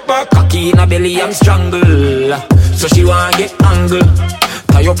you check back, cocky in a belly and strangle, so she wanna get angle.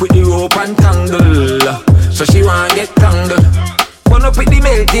 Tie up with the rope and tangle, so she wanna get tangle. Burn up with the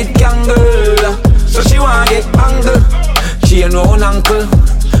melted candle, so she wanna get angle. She ain't round ankle,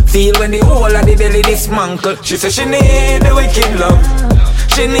 feel when the whole of the belly dismantle. She say she need the wicked love.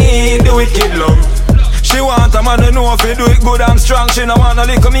 She need the wicked love. She want a man who know if he do it good and strong. She no want a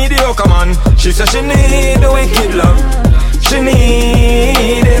little mediocre man. She say she need the wicked love. She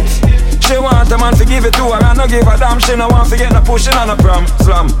need it. She want a man to give it to her and no give a damn. She no want to get no pushing on a pram.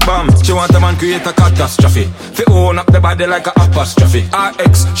 Slam, bam. She want a man create a catastrophe. Fi own up the body like a apostrophe.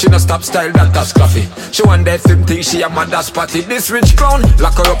 RX, she no stop style that that's coffee. She want that film thing, she a mad as party. This rich clown,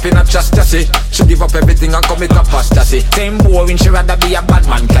 lock her up in a chastity. She give up everything and commit apostasy. Same boring, she rather be a bad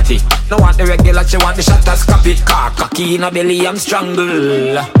man catty. No want the regular, she want the shutters copy. Car cocky in a belly and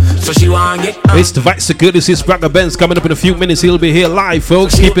strangle, so she want get It's the Vice Security, Spragga Benz coming up in a few minutes. He'll be here live,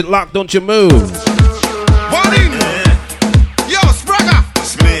 folks. Keep it locked, don't you move. What in? Yo, Spragga.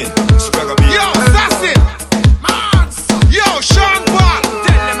 It's me, Spragga B. Yo, Assassin. Yo, Sean Paul.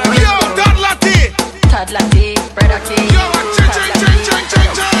 Yo, Todd Latte. Todd Latte, Brother K. Yo,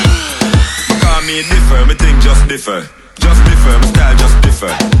 because me differ, me think just differ. Just differ, my style just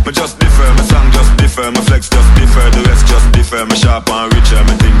differ. Me just differ, my song just differ. My flex just differ, the rest just differ. Me sharp and richer,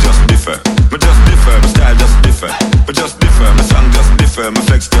 me think just differ. Me just differ, my style just differ. Me just differ, my song just differ. My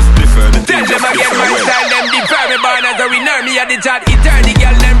flex just differ, the thing just differ. Tell them again, my style them differ. Me born as a winner, me a the chat eternity.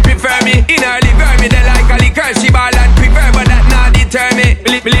 Girl them prefer me. In her liver, me they like a liquor. She ball and prefer, but that not deter me.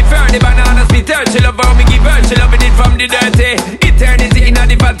 Me live her, the banana split her. She love how me give her, she loving it from the dirty. Eternity in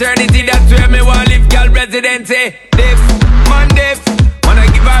the fraternity, that's where me want live, girl residency. Diff, man diff, wanna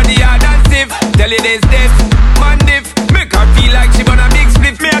give her the hard and stiff. Tell you this diff, man diff, make her feel like she wanna big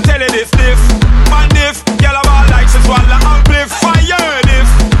split. Me I tell you this diff, man diff, girl a ball like she swallow and pliff. Fire diff,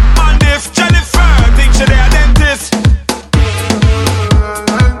 man diff, Jennifer, think she a dentist.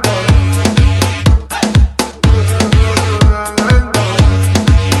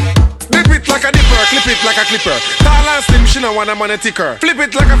 Like a dipper, clip it like a clipper. Tall and slim, she no want a man a ticker. Flip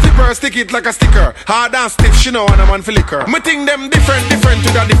it like a flipper, stick it like a sticker. Hard and stiff, she no want a man for liquor. Me think them different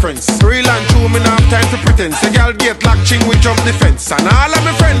to the difference. Real and true, me no have time to pretend. Say girl get locked, ching with jump defense. And all of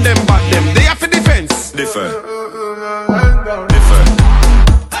my friend them bad them, they have to defense. Differ.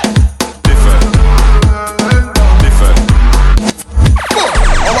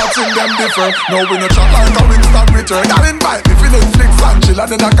 Watching them differ. No, we no chat like a Winston Ritter. Y'all invite me for Netflix and chill,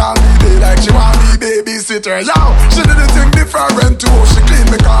 and then I call me day like she want me babysitter. Yo, she did the thing different too. She clean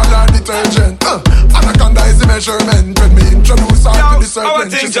me car and detergent. Anaconda is the measurement when me introduce her to the serpent. Our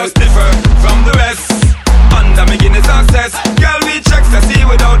thing just differ from the rest. Under me Guinness access. Girl we check to see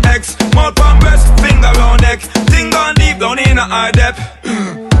without X. Mouth on breast, finger round neck. Thing gone deep down in a high depth.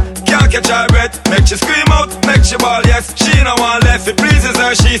 Can't catch her breath, make she scream out, make she ball yes. She no one left, it pleases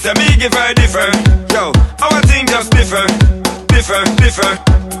her, she said me give her differ. Yo, our thing just differ.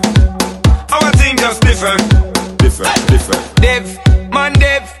 Our thing just differ. Diff, man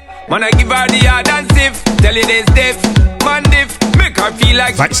diff, man I give her the hard and stiff. Tell you this diff, man diff, make her feel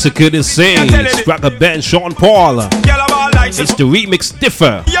like Vice Security saying, Spragga Benz, Sean Paul. It's the remix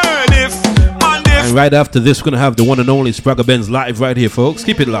Differ. Yeah, diff. And right after this, we're going to have the one and only Spragga Benz live right here, folks.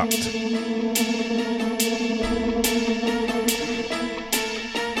 Keep it locked.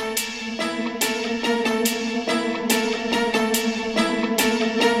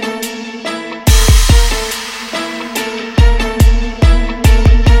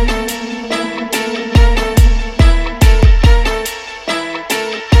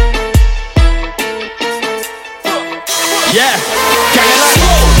 Yeah, gang it like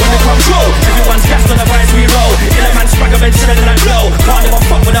whoa, when they come through, everyone's gassed on the vibes we roll. In a man's swagger been chillin' like blow. Can't give a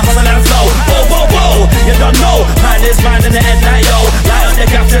fuck with the hustle and flow. Whoa, whoa, whoa, you don't know. Man is man in the head like yo. Light up the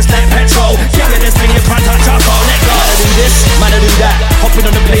gap just like petrol. Can't get this thing in front of charcoal. Let go. Man I do this, man I do that. Hopping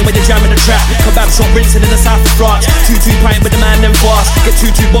on the plane with the jam in the trap. Kebab shop rinsing in the south of France. 2-2 pint with the man them fast. Get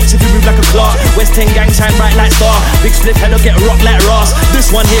 2-2 box if you move like a clock. West 10 gang shine bright like star. Big split head will get rock like Ross.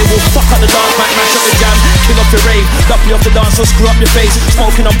 This one here will fuck up the dance. Might mash up the jam. Kill off your rave. Dump you off the dance or screw up your face.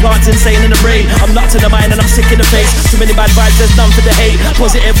 Smoking on plants insane in the brain. I'm nuts in the mind and I'm sick in the face. Too many bad vibes, there's none for the hate.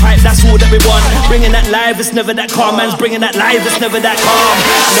 Positive hype, that's all that we want. Bringing that live, it's never that calm. Man's bringing that live, it's never that calm.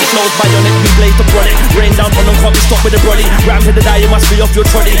 And the flow's bionic, we blaze the product. Rain down on them, can't be stopped with the brody. Ram to the die, you must be off your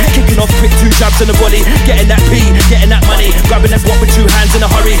trolley. Kicking off quick, 2 jabs in the body. Getting that P, getting that money. Grabbing that guap with 2 hands in a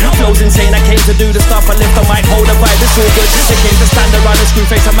hurry. Flow's insane, I came to do the stuff. I lift the mic, hold the vibe, it's all good. They came to stand around and screw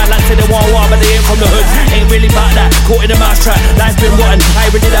face a man like say they want war, but they ain't from the hood. Ain't really about that, caught in the mouse trap. Life been rotten, I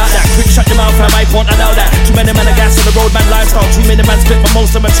really doubt that. Quick shut your mouth, I won't allow that. Too many men are gas on the road, man lifestyle. Too many man spit for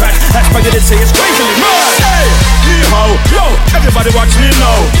most of my tracks. That's why you did say it's crazily mad. Hey, me how, yo, everybody watch me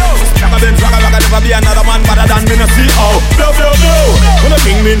now. Like a Benz, like a never be another man better than me no see how. Blow, blow, blow. When I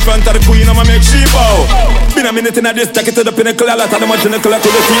bring me in front of the queen, I'ma make she bow. Been a minute in a this, take it to the pinnacle. A lot of them cynical to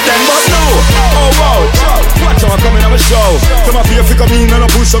the seat then, but no. Oh wow, watch how I come in on my show. Come up here, figure me in and I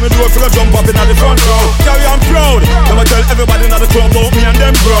push on me door, figure jump up in at the front row. Carry on proud. I'ma tell everybody in the club about me and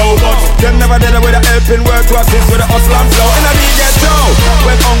them grow, but them never did it with a helping word to assist with the hustle and flow. In a big ghetto,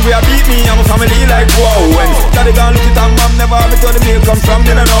 when hungry I beat me, I'm a family like wow. When daddy gone look it and mom never have me to the meal come from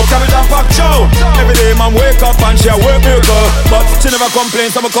dinner now. Cabbage and pack chow. Every day mom wake up and she a work miracle, but she never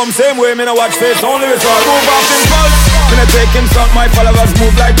complains. I'ma come same way, me no watch face only result. Move off in pulse, me no take insult. My followers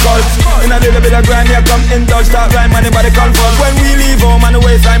move like cults. In a little bit of grind, here come indulge. Start rhyme, anybody confuse. When we leave home and the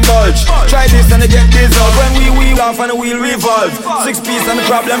waistline bulge. Try this and they get this out. When we wheel off and the wheel revolve. 6 piece and the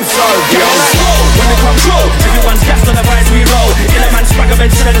problem solved. Yo, when they come through, everyone's gassed on the vibes we roll. In a man's swagger been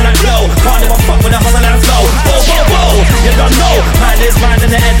chillin' like blow. Can't give a fuck with the hustle and flow. Whoa, whoa, whoa, you don't know. Man is man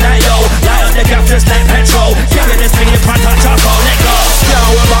in the head like yo. Light up the gap just like petrol. Can't get this thing in front of charcoal. Let go. Yeah,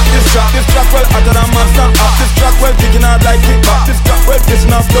 we're back this track. This track well hotter than monster up. This track well kicking out like kickback. This track well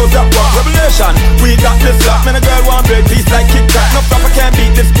pissing off those that walk. Revelation, we got this lock. Man, a girl want break piece like Kit Kat. No rapper can't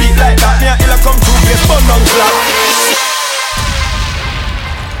beat this beat like that. Me and Illa come through, place fun on flat.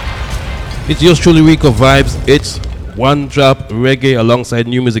 It's yours truly, Rico Vibes. It's One Drop Reggae alongside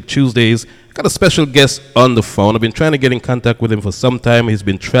New Music Tuesdays. Got a special guest on the phone. I've been trying to get in contact with him for some time. He's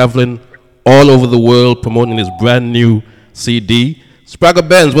been traveling all over the world promoting his brand new CD. Spragga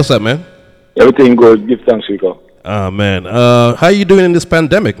Benz, what's up, man? Everything good. Give thanks, Rico. Man. How you doing in this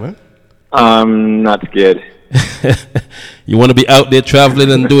pandemic, man? I'm not scared. You want to be out there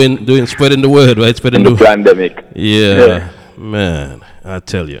traveling and doing spreading the word, right? Spreading the pandemic. Yeah, man. I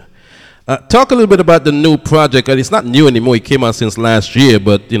tell you. Talk a little bit about the new project. And it's not new anymore. It came out since last year,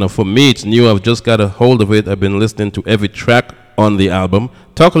 but for me, it's new. I've just got a hold of it. I've been listening to every track on the album.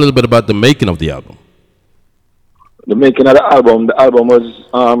 Talk a little bit about the making of the album. The making of the album was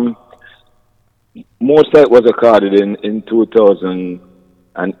most of it was recorded in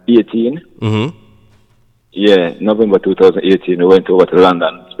 2018. Mm-hmm. Yeah, November 2018. We went over to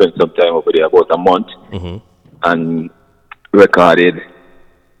London, spent some time over there, about a month, and recorded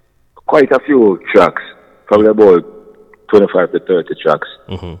quite a few tracks, probably about 25 to 30 tracks.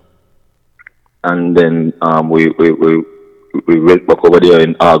 And then we went back over there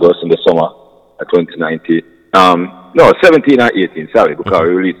in August, in the summer of 2019. No, 17 and 18, sorry, because we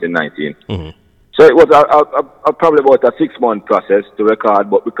released in 19. So it was probably about a 6-month process to record,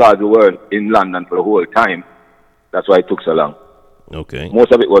 but because we weren't in London for the whole time, that's why it took so long. Okay.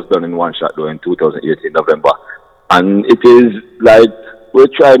 Most of it was done in one shot, though, in 2018, November. And it is like, we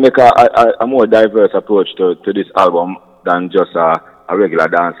try to make a more diverse approach to this album than just a regular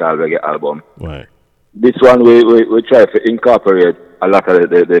dancehall reggae album. Right. This one, we try to incorporate a lot of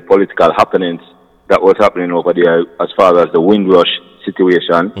the political happenings that was happening over there as far as the Windrush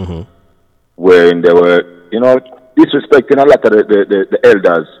situation, wherein they were, disrespecting a lot of the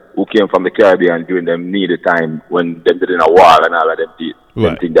elders who came from the Caribbean during them needed time when them did in a war and all of them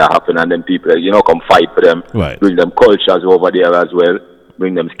things that happen, and then people, come fight for them, bring them cultures over there as well,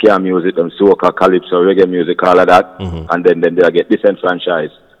 bring them ska music, them soca, calypso, reggae music, all of that, and then they get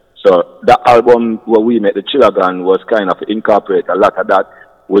disenfranchised. So that album where we made the Chillagan was kind of incorporate a lot of that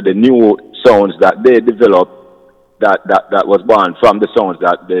with the new sounds that they developed that was born from the sounds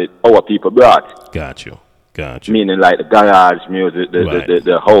that our people brought. Got you. Meaning like the garage music,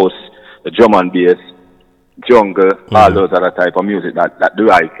 the house, the drum and bass, jungle, all those other type of music that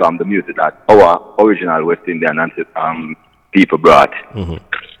derive from the music that our original West Indian people brought.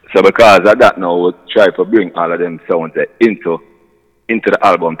 So because of that now, we'll try to bring all of them sounds into the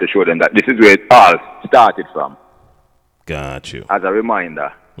album to show them that this is where it all started from. Got you. As a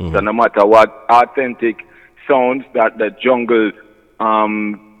reminder. So no matter what authentic sounds that the jungle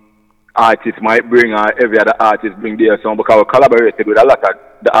artist might bring, or every other artist bring their sound, because we collaborated with a lot of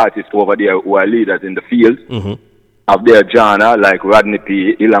the artists over there who are leaders in the field of their genre, like Rodney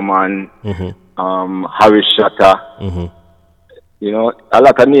P, Ilaman, Harris Shatter. You know, a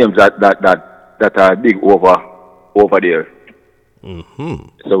lot of names that are big over there.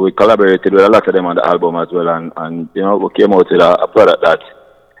 So we collaborated with a lot of them on the album as well, and you know, we came out with a product that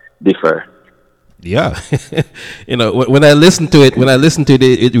differ. Yeah. You know, when I listen to it,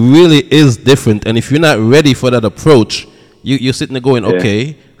 it really is different. And if you're not ready for that approach, you're sitting there going,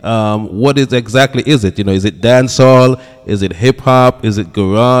 okay, what is it? You know, is it dancehall? Is it hip hop? Is it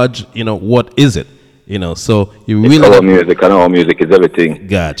garage? You know, what is it? You know, so you really... Our music, and our music is everything.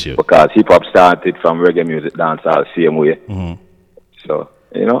 Got you. Because hip hop started from reggae music, dancehall, same way. So,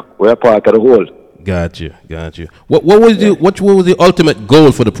 you know, we're part of the whole. Got you. What was the ultimate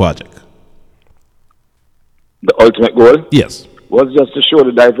goal for the project? The ultimate goal? Yes. Was just to show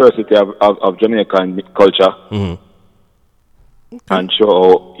the diversity of Jamaican culture. And show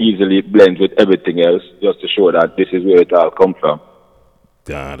how easily it blends with everything else, just to show that this is where it all comes from.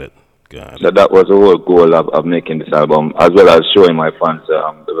 Got it. So that was the whole goal of making this album, as well as showing my fans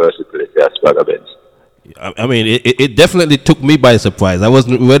the versatility of Spragga Benz. I mean, it definitely took me by surprise. I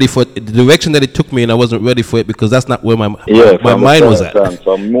wasn't ready for it. The direction that it took me, and I wasn't ready for it because that's not where my mind was at.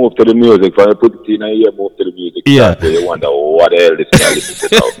 From move to the music, from put it in a year, move to the music. Yeah. You wonder what the hell this guy listen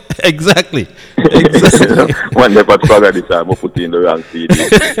to now. Exactly. When they put Spragga this time, I put it in the wrong CD.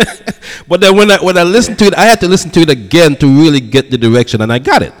 But then when I listened to it, I had to listen to it again to really get the direction, and I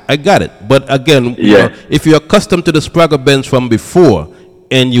got it. But again, you know, if you're accustomed to the Spragga Benz from before,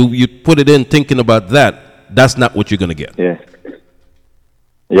 and you put it in thinking about that, that's not what you're going to get. Yeah.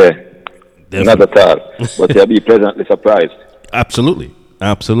 Definitely. Not at all. But you'll be pleasantly surprised. Absolutely.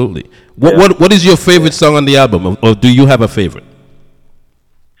 What is your favorite song on the album, or do you have a favorite?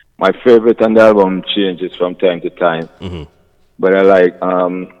 My favorite on the album changes from time to time. But I like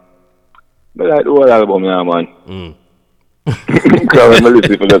the whole album now, man. Because I'm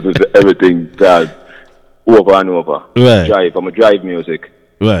listening to everything that over and over. Right. I'm a drive music.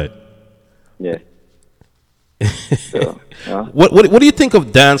 Right. Yeah. So, What do you think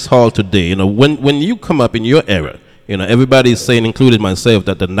of dance hall today? You know, when you come up in your era, you know, everybody's saying, including myself,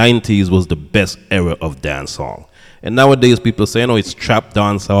 that the 90s was the best era of dance hall. And nowadays people are saying, oh, it's trap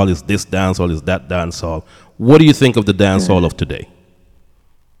dance hall, it's this dance hall, it's that dance hall. What do you think of the dance hall of today?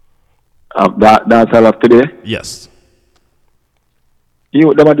 Of that dance hall of today? Yes.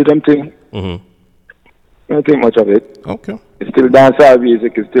 You them do them thing. I don't think much of it. Okay. It's still dancehall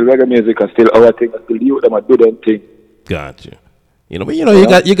music, it's still reggae music, it's still our thing, it's still you them do them thing. Got you. You know, you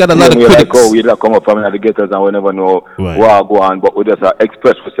got a lot of critics. Like, oh, we come up from the ghettos and we never know what go on, but we just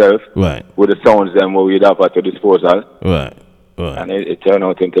express ourselves with the sounds them where we have at your disposal. Right. And it turned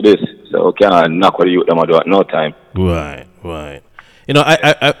out into this. So we can't knock what you them do at no time. Right. You know,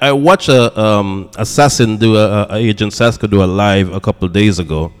 I watched Assassin do Agent Saska do a live a couple of days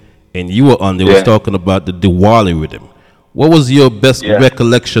ago, and you were on there was talking about the Diwali rhythm. What was your best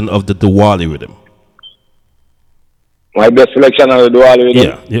recollection of the Diwali rhythm? My best selection of the Diwali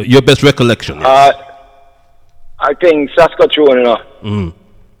rhythm? Yeah, your best recollection. I think Saskatchewan, you know.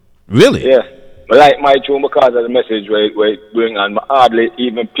 Really? Yeah. I like my tune because of the message where it bring, and I hardly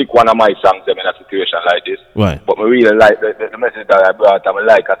even pick one of my songs in a situation like this. Right. But I really like the message that I brought, and I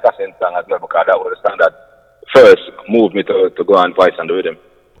like Assassin song as well because that was the song that first moved me to go and voice on the rhythm.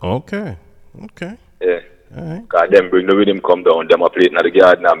 Okay. Yeah. Because them bring the rhythm come down, them a play it in the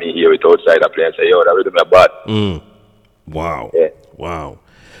garden, and me hear it outside, I play and say, yo, that rhythm is bad. Wow. Yeah. Wow.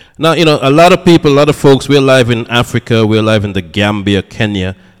 Now, you know, a lot of folks, we're live in Africa, we're live in the Gambia,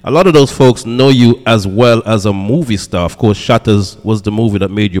 Kenya. A lot of those folks know you as well as a movie star. Of course, Shatters was the movie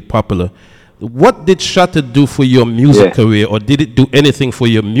that made you popular. What did Shatter do for your music career, or did it do anything for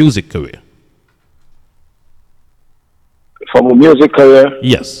your music career? For my music career?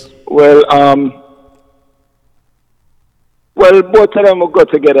 Yes. Well, both of them will go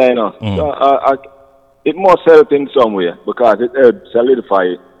together, you know. So, it must help in some way because it helped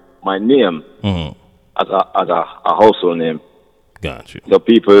solidify my name as a household name. Got you. So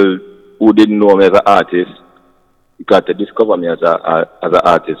people who didn't know me as an artist got to discover me as an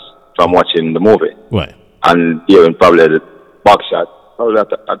artist from watching the movie. Right. And hearing probably the Backshot.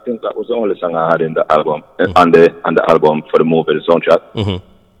 I think that was the only song I had in the album, on the album for the movie, the soundtrack.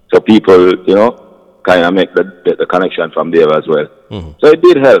 So people, you know, kind of make the connection from there as well. Mhm. So it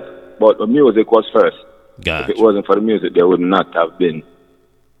did help, but the music was first. Got If it wasn't for the music, there would not have been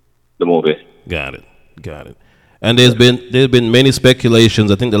the movie. Got it. And there's been many speculations.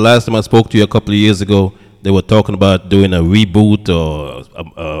 I think the last time I spoke to you a couple of years ago, they were talking about doing a reboot or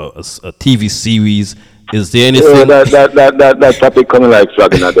a TV series. Is there anything? Yeah, that topic coming like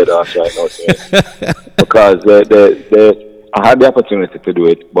flagging at the ass right now, sir. Because I had the opportunity to do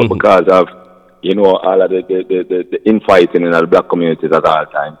it, but because of all of the infighting in the black communities at all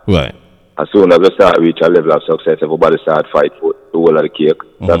time. Right. As soon as we start reach a level of success, everybody start fight for the whole of the cake.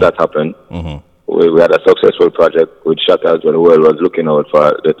 So that happened. We had a successful project with Shutters when the world was looking out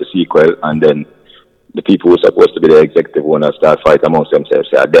for the sequel, and then the people who were supposed to be the executive owners start fighting amongst themselves,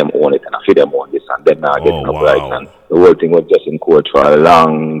 say, them own it, and I feel them own this, and them not getting up right. And the whole thing was just in court for a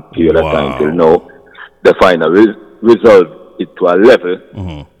long period of time till now. They finally resolve it to a level,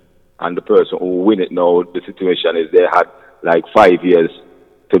 and the person who win it now, the situation is they had like 5 years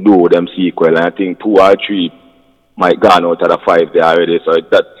to do them sequel, and I think 2 or 3 might gone out of the 5 there already, so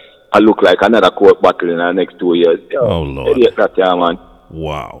that I look like another court battle in the next 2 years. Oh Lord. That time, man.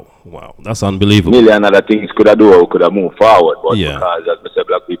 Wow. That's unbelievable. Million other things could have done, could have moved forward, but because as I said,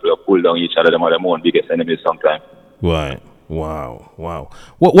 black people have pulled down each other, them are their own biggest enemies sometimes. Right. Wow.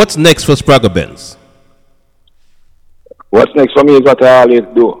 What's next for Spragga Benz? What's next for me is what I always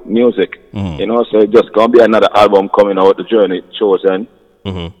do, music. So it's just gonna be another album coming out, The Journey Chosen.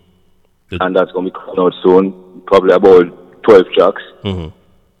 And that's gonna be coming out soon, probably about 12 tracks.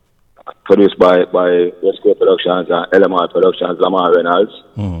 Produced by West Coast Productions and LMR Productions, Lamar Reynolds.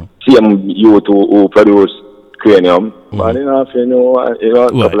 Same youth who produced Cranium. But a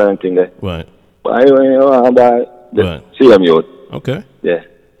couple of things there. Right. But same youth. Okay. Yeah.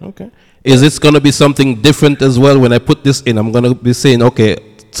 Okay. Is this gonna be something different as well? When I put this in, I'm gonna be saying, okay.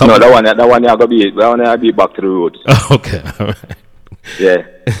 No, that one gonna be back to the roots. Okay. All right. Yeah.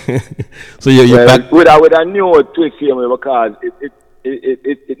 So you're back with a new twist here, because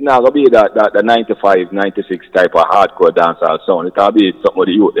it not gonna be the 95, 96 type of hardcore dancehall sound. It'll be something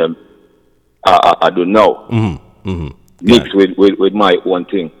the youth them I do now. Mixed with my own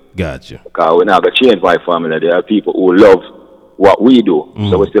thing. Gotcha. Because we're not gonna change my family. There are people who love what we do,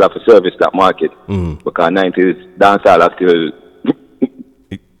 so we still have to service that market. Because 90s dancehall are still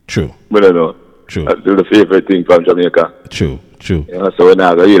true. I don't know. True. That's still the favorite thing from Jamaica. True. So we're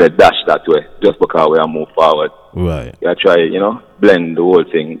not gonna really dash that way just because we are move forward. Right. We are try, blend the whole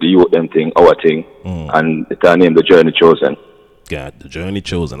thing, the youth them thing, our thing, and it's our name, The Journey Chosen. God, The Journey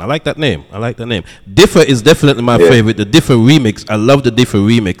Chosen. I like that name. Differ is definitely my favorite. The Differ remix. I love the Differ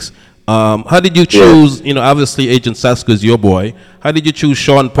remix. How did you choose? Obviously Agent Sasco is your boy. How did you choose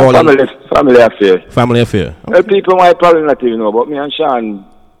Sean Paul? Family affair. Family affair. Okay. Well, people might probably not even know, but me and Sean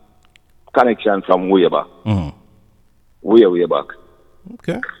connection from way back. Way back.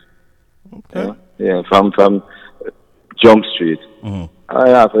 Okay. Yeah, from Jump Street. I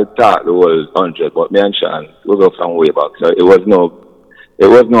have to talk the whole 100, but me and Sean, we go from way back. So it was no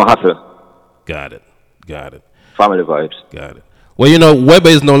hassle. Got it. Family vibes. Got it. Well, Weber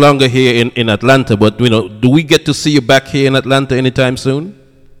is no longer here in Atlanta, but do we get to see you back here in Atlanta anytime soon?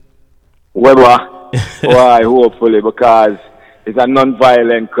 Weber, why? Hopefully, because it's a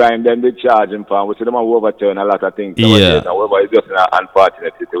non-violent crime. Then they charge him for, which them have overturned a lot of things. Yeah. Now Weber is just in an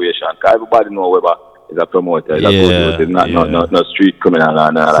unfortunate situation. Because everybody know Weber is a promoter. He's a good dude. He's not street criminal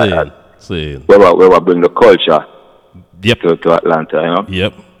and all that. Weber bring the culture to Atlanta,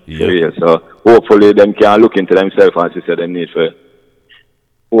 Yep. So hopefully them can look into themselves and see they need to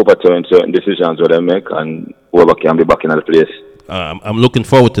overturn certain decisions that they make, and Weber can be back in the place. I'm looking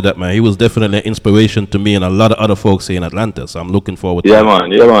forward to that, man. He was definitely an inspiration to me and a lot of other folks here in Atlanta, so I'm looking forward to that.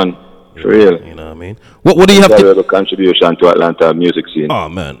 Yeah, man. For real. You know what I mean? What do you have to... a contribution to Atlanta music scene. Oh,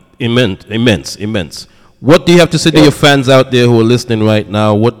 man. Immense. What do you have to say to your fans out there who are listening right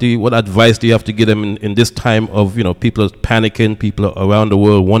now? What advice do you have to give them in this time of, people are panicking, people are around the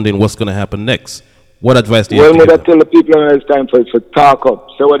world wondering what's going to happen next? What advice do you have to give them? Well, I tell the people it's time for talk up.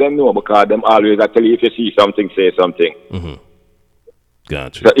 Say what they know, because them always, I tell you, if you see something, say something.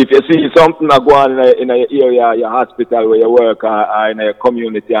 Gotcha. So if you see something that go on in a area, your hospital where you work, or in a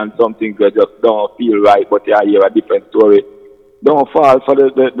community, and something that just don't feel right, but you hear a different story, don't fall for the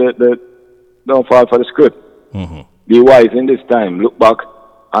script. Be wise in this time. Look back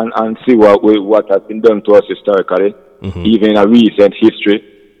and see what has been done to us historically, even in a recent history,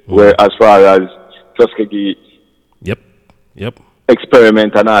 where as far as Tuskegee,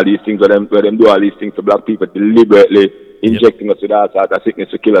 experiment and all these things, where them do all these things to black people deliberately, injecting us with all sorts of sickness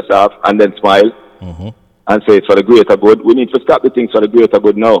to kill us off, and then smile and say it's for the greater good. We need to stop the things for the greater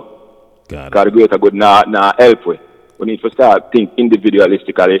good now. Because the greater good now help we. We need to start think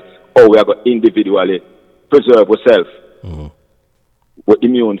individualistically, how we are going to individually preserve ourselves. Our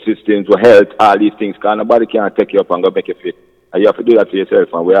immune systems, our health, all these things. Because nobody can take you up and go make you fit. And you have to do that for yourself,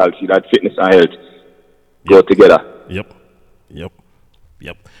 and we all see that fitness and health go together. Yep.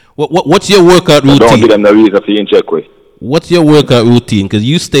 What's your workout routine? Don't give them the reason for you in check with. What's your workout routine? Because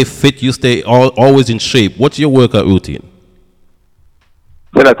you stay fit, you stay always in shape. What's your workout routine?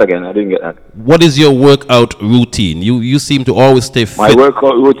 Say that again, I didn't get that. What is your workout routine? You seem to always stay fit. My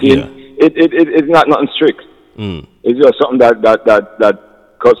workout routine, it's not nothing strict. It's just something that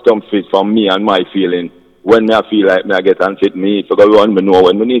custom fit for me and my feeling. When I feel like I get unfit, me need to go run, I know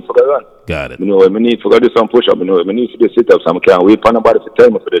when I need to go run. Got it. I know when I need to go do some push-up, I know when I need to do sit-ups, I can't wait for nobody to tell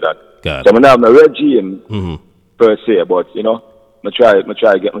me to do that. Got so I don't have no regime per se, but I try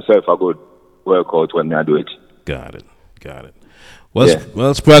to get myself a good workout when I do it. Got it. Well,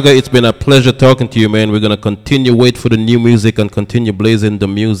 Spragga, it's been a pleasure talking to you, man. We're going to continue, wait for the new music and continue blazing the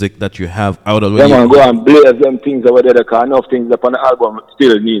music that you have out already. Yeah, man, go and blaze them things over there, because enough things up on the album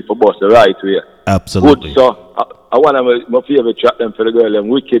still need for bust the right way. Absolutely. Good, so I want my favorite track them for the girl, them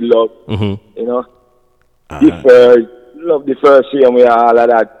Wicked Love, Love the first year and all of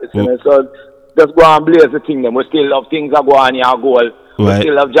that. So just go and blaze the thing, them. We still love things that go on your goal. We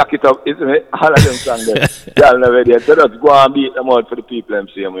still love Jack It Up, isn't it? All of them songs there. So just go and beat them out for the people, I'm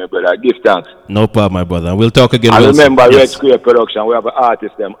saying, my brother. Give thanks. No problem, my brother. We'll talk again. And remember, Red Square Production, we have an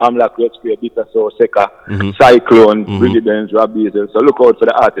artist, them. Amlak, Red Square, Bitter Soul, Seka, Cyclone, Willie Benz, Rob Beazel. So look out for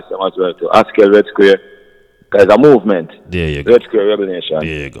the artists them as well, too. Askel, Red Square. There's a movement. There you go. Red Square Rebel Nation.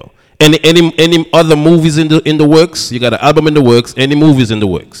 There you go. Any other movies in the works? You got an album in the works. Any movies in the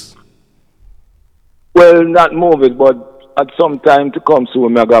works? Well, not movies, but at some time to come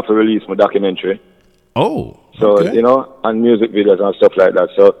soon, I'm going to release my documentary. Oh, so okay. And music videos and stuff like that.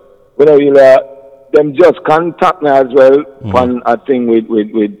 So when I will, them just contact me as well on a thing with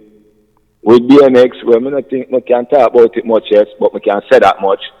DMX, where I think I can't talk about it much, yes, but I can't say that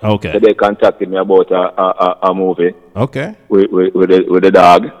much. Okay. So they contacted me about a movie. Okay. With the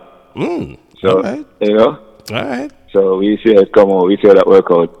dog. So all right. All right. So we see it come out. We see that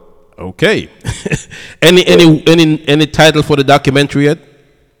work out. Okay. Any title for the documentary yet?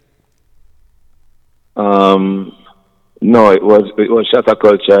 No, it was Shatter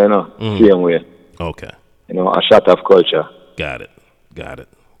Culture, same way. Okay. A shot of culture. Got it.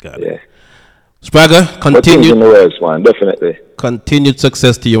 Yeah. Spragga, in the works, man, definitely. Continued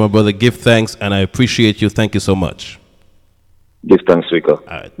success to you, my brother. Give thanks, and I appreciate you. Thank you so much. Give thanks, Rico. All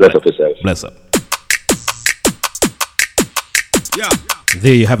right. Bless up yourself. Bless up. Yeah.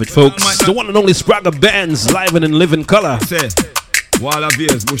 There you have it, folks. The one and only Spragga Bands, live and in living color. Say, Wall of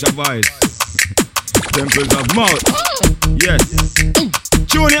Ears, Bush of Eyes, Temples of Mouth. Yes.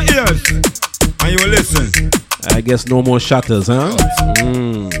 Tune your ears, and you will listen. I guess no more shutters, huh?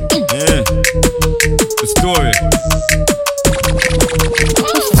 Yeah. The story.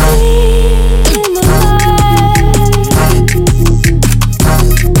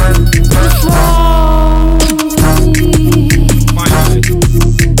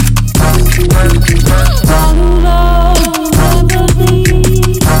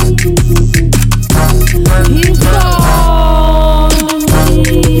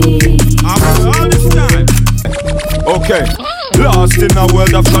 Okay. Lost in a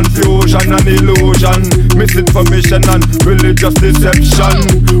world of confusion and illusion, misinformation and religious deception.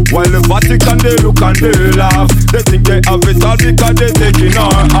 While the Vatican they look and they laugh, they think they have it all because they taking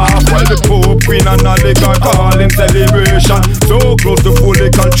our half. While the Pope, Queen and oligarch all in celebration, so close to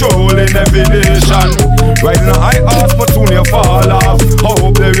fully controlling every nation. Right now I ask, but soon you fall off. I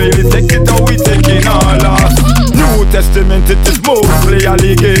hope they really take it or we taking our loss. New Testament it is mostly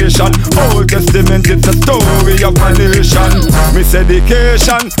allegation, Old Testament it's a story of my nation.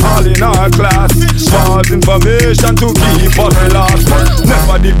 Miseducation, all in our class, false information to keep us lost. But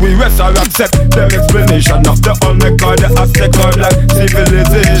never did we rest or accept their explanation of the Olmec or the Aztec or black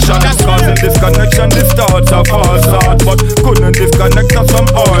civilization. Causing disconnection, distorts our false thought, but couldn't disconnect us from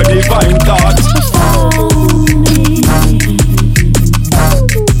our divine thoughts.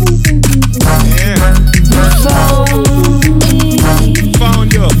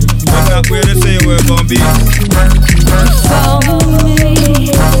 Found you, but not where they say we're gonna be.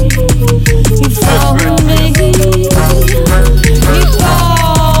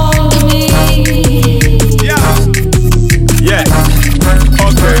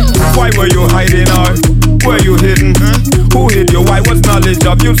 Why were you hiding or were you hidden? Who hid you? Why was knowledge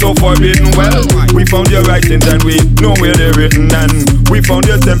of you so forbidden? Well, we found your writings and we know where they're written. And we found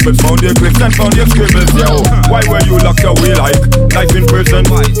your temples, found your clips and found your scribbles, yo. Why were you locked away like life in prison?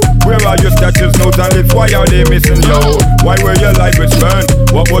 Where are your Why are they missing, yo? Why were your life burned?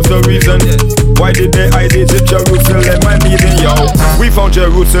 What was the reason? Why did they hide it in Jerusalem and Eden, yo? We found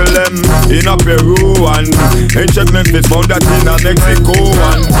Jerusalem in a Peru, and ancient Memphis found that in a Mexico,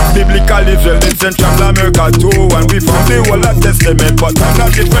 and biblical Israel in Central America too, and we found the whole of Testament, but on a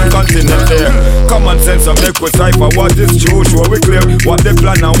different continent there. Common sense of make we cipher what is true, sure we clear what they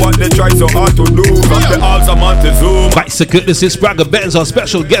plan and what they try so hard to do. From the halls of Montezuma. Bicycle, this is Spragga Benz, our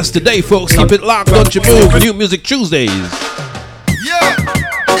special guest today, folks. Keep it locked, don't you move. New Music Tuesdays. Yeah,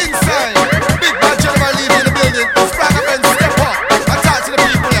 inside. Big man general leave in the building. Spragga Benz step up and talk to the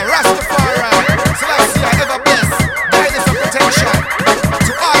people here. Rastafari, Selassie, ever blessed. Guidance and protection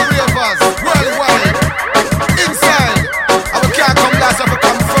to all ravers worldwide. Inside, our can't come last, ever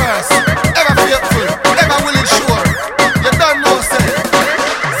come first. Ever faithful, ever willing, sure. You don't know, say.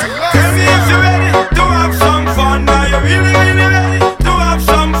 Tell me if you're ready to have some fun. Are you really, really ready to have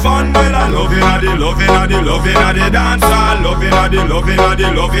some fun? Well, I love it, I love it, dance. I love it, again.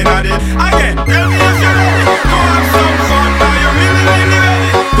 Tell me if you're ready to have some fun. Are you really, really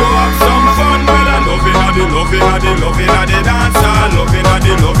ready to have some fun? Well, I love it, dance. I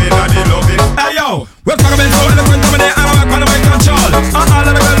love it. Hey yo, we're talking about so eloquent over there, and I'm back on my control. And all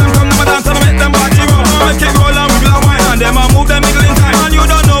of the girls them come to my dance and I make them body roll. I make it roll and wiggle and wine, and them I move them middle in time. And you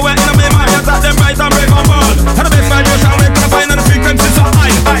don't know where in my mind, you thought them right and break my ball. And the best vibration make me find, and the frequency so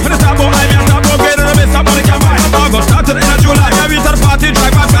high. When the top out, I mean top out, greater than the best that money can buy. August start to the end of July, yeah, we to the party,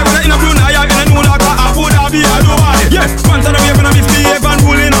 drive back, in a Brunei, in a New York, Abu Dhabi, or Dubai. Yeah, once on the wave and I misbehave and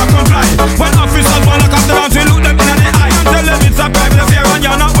ruling or comply. When officers wanna come to dance, we look them in the eye and tell them it's a private affair and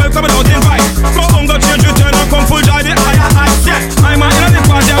you're not welcome without invite. Go home, go change, return and come full drive the eye, yeah. I'm a in the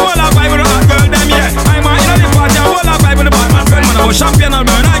party, I will have vibe with a hot girl, them, yeah. I'm a in the party, I will have vibe with a bad man friend. Man, I was champion and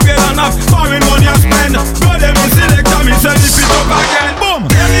burn, I get enough foreign money I spend. Go them in select, I mean, sell it up again, boom.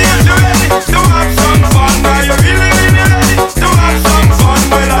 Tell me if you're ready to have some fun. Are you really, really ready to have some fun?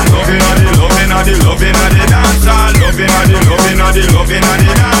 Well, I love it, the dance. I love it,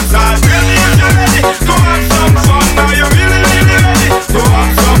 the dance. Tell me if you're ready to have some fun. Are you really, really ready to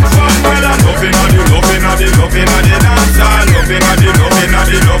have some fun? Well, I love it, the dance. I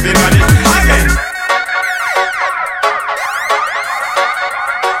love it, again.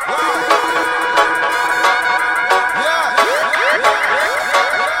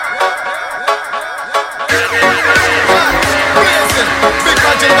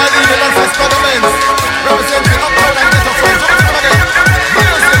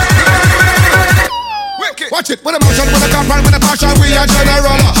 Watch it, with a motion, with a compound, with a passion, we are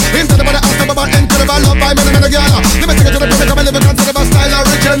general. Into the body, after about incredible love by many, many girls. Let me take it to the public, I'm living considerable style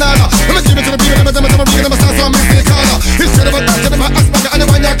original. Let me give it to the people, let me read them, start some mystical. Instead of a touch, to my aspect, and the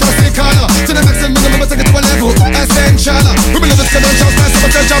one you're classical. To the maximum, let me take it to a level, essential. We believe this credential, space,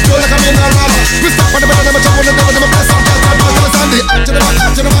 potential, feel like a mineral. We stop on the bottom, never jump on the devil, never press on, just on, just on the edge of the back,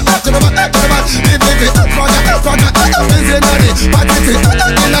 edge of the back, edge of the back, edge of the back. Live it, busy money, party,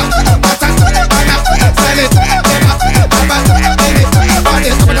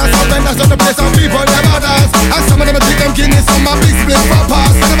 that's not the place of people never dance. And some of them take them Guinness on my big split for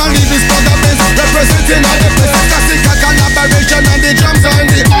pass. And them leave this for the place, representing all the place. Classic collaboration and the drums on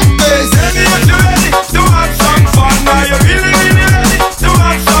the bass. Tell me if you're ready to have some fun. Are you really, really ready to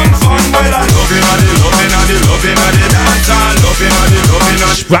have some fun? Well, I love it, the dance. I love it,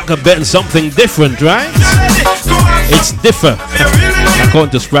 Spragga Benz, something different, right? It's different.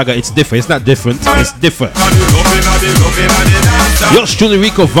 According to Spragga, it's different. It's not different, it's different. Yours truly,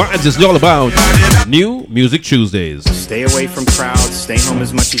 Rico Vibes, is all about New Music Tuesdays. Stay away from crowds, stay home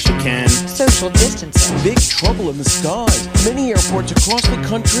as much as you can. Social distancing. Big trouble in the skies. Many airports across the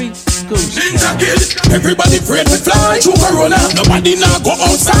country ghost town. Everybody afraid to fly through Corona. Nobody now go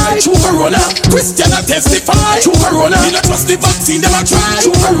outside through Corona. Christian a testify through Corona. We not trust the vaccine, them a try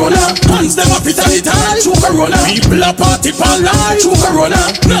through Corona. Hands them up, it's a little through Corona. People a party for life through Corona.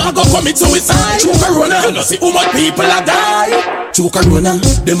 Now go commit suicide through Corona. You know see how much people a die through Corona.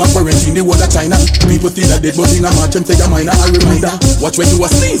 Them a quarantine the whole of China. People think that dead, but in a march them take a minor a reminder. Watch when you a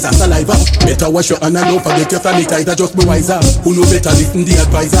sneeze and saliva. Better wash your hand and don't forget your sanitizer. Just be wiser. Who know better listen the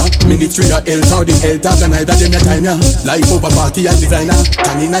advisor. Ministry of Health or the health organizer. Them your time ya. Life over party and designer.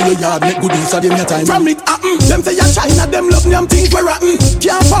 Can in your yard make good use of them your time. From it happen. Them say ya China. Them love them things were rotten.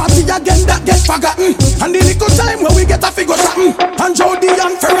 Can't party again that get forgotten. And the little time where we get a figure something. And Jody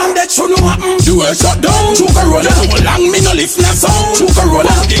and Ferran that should know happen. The world shut down through Corona. How long me no listen a sound through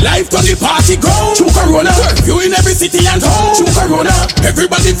Corona. The life to the party ground through Corona. Curfew in every city and town. True Corona.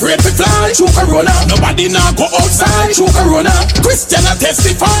 Everybody afraid to fly. True Corona. Nobody now go outside. True Corona. Christian a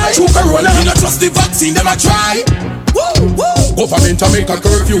testify. True Corona. You not trust the vaccine, them a try. Woo, woo. Government a make a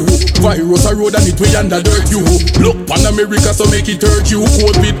curfew. Virus a road and it way under dirt you. Look pan America so make it hurt you.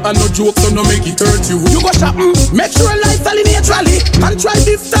 COVID and no joke so no make it hurt you. You go shopping, make sure lifestyle naturally, and try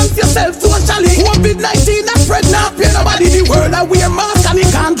distance yourself socially. COVID-19 a spread now, pay nobody. The world a wear mask and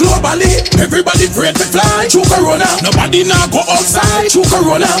it can globally. Everybody afraid to fly. True Corona. Nobody now go outside. True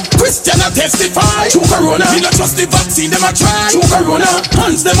Corona. Christian a testify. True Corona. You not trust the vaccine, them a try. True Corona.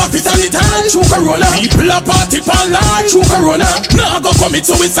 Hands them a fit on the time. True Corona. People a party pan line. True Corona. Now go commit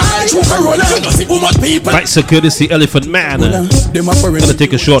suicide. True Corona. You don't see too much people. Right, so courtesy Elephant Man. Gonna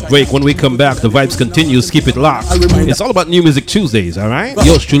take a short break. When we come back, the vibes continue. Keep it locked. It's all about New Music Tuesdays, alright?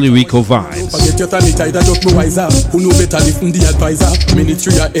 Yours truly, Rico Vibes. Forget your sanitizer, just be wiser. Who know better listen the advisor.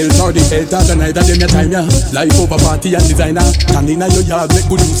 Ministry of health or the health organizer, them your time, yeah. Life over party and designer. Standing in your yard, make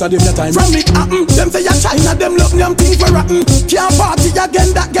good use of them your time. From it happen, them say ya China, them love them things for rotten. Can't party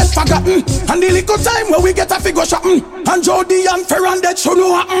again, that get forgotten. And the little time where we get a figure shopping. And Jody and Ferran, that should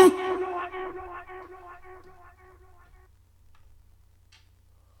know happen.